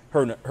this,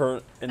 her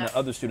and the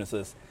other students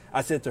this.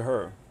 I said to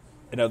her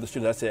and other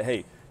students, I said,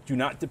 hey, do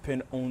not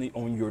depend only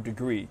on your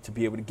degree to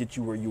be able to get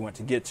you where you want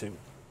to get to.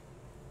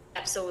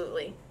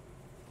 Absolutely.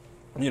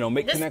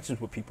 Make connections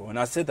with people. And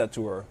I said that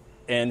to her,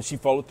 and she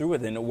followed through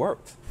with it, and it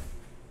worked.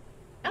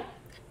 Yeah.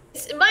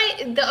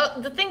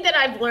 The thing that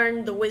I've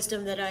learned, the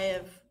wisdom that I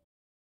have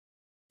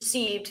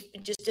received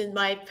just in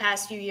my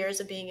past few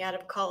years of being out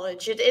of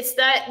college, it's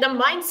that the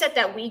mindset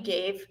that we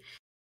gave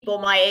people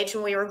my age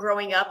when we were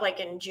growing up, like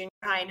in junior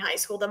high and high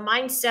school, the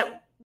mindset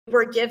we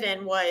were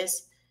given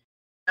was,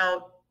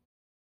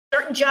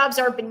 certain jobs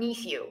are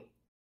beneath you.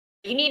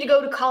 You need to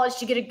go to college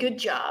to get a good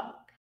job,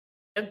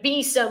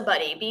 be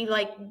somebody, be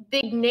like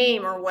big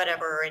name or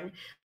whatever. And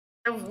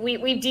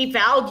we've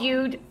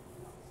devalued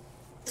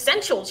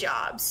essential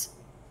jobs,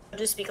 so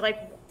to speak.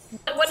 Like,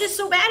 what is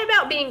so bad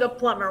about being a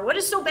plumber? What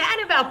is so bad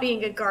about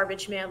being a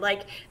garbage man?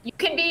 Like, you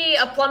can be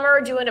a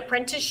plumber, do an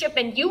apprenticeship,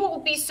 and you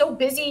will be so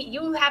busy,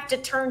 you have to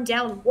turn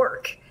down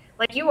work.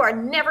 Like, you are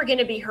never going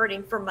to be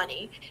hurting for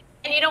money.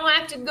 And you don't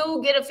have to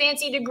go get a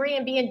fancy degree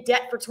and be in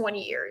debt for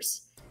 20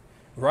 years.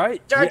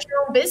 Right. Start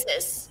your own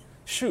business.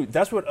 Shoot,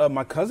 that's what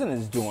my cousin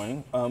is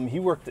doing. He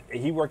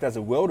worked as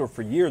a welder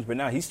for years, but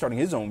now he's starting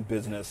his own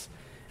business.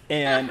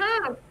 And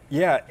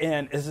yeah,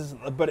 and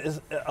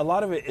a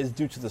lot of it is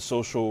due to the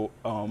social.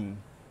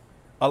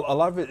 A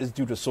lot of it is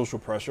due to social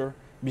pressure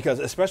because,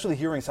 especially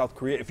here in South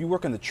Korea, if you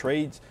work in the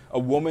trades, a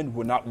woman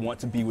would not want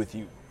to be with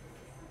you.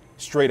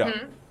 Straight up,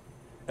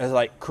 as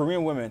like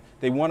Korean women,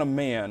 they want a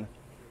man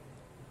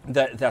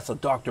that's a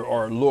doctor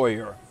or a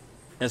lawyer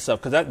and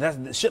stuff because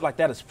that's shit like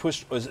that is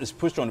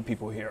pushed on the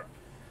people here.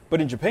 But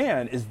in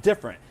Japan, it's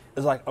different.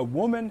 It's like a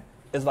woman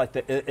is like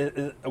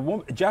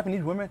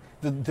Japanese women.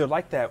 They're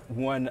like that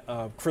one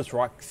Chris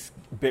Rock's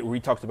bit where he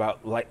talks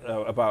about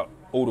about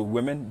older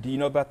women. Do you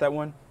know about that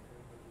one?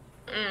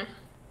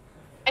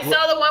 I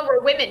saw the one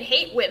where women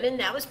hate women.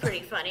 That was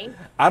pretty funny.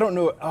 I don't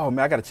know. Oh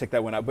man, I got to check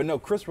that one out. But no,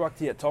 Chris Rock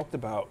he had talked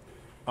about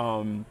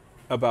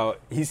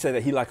he said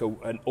that he like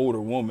an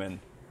older woman.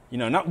 You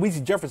know, not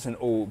Weezy Jefferson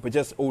old, but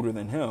just older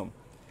than him.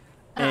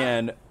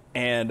 And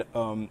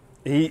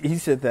he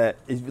said that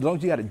as long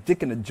as you got a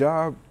dick in a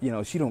job, you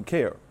know, she don't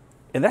care,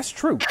 and that's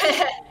true.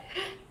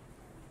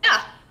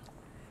 Yeah.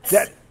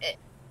 That.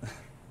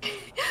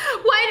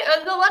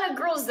 Why a lot of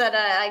girls that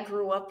I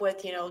grew up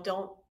with, you know,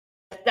 don't.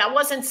 That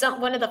wasn't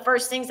one of the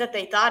first things that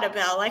they thought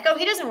about. Like, oh,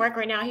 he doesn't work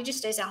right now. He just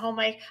stays at home.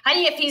 Like,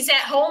 honey, if he's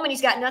at home and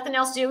he's got nothing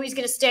else to do, he's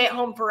going to stay at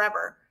home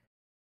forever.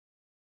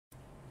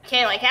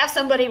 Okay, like have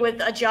somebody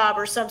with a job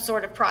or some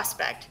sort of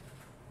prospect.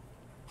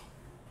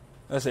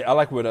 Let's say I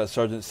like what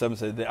Sergeant Seven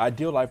said. The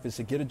ideal life is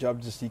to get a job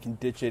just so you can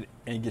ditch it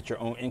and get your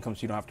own income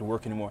so you don't have to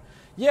work anymore.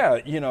 Yeah,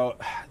 you know,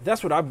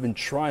 that's what I've been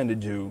trying to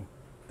do.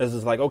 Is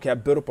it's like, okay, I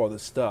built up all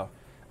this stuff.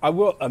 I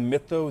will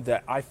admit though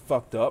that I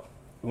fucked up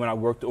when I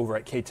worked over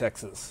at K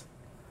Texas.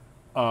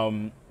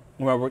 When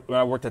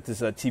I worked at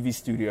this TV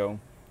studio,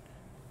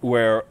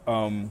 where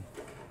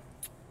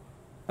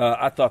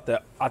I thought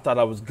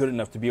I was good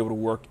enough to be able to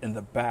work in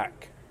the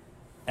back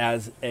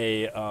as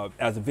a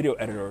video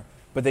editor,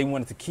 but they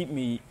wanted to keep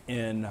me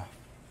in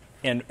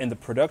the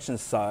production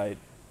side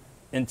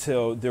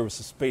until there was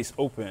a space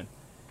open,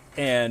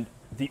 and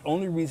the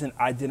only reason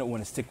I didn't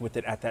want to stick with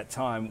it at that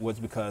time was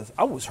because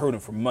I was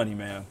hurting for money,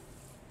 man.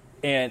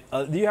 And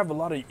you have a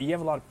lot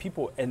of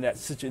people in that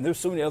situation. There's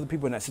so many other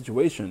people in that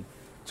situation.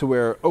 To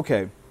where,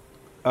 okay,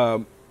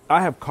 I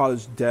have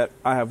college debt,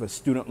 I have a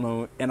student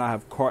loan, and I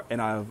have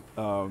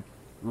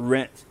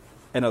rent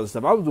and other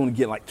stuff. I was only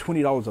getting like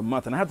 $20 a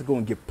month, and I had to go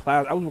and get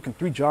plasma. I was working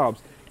 3 jobs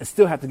and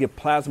still had to get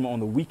plasma on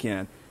the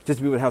weekend just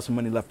to be able to have some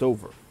money left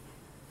over.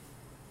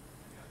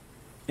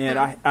 And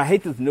I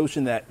hate this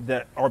notion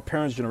that our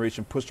parents'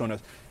 generation pushed on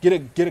us.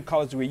 Get a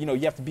college degree. You know,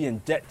 you have to be in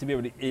debt to be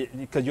able to,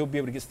 because you'll be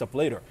able to get stuff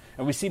later.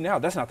 And we see now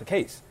that's not the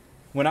case.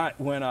 When I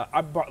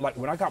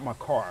got my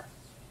car,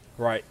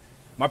 right?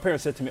 My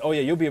parents said to me, "Oh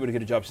yeah, you'll be able to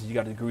get a job since you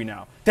got a degree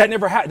now." That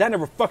never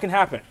fucking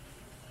happened.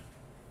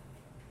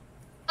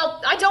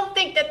 Well, I don't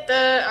think that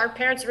our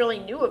parents really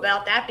knew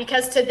about that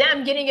because to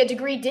them, getting a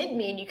degree did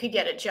mean you could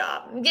get a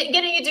job.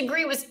 Getting a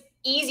degree was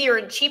easier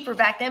and cheaper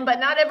back then, but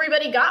not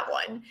everybody got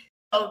one.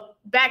 So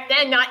back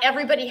then, not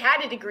everybody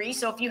had a degree.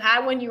 So if you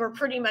had one, you were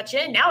pretty much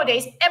in.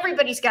 Nowadays,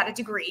 everybody's got a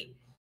degree.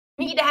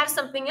 You need to have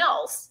something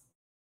else.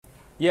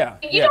 Yeah.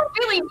 You don't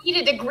really need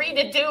a degree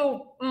to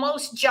do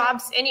most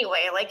jobs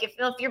anyway. Like if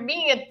you're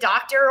being a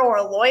doctor or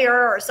a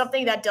lawyer or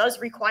something that does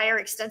require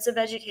extensive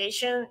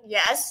education,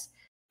 yes.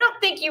 I don't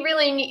think you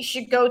really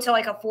should go to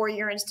like a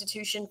 4-year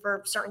institution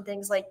for certain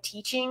things like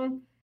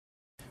teaching.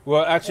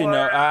 Well, actually,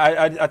 no.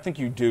 I think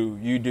you do.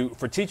 You do.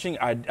 For teaching,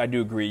 I do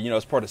agree. You know,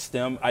 as part of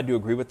STEM, I do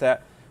agree with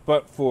that.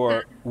 But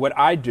for what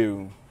I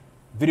do,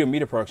 video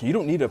media production, you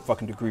don't need a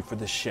fucking degree for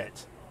this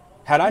shit.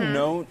 Had I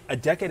known a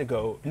decade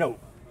ago,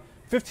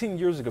 16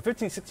 years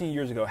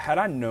ago, had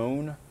I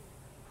known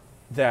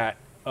that,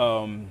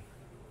 oh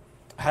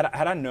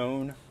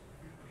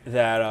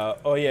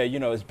yeah, you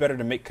know, it's better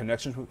to make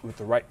connections with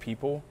the right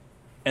people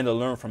and to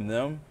learn from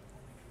them,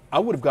 I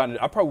probably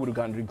would have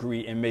gotten a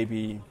degree in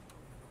maybe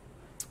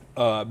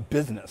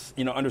business,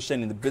 you know,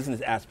 understanding the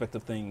business aspect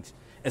of things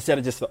instead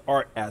of just the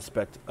art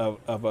aspect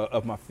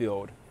of my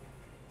field.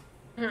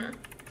 The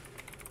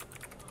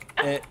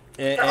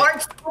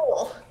art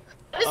school.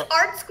 What does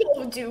art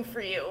school do for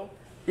you?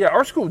 Yeah,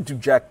 art school would do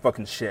jack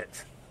fucking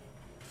shit.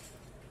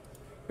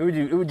 It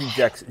would do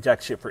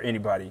jack shit for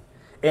anybody.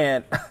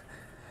 And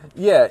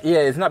yeah,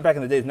 it's not back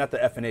in the days, not the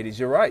effing 80s.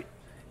 You're right.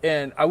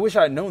 And I wish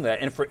I had known that.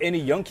 And for any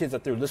young kids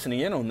out there listening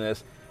in on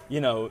this, you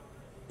know,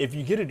 if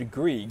you get a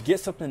degree, get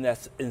something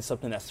that's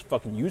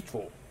fucking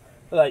useful.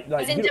 Like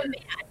it's in demand.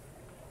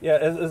 Yeah,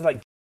 it's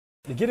like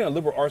getting a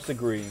liberal arts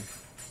degree.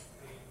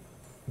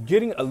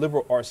 Getting a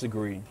liberal arts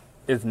degree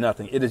is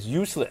nothing. It is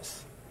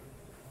useless.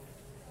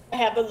 I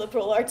have a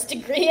liberal arts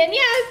degree, and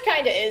yeah, it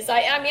kind of is.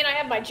 I mean, I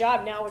have my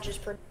job now, which is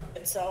pretty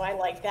good, so I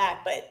like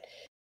that, but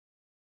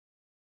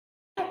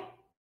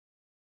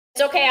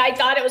it's okay. I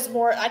thought it was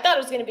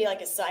going to be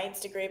like a science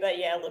degree, but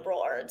yeah,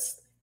 liberal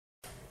arts.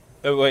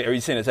 Oh, wait, are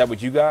you saying is that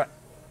what you got?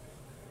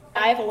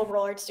 I have a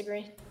liberal arts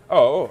degree.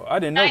 Oh, I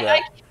didn't know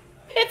that.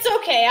 It's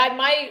okay.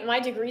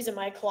 My degree's in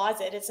my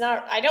closet. It's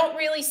not. I don't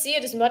really see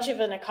it as much of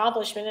an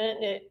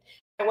accomplishment.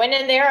 I went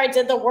in there. I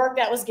did the work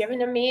that was given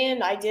to me,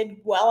 and I did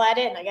well at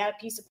it. And I got a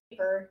piece of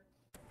paper.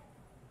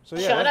 So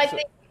yeah, Sean, I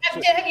think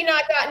have you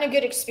not gotten a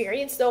good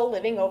experience though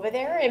living over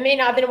there? It may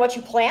not have been what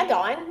you planned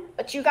on,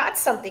 but you got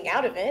something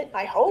out of it.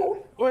 I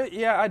hope. well,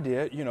 yeah, I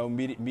did. You know,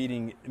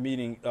 meeting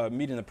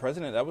the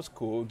president. That was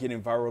cool.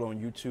 Getting viral on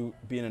YouTube,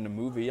 being in the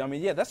movie. I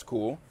mean, yeah, that's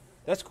cool.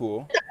 That's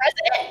cool. The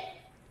president?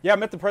 Yeah, I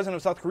met the president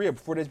of South Korea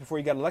 4 days before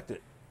he got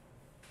elected.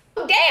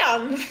 Oh,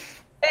 damn, that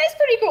is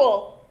pretty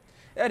cool.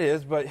 That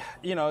is, but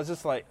you know, it's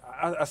just like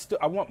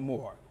I want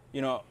more.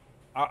 You know,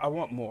 I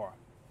want more.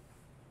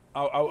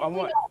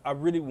 I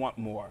really want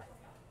more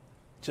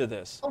to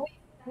this.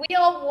 We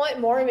all want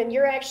more, and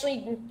you're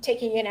actually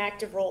taking an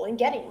active role in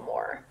getting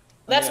more.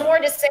 That's Yeah. more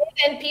to say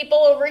than people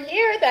over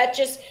here that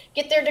just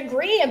get their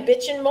degree and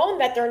bitch and moan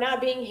that they're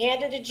not being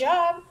handed a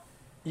job.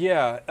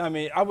 Yeah, I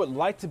mean, I would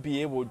like to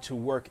be able to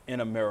work in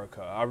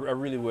America. I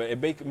really would.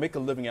 And make a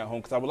living at home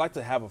because I would like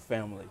to have a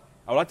family.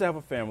 I would like to have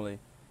a family,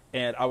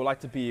 and I would like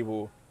to be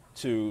able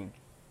to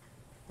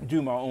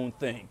do my own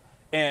thing.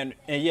 And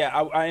yeah,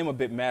 I am a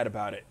bit mad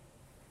about it.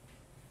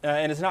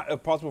 And it's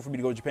not possible for me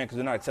to go to Japan because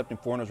they're not accepting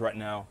foreigners right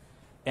now.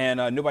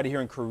 And nobody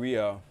here in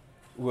Korea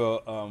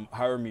will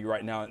hire me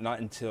right now, not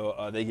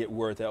until they get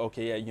word that,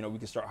 okay, yeah, you know, we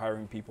can start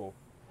hiring people.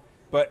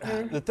 But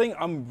the thing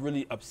I'm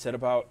really upset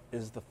about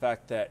is the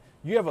fact that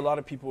you have a lot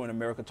of people in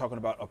America talking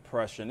about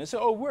oppression. They say,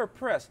 oh, we're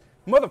oppressed.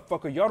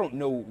 Motherfucker, y'all don't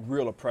know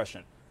real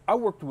oppression. I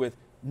worked with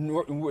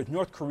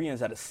North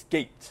Koreans that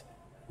escaped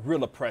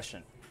real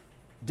oppression,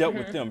 dealt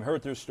with them,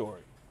 heard their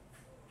story.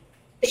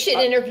 You should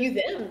interview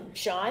them,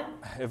 Sean.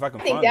 If I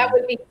can I think find that them.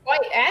 would be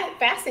quite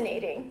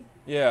fascinating.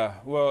 Yeah,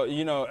 well,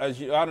 you know, I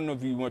don't know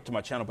if you went to my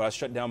channel, but I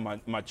shut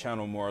down my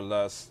channel more or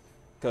less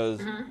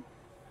because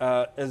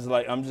it's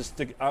like I'm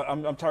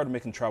tired of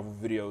making travel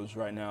videos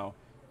right now.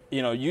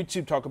 You know,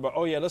 YouTube talk about,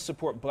 oh yeah, let's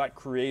support black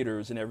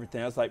creators and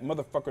everything. I was like,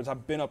 motherfuckers,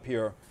 I've been up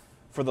here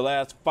for the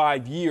last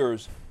 5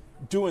 years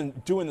doing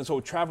this whole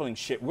traveling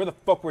shit. Where the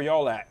fuck were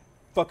y'all at?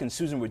 Fucking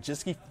Susan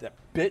Wojcicki, that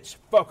bitch,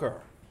 fuck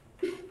her.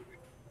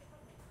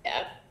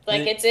 Yeah,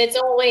 like it's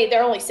only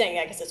they're only saying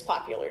that because it's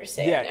popular to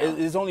say. Yeah, it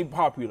now. it's only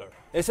popular.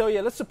 They say, oh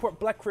yeah, let's support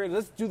black creators.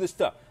 Let's do this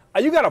stuff.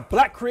 You got a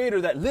black creator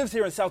that lives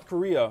here in South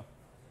Korea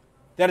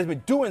that has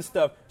been doing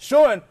stuff,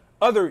 showing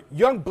other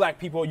young black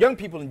people, young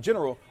people in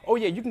general, oh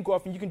yeah, you can go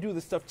off and you can do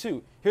this stuff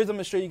too. I'm going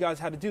to show you guys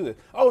how to do this.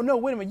 Oh no,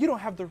 wait a minute, you don't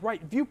have the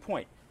right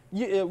viewpoint.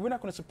 We're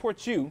not going to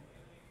support you.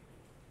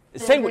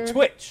 Same with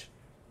Twitch.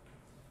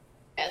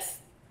 Yes,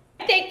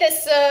 I think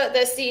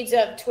the seeds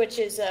of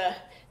Twitch's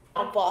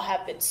downfall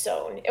have been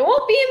sown. It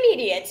won't be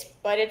immediate,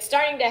 but it's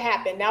starting to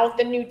happen now with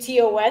the new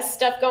TOS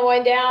stuff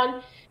going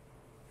down.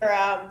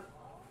 Or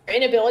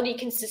inability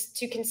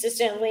to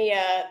consistently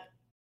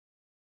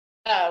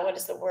what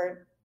is the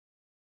word?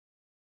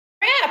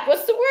 Crap!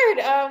 What's the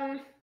word?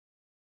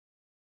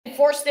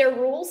 Enforce their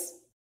rules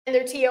and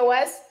their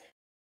TOS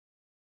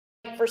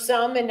for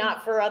some and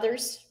not for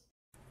others.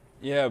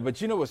 Yeah,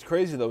 but you know what's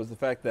crazy though is the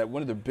fact that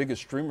one of the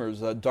biggest streamers,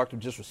 Dr.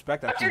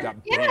 Disrespect, actually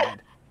got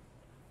banned.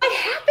 What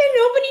happened?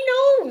 Nobody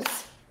knows.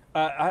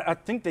 I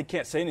think they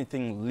can't say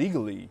anything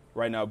legally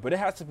right now, but it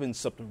has to have been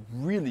something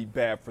really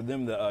bad for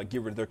them to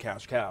get rid of their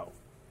cash cow.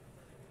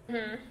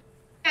 Yeah,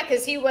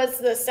 because he was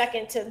the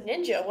second to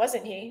Ninja,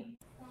 wasn't he?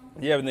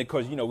 Yeah, and then, of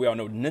course, you know, we all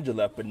know Ninja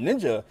left, but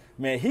Ninja,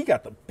 man, he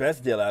got the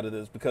best deal out of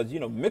this because, you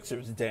know,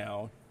 Mixer's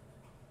down,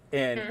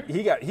 and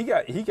he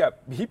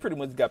pretty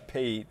much got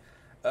paid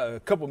a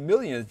couple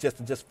millions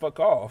just to fuck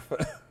off.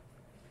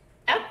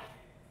 Yeah.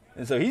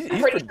 And so he's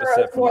I'm pretty pretty much sure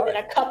set it's for more life.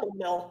 than a couple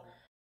mil.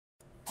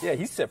 Yeah,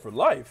 he's set for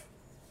life.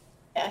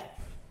 Yeah.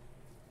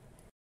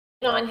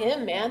 Good on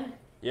him, man.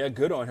 Yeah,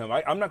 good on him.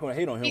 I'm not going to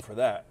hate on him for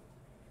that.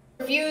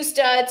 Refused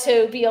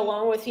to be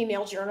alone with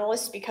female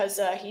journalists because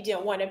he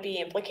didn't want to be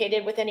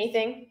implicated with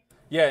anything.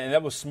 Yeah, and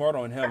that was smart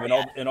on him,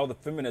 and all the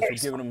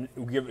feminists were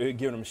giving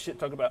him shit,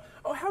 talking about,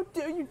 oh, how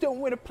dare you don't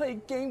want to play a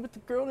game with the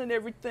girl and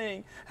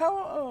everything?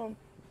 How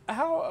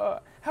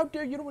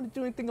dare you don't want to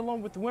do anything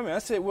alone with the women? I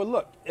said, well,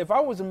 look, if I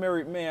was a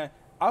married man,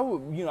 I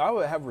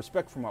would have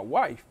respect for my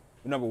wife,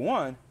 number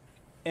one,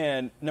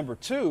 and number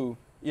two,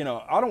 you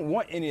know, I don't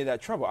want any of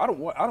that trouble. I don't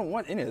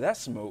want any of that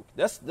smoke.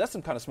 That's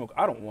some kind of smoke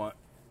I don't want.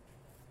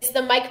 It's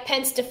the Mike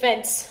Pence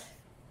defense.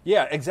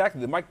 Yeah,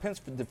 exactly, the Mike Pence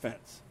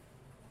defense.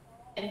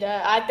 And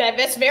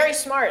that's very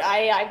smart.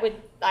 I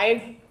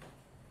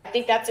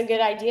think that's a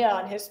good idea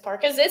on his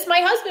part because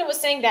my husband was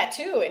saying that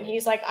too, and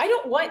he's like, I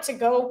don't want to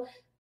go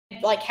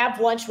like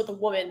have lunch with a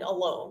woman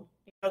alone.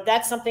 You know,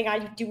 that's something I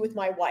do with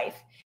my wife.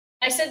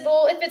 I said,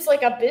 well, if it's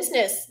like a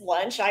business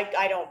lunch,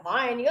 I don't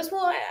mind. He goes,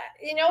 well,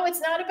 you know,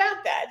 it's not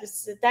about that.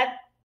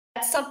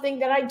 That's something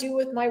that I do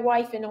with my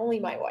wife and only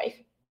my wife.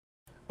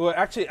 Well,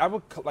 actually, I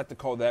would like to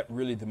call that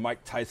really the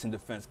Mike Tyson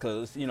defense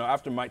because, you know,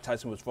 after Mike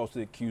Tyson was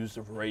falsely accused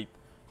of rape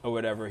or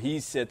whatever,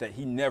 he said that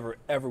he never,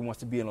 ever wants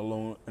to be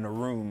alone in a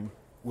room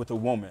with a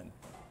woman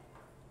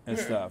and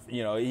stuff.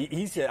 You know,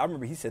 he said, I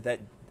remember he said that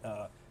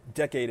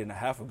decade and a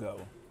half ago,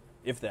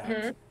 if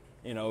that.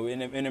 You know,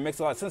 and it makes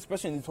a lot of sense,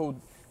 especially in this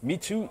whole Me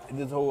Too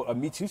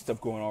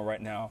stuff going on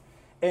right now.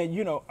 And,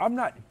 you know, I'm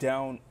not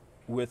down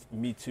with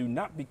Me Too,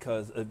 not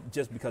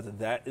just because of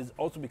that, is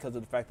also because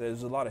of the fact that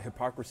there's a lot of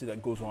hypocrisy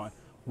that goes on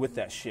with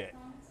that shit.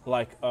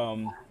 Like,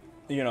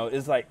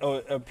 it's like,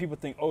 people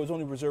think, it's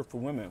only reserved for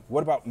women.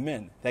 What about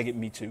men that get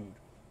Me Too'd?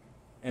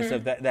 And so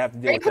that they have to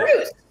deal with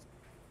that.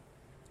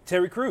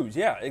 Terry Crews,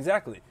 yeah,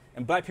 exactly.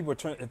 And black people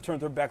have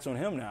turned their backs on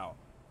him now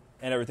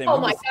and everything. Oh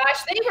my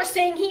gosh, they were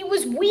saying he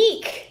was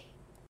weak.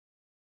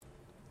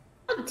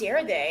 How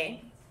dare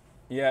they?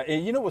 Yeah,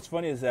 and you know what's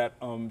funny is that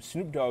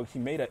Snoop Dogg, he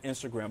made an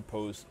Instagram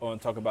post on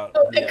talk about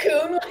the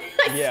coon.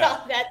 I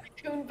saw that, the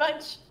coon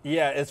bunch.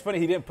 Yeah, it's funny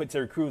he didn't put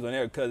Terry Crews on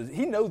there because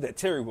he knows that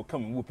Terry will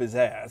come and whoop his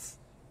ass.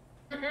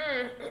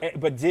 Mm-hmm.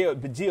 But Gio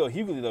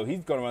Hughley, though,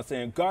 he's going around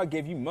saying God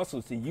gave you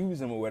muscles to use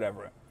them or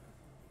whatever.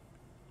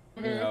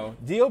 Mm-hmm. You know,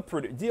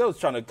 Dio's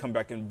trying to come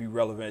back and be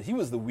relevant. He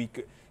was the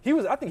weak.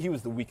 I think he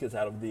was the weakest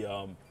out of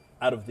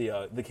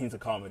the Kings of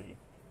Comedy.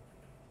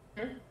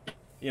 Mm-hmm.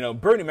 You know,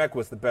 Bernie Mac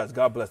was the best.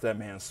 God bless that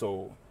man's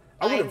soul.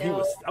 I wonder if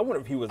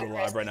he was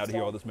alive right now to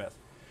hear all this mess.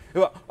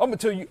 I'm gonna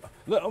tell you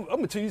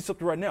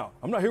something right now.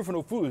 I'm not here for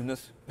no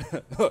foolishness.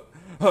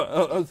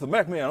 It's the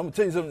Mac man. I'm gonna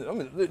tell you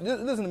something.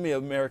 Listen to me,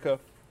 America.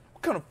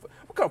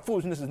 What kind of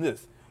foolishness is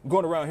this? I'm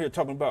going around here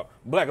talking about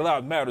Black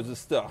Lives Matters and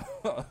stuff.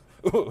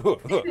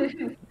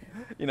 You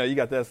know, you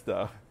got that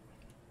stuff.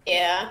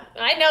 Yeah,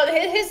 I know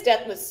his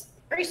death was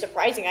pretty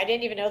surprising. I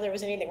didn't even know there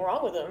was anything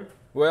wrong with him.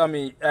 Well, I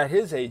mean, at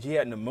his age, he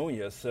had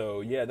pneumonia,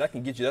 so yeah, that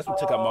can get you. That's what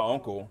took out my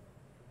uncle.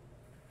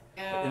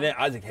 Yeah. And then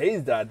Isaac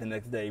Hayes died the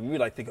next day. And we were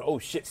like thinking, oh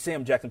shit,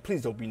 Sam Jackson,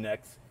 please don't be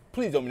next.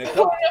 Please don't be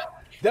next.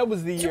 That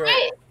was the year.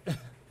 Right.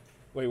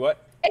 Wait,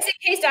 what? Isaac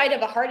Hayes died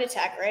of a heart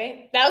attack,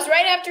 right? That was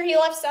right after he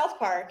left South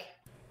Park.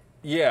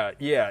 Yeah,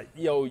 because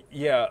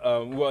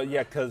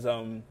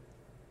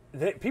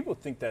people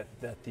think that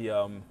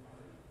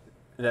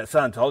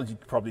Scientology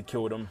probably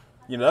killed him.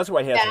 You know, that's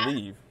why he had to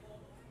leave.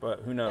 But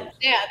who knows?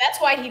 Yeah, that's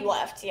why he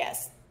left,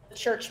 yes. The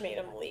church made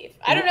him leave.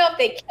 I don't know if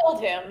they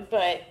killed him,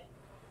 but...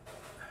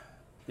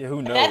 Yeah,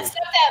 who knows? That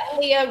stuff that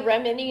Leah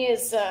Remini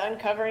is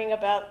uncovering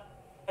about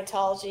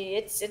Scientology,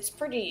 it's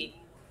pretty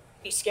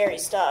scary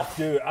stuff.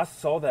 Dude, I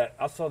saw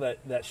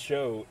that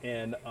show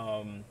and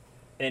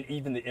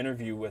even the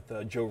interview with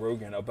Joe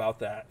Rogan about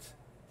that.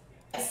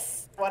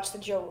 Yes,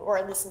 listen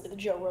to the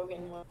Joe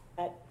Rogan one.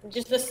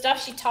 Just the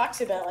stuff she talks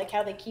about, like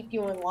how they keep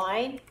you in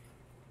line.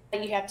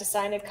 You have to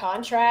sign a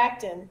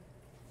contract and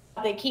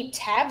they keep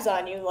tabs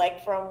on you,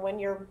 like from when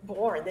you're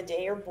born, the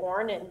day you're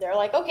born. And they're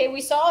like, okay,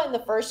 we saw in the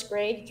first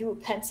grade you threw a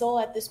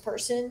pencil at this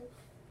person.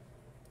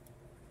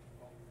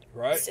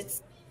 Right.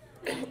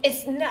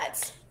 It's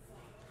nuts.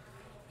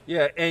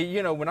 Yeah. And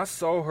you know, when I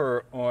saw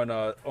her on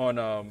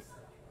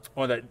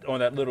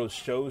that little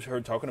show,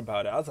 her talking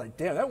about it, I was like,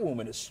 damn, that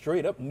woman is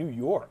straight up New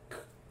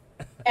York.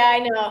 Yeah, I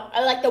know.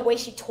 I like the way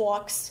she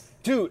talks.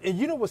 Dude, and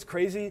you know what's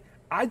crazy?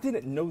 I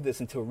didn't know this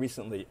until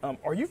recently.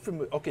 Are you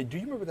familiar? Okay, do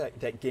you remember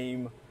that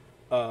game,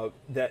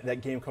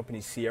 that game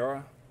company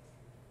Sierra?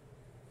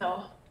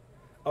 No.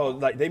 Oh,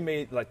 like they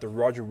made like the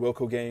Roger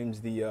Wilco games,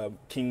 the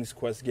King's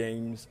Quest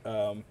games,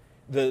 the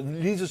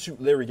Leisure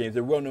Suit Larry games.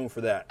 They're well known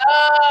for that.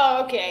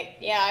 Oh, okay.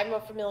 Yeah, I'm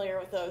familiar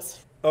with those.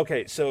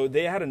 Okay, so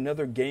they had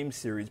another game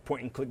series,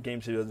 point and click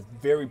game series, that was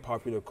very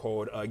popular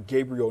called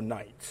Gabriel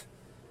Knight.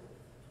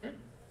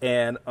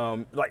 And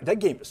like that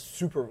game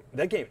is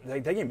that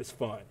game is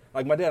fun.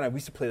 Like my dad and I, we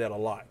used to play that a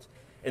lot.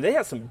 And they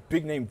had some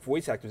big name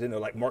voice actors in there.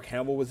 Like Mark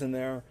Hamill was in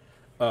there.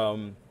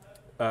 God,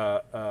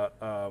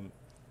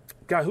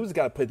 who's the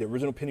guy that played the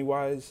original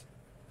Pennywise?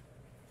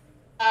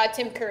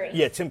 Tim Curry.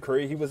 Yeah, Tim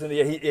Curry. He was in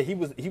there. He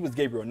was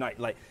Gabriel Knight.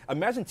 Like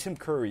imagine Tim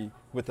Curry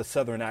with a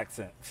Southern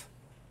accent.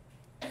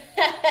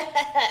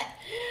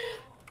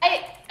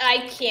 I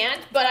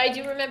can't, but I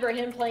do remember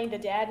him playing the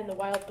dad in the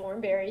Wild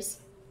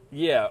Thornberrys.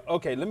 Yeah.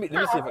 Okay. Let me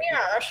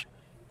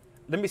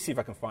see if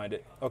I can find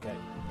it. Okay.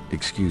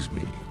 Excuse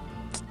me,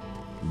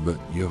 but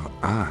your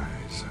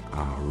eyes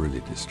are really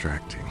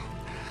distracting.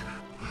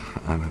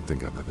 I don't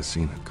think I've ever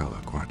seen a color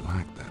quite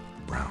like that.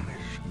 Brownish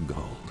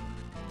gold.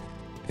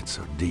 It's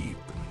so deep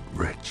and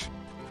rich.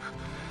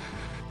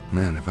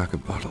 Man, if I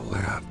could bottle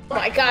that. Oh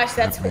my gosh,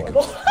 that's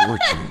horrible.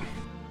 Fortune.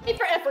 Pay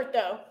for effort,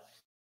 though.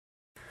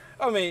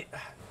 I mean,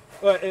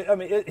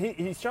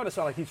 he's trying to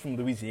sound like he's from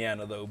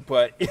Louisiana, though,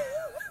 but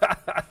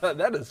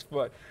that is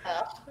fun.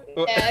 Yeah,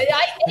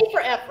 I pay for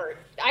effort.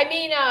 I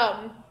mean,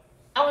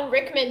 Alan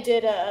Rickman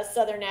did a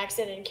Southern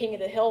accent in King of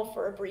the Hill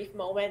for a brief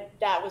moment.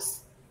 That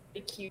was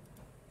pretty cute.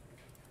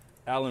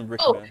 Alan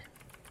Rickman.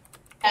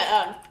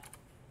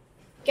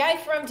 Guy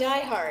from Die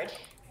Hard.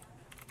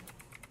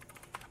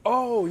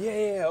 Oh,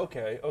 yeah,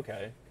 okay.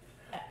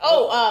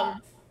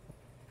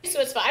 So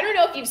it's fun. I don't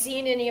know if you've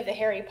seen any of the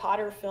Harry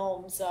Potter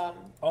films.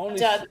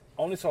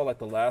 Only saw like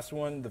the last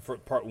one,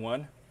 part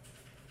one.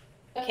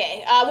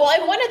 Okay. Well,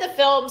 in one of the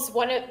films,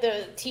 one of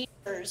the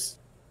teachers,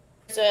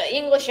 there's an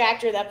English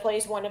actor that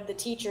plays one of the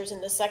teachers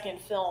in the second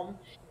film,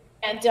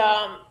 and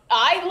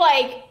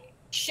I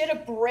shit a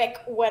brick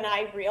when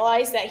I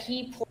realized that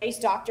he plays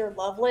Dr.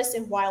 Lovelace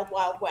in Wild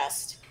Wild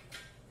West.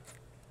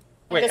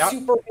 Wait,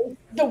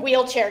 the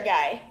wheelchair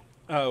guy.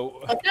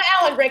 Oh, It's not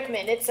Alan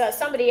Rickman. It's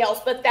somebody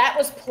else. But that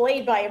was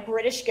played by a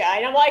British guy,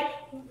 and I'm like,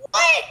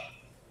 what?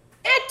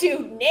 That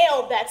dude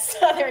nailed that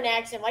Southern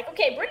accent. Like,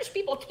 okay, British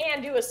people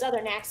can do a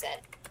Southern accent.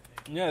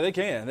 yeah, they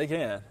can. They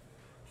can.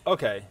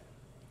 Okay.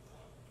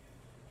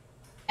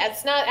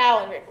 It's not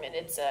Alan Rickman.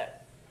 It's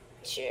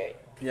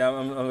shit. Yeah,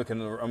 I'm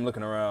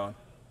looking around.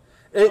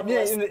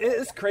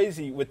 It's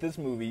crazy with this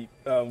movie.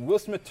 Will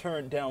Smith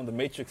turned down The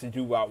Matrix to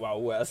do Wild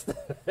Wild West.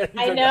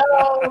 I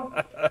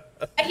know.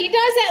 He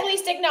does at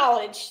least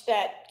acknowledge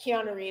that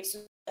Keanu Reeves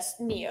was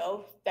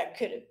Neo. That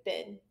could have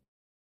been.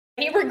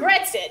 He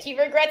regrets it.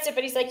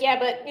 But he's like, yeah,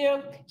 but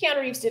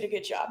Keanu Reeves did a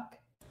good job.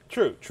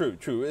 True.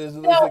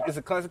 It's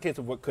a classic case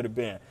of what could have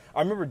been.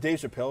 I remember Dave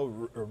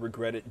Chappelle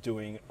regretted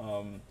doing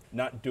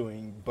not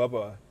doing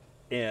Bubba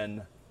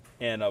and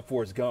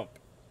Forrest Gump.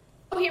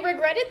 Oh, he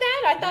regretted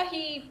that? I thought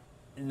he.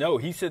 No,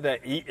 he said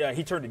that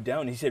he turned it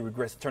down. He said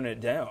regrets turning it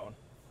down.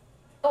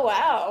 Oh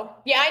wow!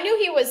 Yeah, I knew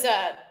he was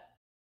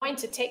going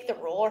to take the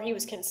role, or he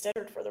was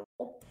considered for the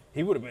role.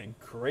 He would have been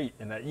great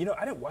in that.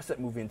 I didn't watch that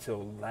movie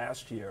until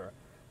last year,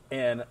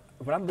 and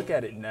when I look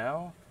at it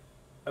now,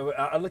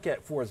 I look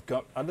at Forrest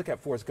Gump. I look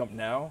at Forrest Gump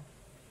now,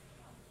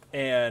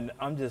 and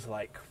I'm just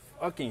like,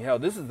 fucking hell!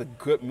 This is a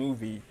good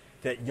movie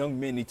that young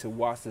men need to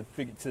watch to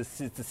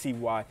see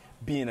why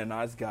being a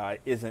nice guy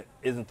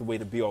isn't the way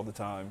to be all the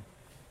time.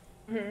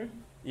 Mm-hmm.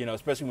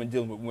 Especially when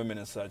dealing with women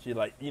and such. You're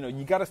like,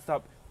 you got to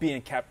stop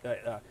being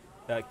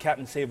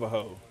Captain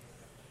Save-A-Ho.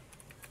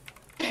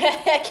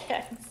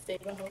 Captain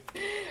Save-A-Ho.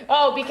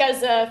 Oh,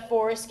 because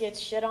Forrest gets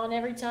shit on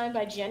every time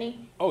by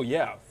Jenny. Oh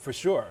yeah, for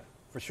sure.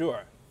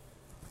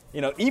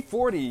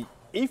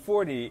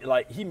 E40,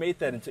 like he made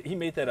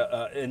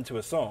that into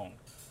a song.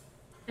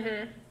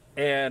 Mm-hmm.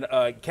 And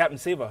Captain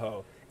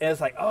Save-A-Ho, and it's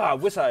like, oh, I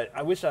wish I'd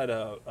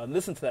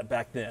listened to that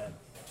back then,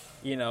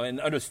 and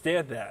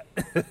understand that.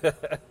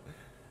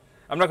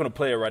 I'm not going to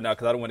play it right now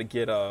because I don't want to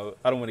get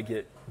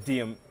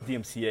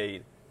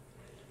DMCA'd.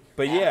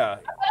 But yeah,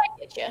 I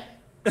get you.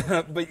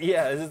 But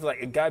yeah, it's just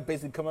like a guy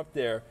basically come up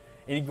there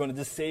and he's going to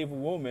just save a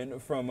woman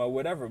from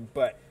whatever.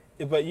 But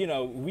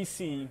we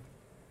see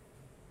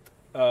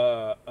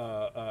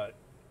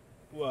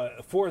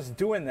Forrest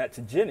doing that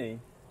to Jenny,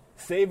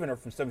 saving her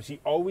from something. She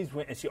always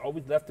went and she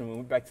always left him and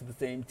went back to the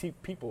same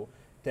people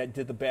that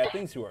did the bad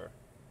things to her.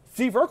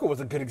 Steve Urkel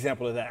was a good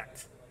example of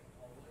that.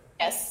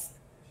 Yes.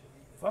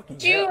 Fucking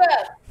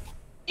I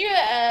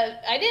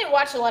didn't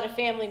watch a lot of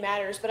Family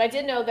Matters, but I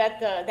did know that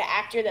the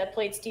actor that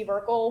played Steve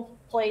Urkel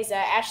plays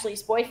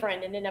Ashley's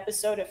boyfriend in an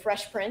episode of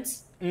Fresh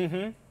Prince.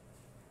 Mm-hmm.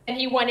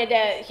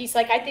 And he's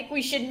like, I think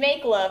we should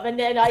make love. And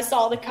then I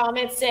saw the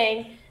comments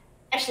saying,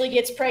 Ashley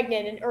gets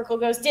pregnant, and Urkel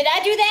goes, did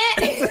I do that?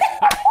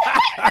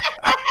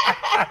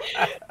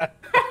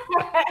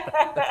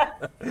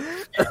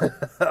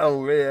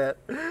 Oh, man.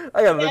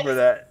 I got to look for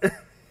that.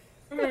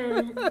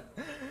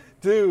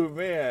 Dude,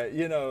 man,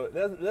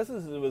 this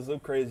was so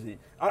crazy.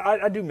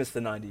 I do miss the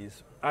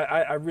 90s.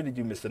 I really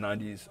do miss the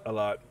 90s a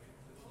lot.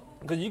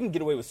 Because you can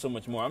get away with so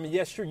much more. I mean,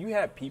 yeah, sure, you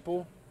had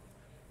people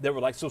that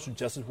were like social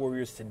justice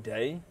warriors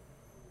today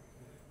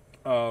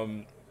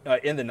in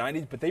the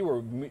 90s, but they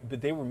were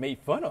made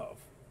fun of.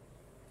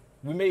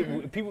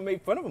 People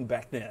made fun of them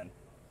back then.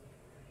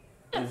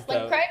 Like,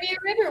 cry me a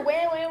river,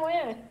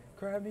 wah.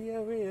 Cry me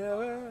a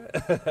river.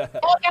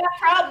 All got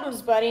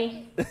problems,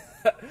 buddy.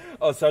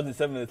 Oh, Sergeant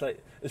Seven is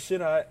like,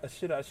 should I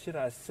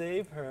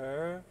save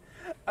her?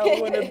 I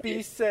want to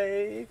be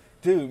saved.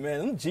 Dude,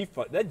 man,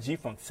 that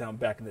G-Funk sound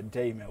back in the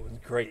day, man, was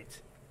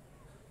great.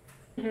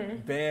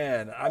 Mm-hmm.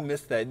 Man, I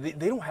miss that. They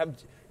don't have,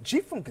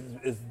 G-Funk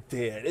is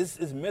dead.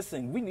 It's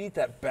missing. We need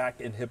that back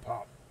in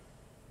hip-hop.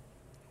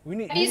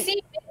 Have you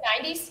seen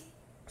Mid-90s?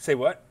 Say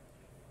what?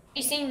 Have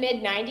you seen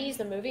Mid-90s,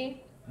 the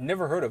movie?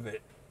 Never heard of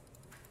it.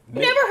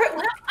 Never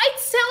heard? I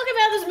talk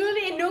about this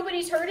movie and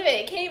nobody's heard of it.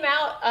 It came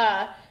out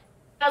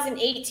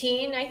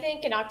 2018, I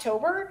think, in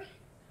October.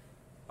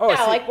 Oh,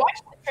 yeah, watch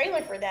the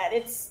trailer for that.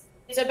 It's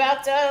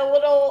about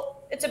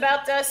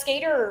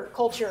skater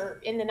culture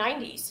in the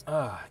 90s.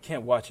 I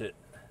can't watch it.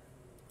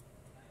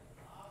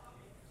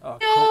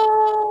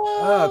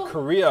 No.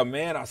 Korea,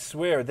 man, I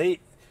swear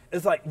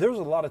it's like there's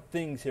a lot of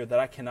things here that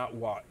I cannot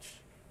watch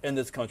in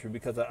this country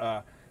because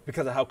of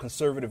how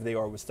conservative they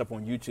are with stuff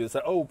on YouTube. It's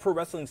like, oh, pro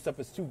wrestling stuff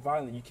is too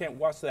violent. You can't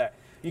watch that.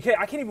 I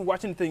can't even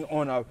watch anything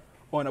on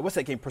what's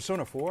that game,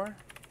 Persona 4?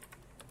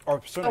 Or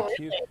Persona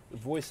Q? Really?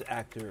 Voice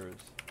actors.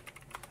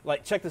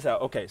 Like, check this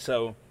out. Okay,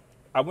 so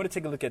I want to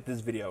take a look at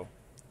this video.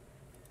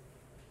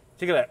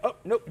 Check it out. Oh,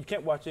 nope, you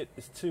can't watch it.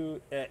 It's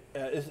too.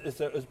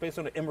 It's based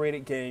on an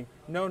M-rated game.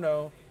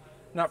 No,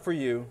 not for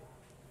you.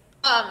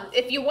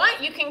 If you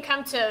want, you can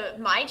come to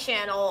my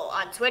channel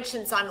on Twitch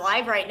since I'm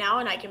live right now,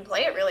 and I can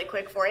play it really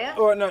quick for you.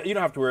 Oh no, you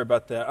don't have to worry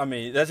about that. I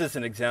mean, that's just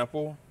an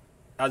example.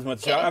 As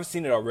much I've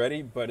seen it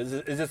already, but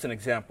it's just an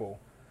example.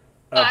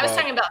 I was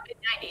talking about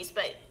mid-90s,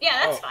 but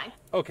yeah, that's fine.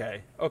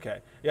 Okay.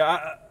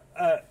 Yeah,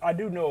 I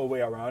do know a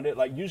way around it.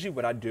 Like, usually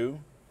what I do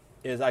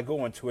is I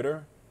go on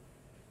Twitter,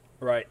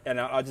 right, and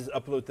I'll just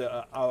upload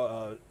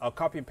I'll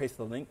copy and paste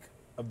the link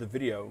of the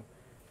video,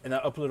 and I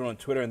upload it on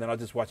Twitter, and then I'll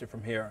just watch it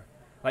from here.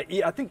 Like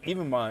I think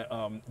even my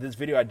this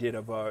video I did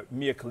of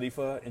Mia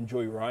Khalifa and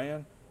Joey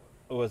Ryan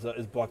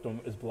is blocked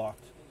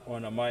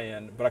on my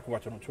end, but I can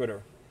watch it on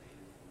Twitter.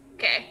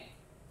 Okay.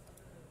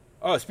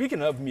 Oh,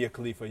 speaking of Mia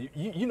Khalifa,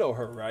 you know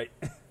her, right?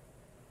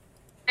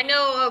 I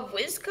know of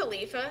Wiz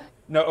Khalifa.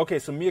 No, okay.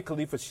 So Mia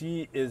Khalifa,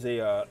 she is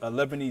a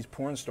Lebanese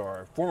porn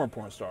star, former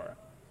porn star,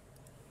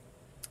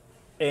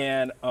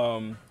 and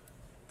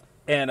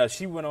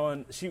she went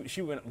on.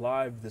 She went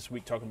live this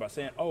week talking about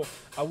saying, "Oh,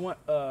 I want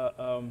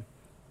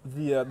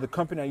the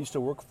company I used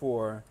to work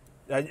for,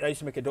 I used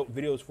to make adult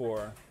videos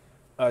for,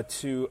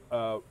 to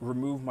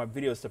remove my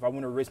video stuff. I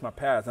want to erase my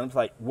past." And I was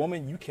like,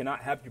 "Woman, you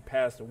cannot have your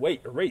past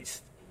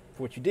erased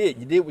for what you did.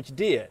 You did what you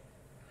did."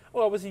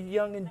 "Oh, I was a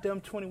young and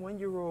dumb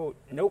 21-year-old.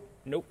 Nope.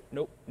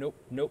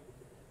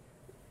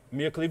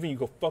 Mia Khalifa, you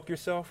go fuck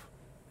yourself.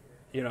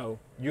 You know,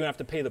 you have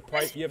to pay the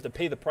price. You have to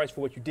pay the price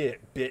for what you did,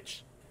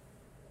 bitch."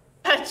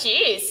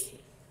 Jeez.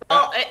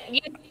 Well,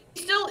 you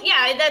still,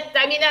 yeah.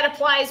 That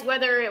applies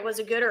whether it was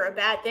a good or a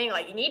bad thing.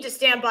 Like, you need to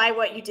stand by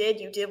what you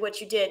did. You did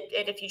what you did,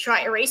 and if you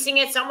try erasing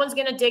it, someone's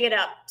gonna dig it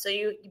up. So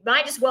you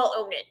might as well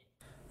own it.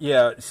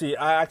 Yeah. See,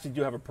 I actually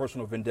do have a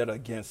personal vendetta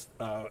against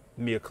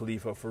Mia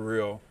Khalifa for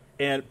real.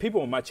 And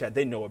people in my chat,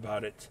 they know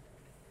about it.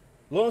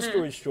 Long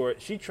story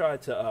short, she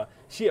tried to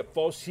she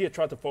had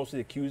tried to falsely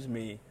accuse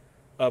me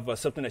of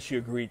something that she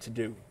agreed to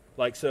do.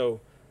 Like,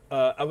 so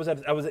it was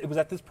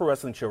at this pro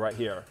wrestling show right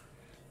here,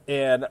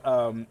 and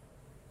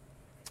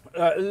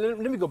let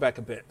me go back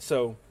a bit.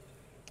 So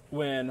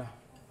when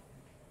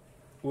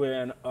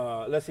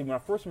let's see, when I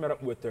first met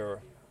up with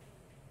her,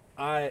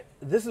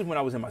 this is when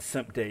I was in my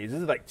simp days.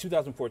 This is like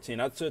 2014.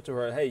 I said to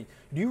her, "Hey,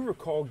 do you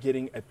recall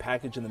getting a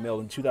package in the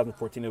mail in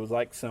 2014? It was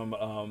like some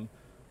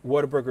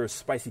Whataburger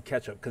spicy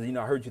ketchup, because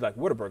I heard you like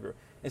Whataburger."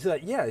 And she's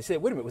like, "Yeah." I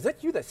said, "Wait a minute, was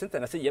that you that sent that?"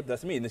 And I said, "Yep,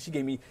 that's me." And then she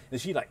gave me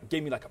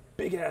like a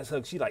big ass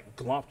hug. She like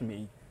glomped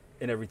me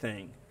and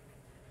everything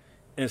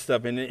and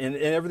stuff, and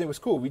everything was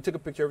cool. We took a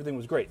picture. Everything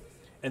was great.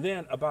 And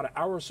then about an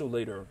hour or so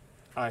later,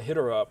 I hit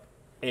her up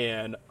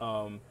and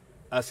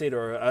I say to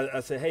her, I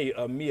say, "Hey,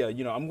 Mia,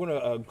 I'm going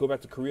to go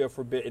back to Korea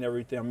for a bit and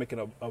everything. I'm making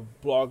a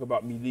blog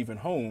about me leaving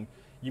home.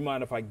 You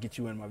mind if I get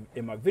you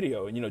in my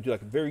video and, do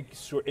like a very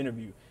short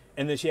interview?"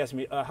 And then she asked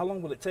me, "How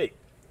long will it take?"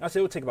 I said,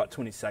 "It'll take about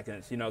 20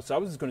 seconds, So I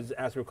was just going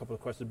to ask her a couple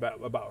of questions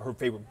about her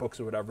favorite books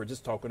or whatever,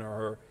 just talking to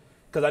her,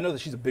 because I know that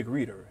she's a big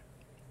reader.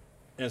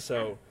 And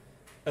so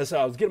I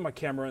was getting my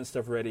camera and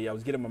stuff ready. I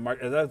was getting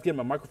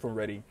my microphone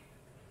ready.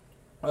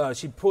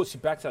 She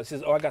backs out. She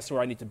says, "Oh, I got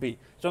somewhere I need to be."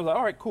 So I was like,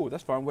 "All right, cool,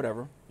 that's fine,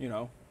 whatever,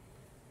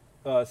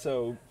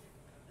 So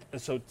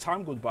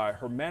time goes by.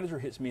 Her manager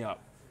hits me up,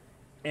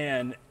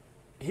 and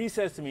he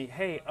says to me,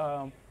 "Hey,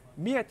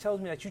 Mia tells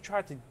me that you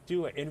tried to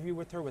do an interview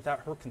with her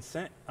without her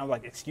consent." I'm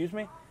like, "Excuse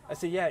me?" I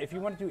said, "Yeah. If you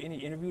want to do any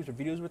interviews or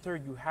videos with her,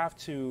 you have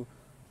to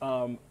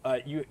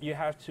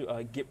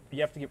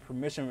get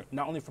permission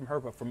not only from her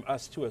but from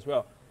us too as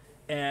well."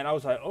 And I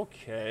was like,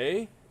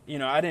 "Okay."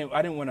 I didn't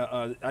want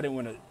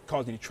to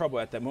cause any trouble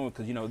at that moment,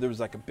 because there was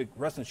like a big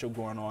wrestling show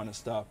going on and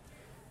stuff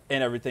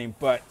and everything.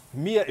 But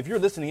Mia, if you're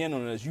listening in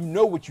on this, you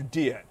know what you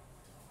did,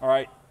 all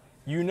right?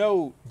 You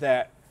know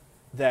that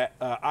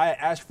I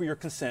asked for your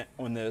consent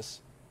on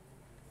this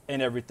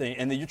and everything,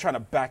 and then you're trying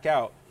to back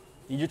out.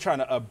 And you're trying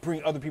to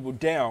bring other people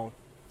down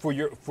for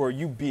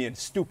you being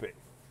stupid,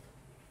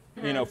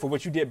 for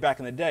what you did back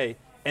in the day,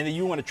 and then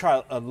you want to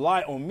try to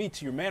lie on me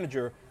to your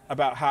manager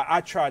about how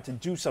I tried to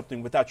do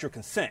something without your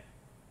consent.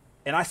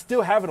 And I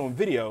still have it on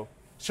video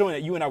showing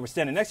that you and I were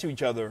standing next to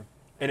each other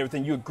and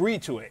everything. You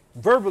agreed to it,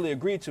 verbally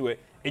agreed to it.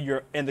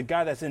 And the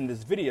guy that's in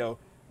this video,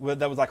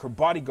 that was like her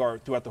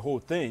bodyguard throughout the whole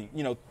thing,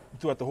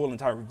 throughout the whole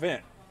entire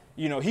event,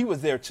 he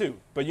was there too.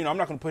 But, I'm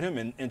not going to put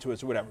him into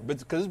it or whatever, but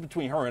because it's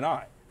between her and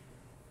I.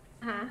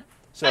 Uh-huh.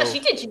 So she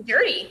did you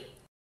dirty.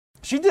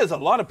 She does a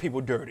lot of people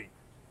dirty.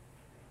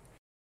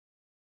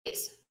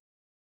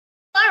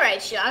 All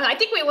right, Sean. I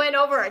think we went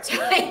over our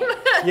time.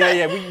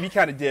 yeah, we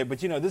kind of did. But,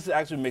 this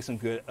actually makes some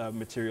good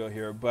material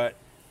here. But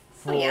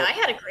yeah, I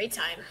had a great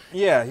time.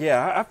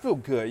 Yeah, I feel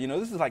good.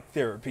 This is like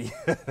therapy.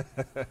 Yeah,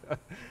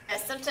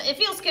 sometimes it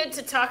feels good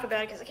to talk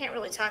about it, because I can't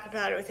really talk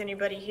about it with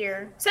anybody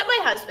here, except my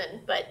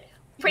husband. But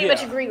pretty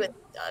much agree with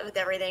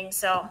everything.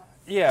 So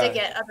to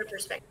get other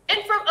perspective,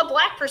 and from a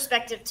black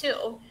perspective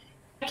too.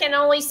 I can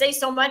only say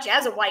so much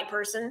as a white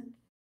person.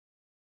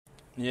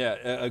 Yeah,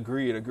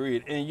 agreed.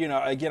 And,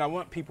 again, I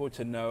want people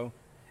to know.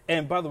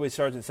 And by the way,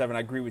 Sergeant 7, I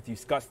agree with you.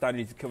 Scott Steiner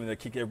needs to come in there and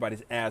kick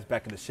everybody's ass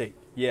back into shape.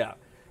 Yeah.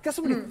 Got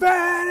so many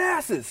fat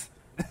asses.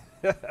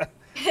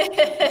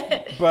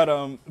 But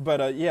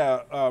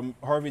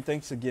Harvey,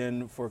 thanks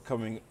again for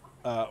coming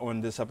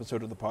on this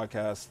episode of the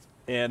podcast.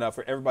 And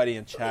for everybody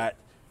in chat,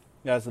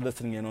 guys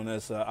listening in on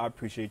this, I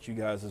appreciate you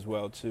guys as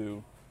well,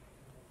 too.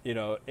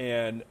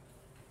 And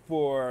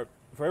for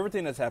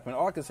everything that's happened,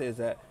 all I can say is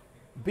that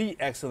be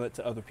excellent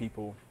to other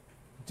people.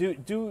 Be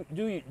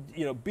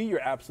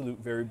your absolute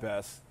very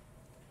best.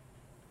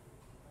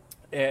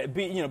 Be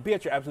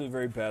at your absolute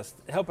very best.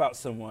 Help out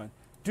someone.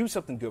 Do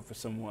something good for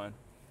someone.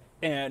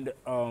 And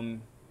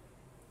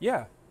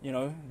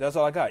That's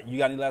all I got. You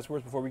got any last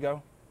words before we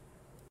go?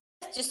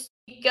 Just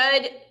be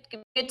good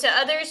to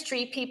others,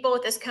 treat people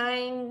with as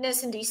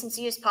kindness and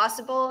decency as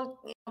possible.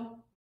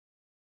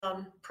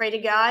 Pray to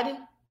God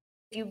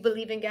if you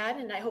believe in God,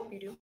 and I hope you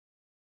do.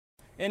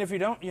 And if you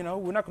don't,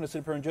 we're not going to sit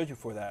up here and judge you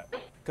for that.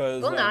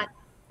 Because, We'll not.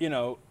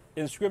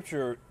 In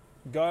Scripture,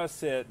 God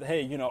said,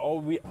 hey,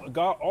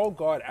 all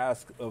God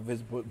asks of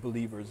his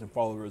believers and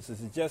followers is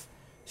to just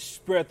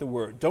spread the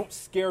word. Don't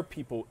scare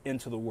people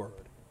into the word.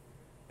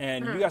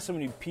 And you got so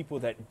many people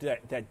that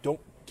don't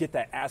get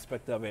that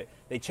aspect of it.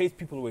 They chase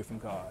people away from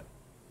God.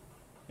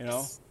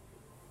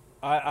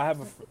 I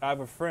have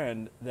a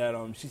friend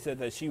that she said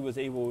that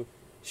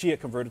she had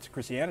converted to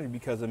Christianity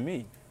because of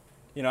me.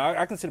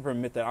 I can sit up and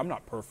admit that I'm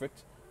not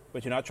perfect,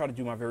 but I try to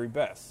do my very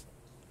best.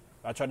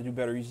 I try to do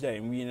better each day,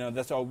 and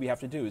that's all we have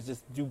to do is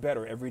just do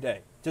better every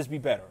day. Just be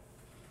better.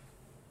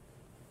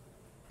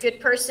 Good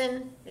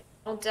person.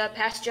 Don't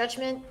pass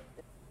judgment.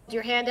 Hold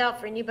your hand out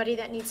for anybody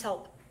that needs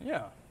help.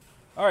 Yeah.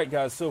 All right,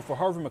 guys. So for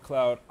Harvey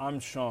McLeod, I'm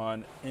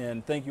Sean,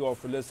 and thank you all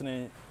for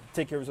listening.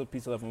 Take care of yourself.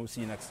 Peace and love, and we'll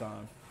see you next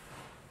time.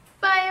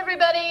 Bye,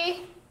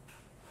 everybody.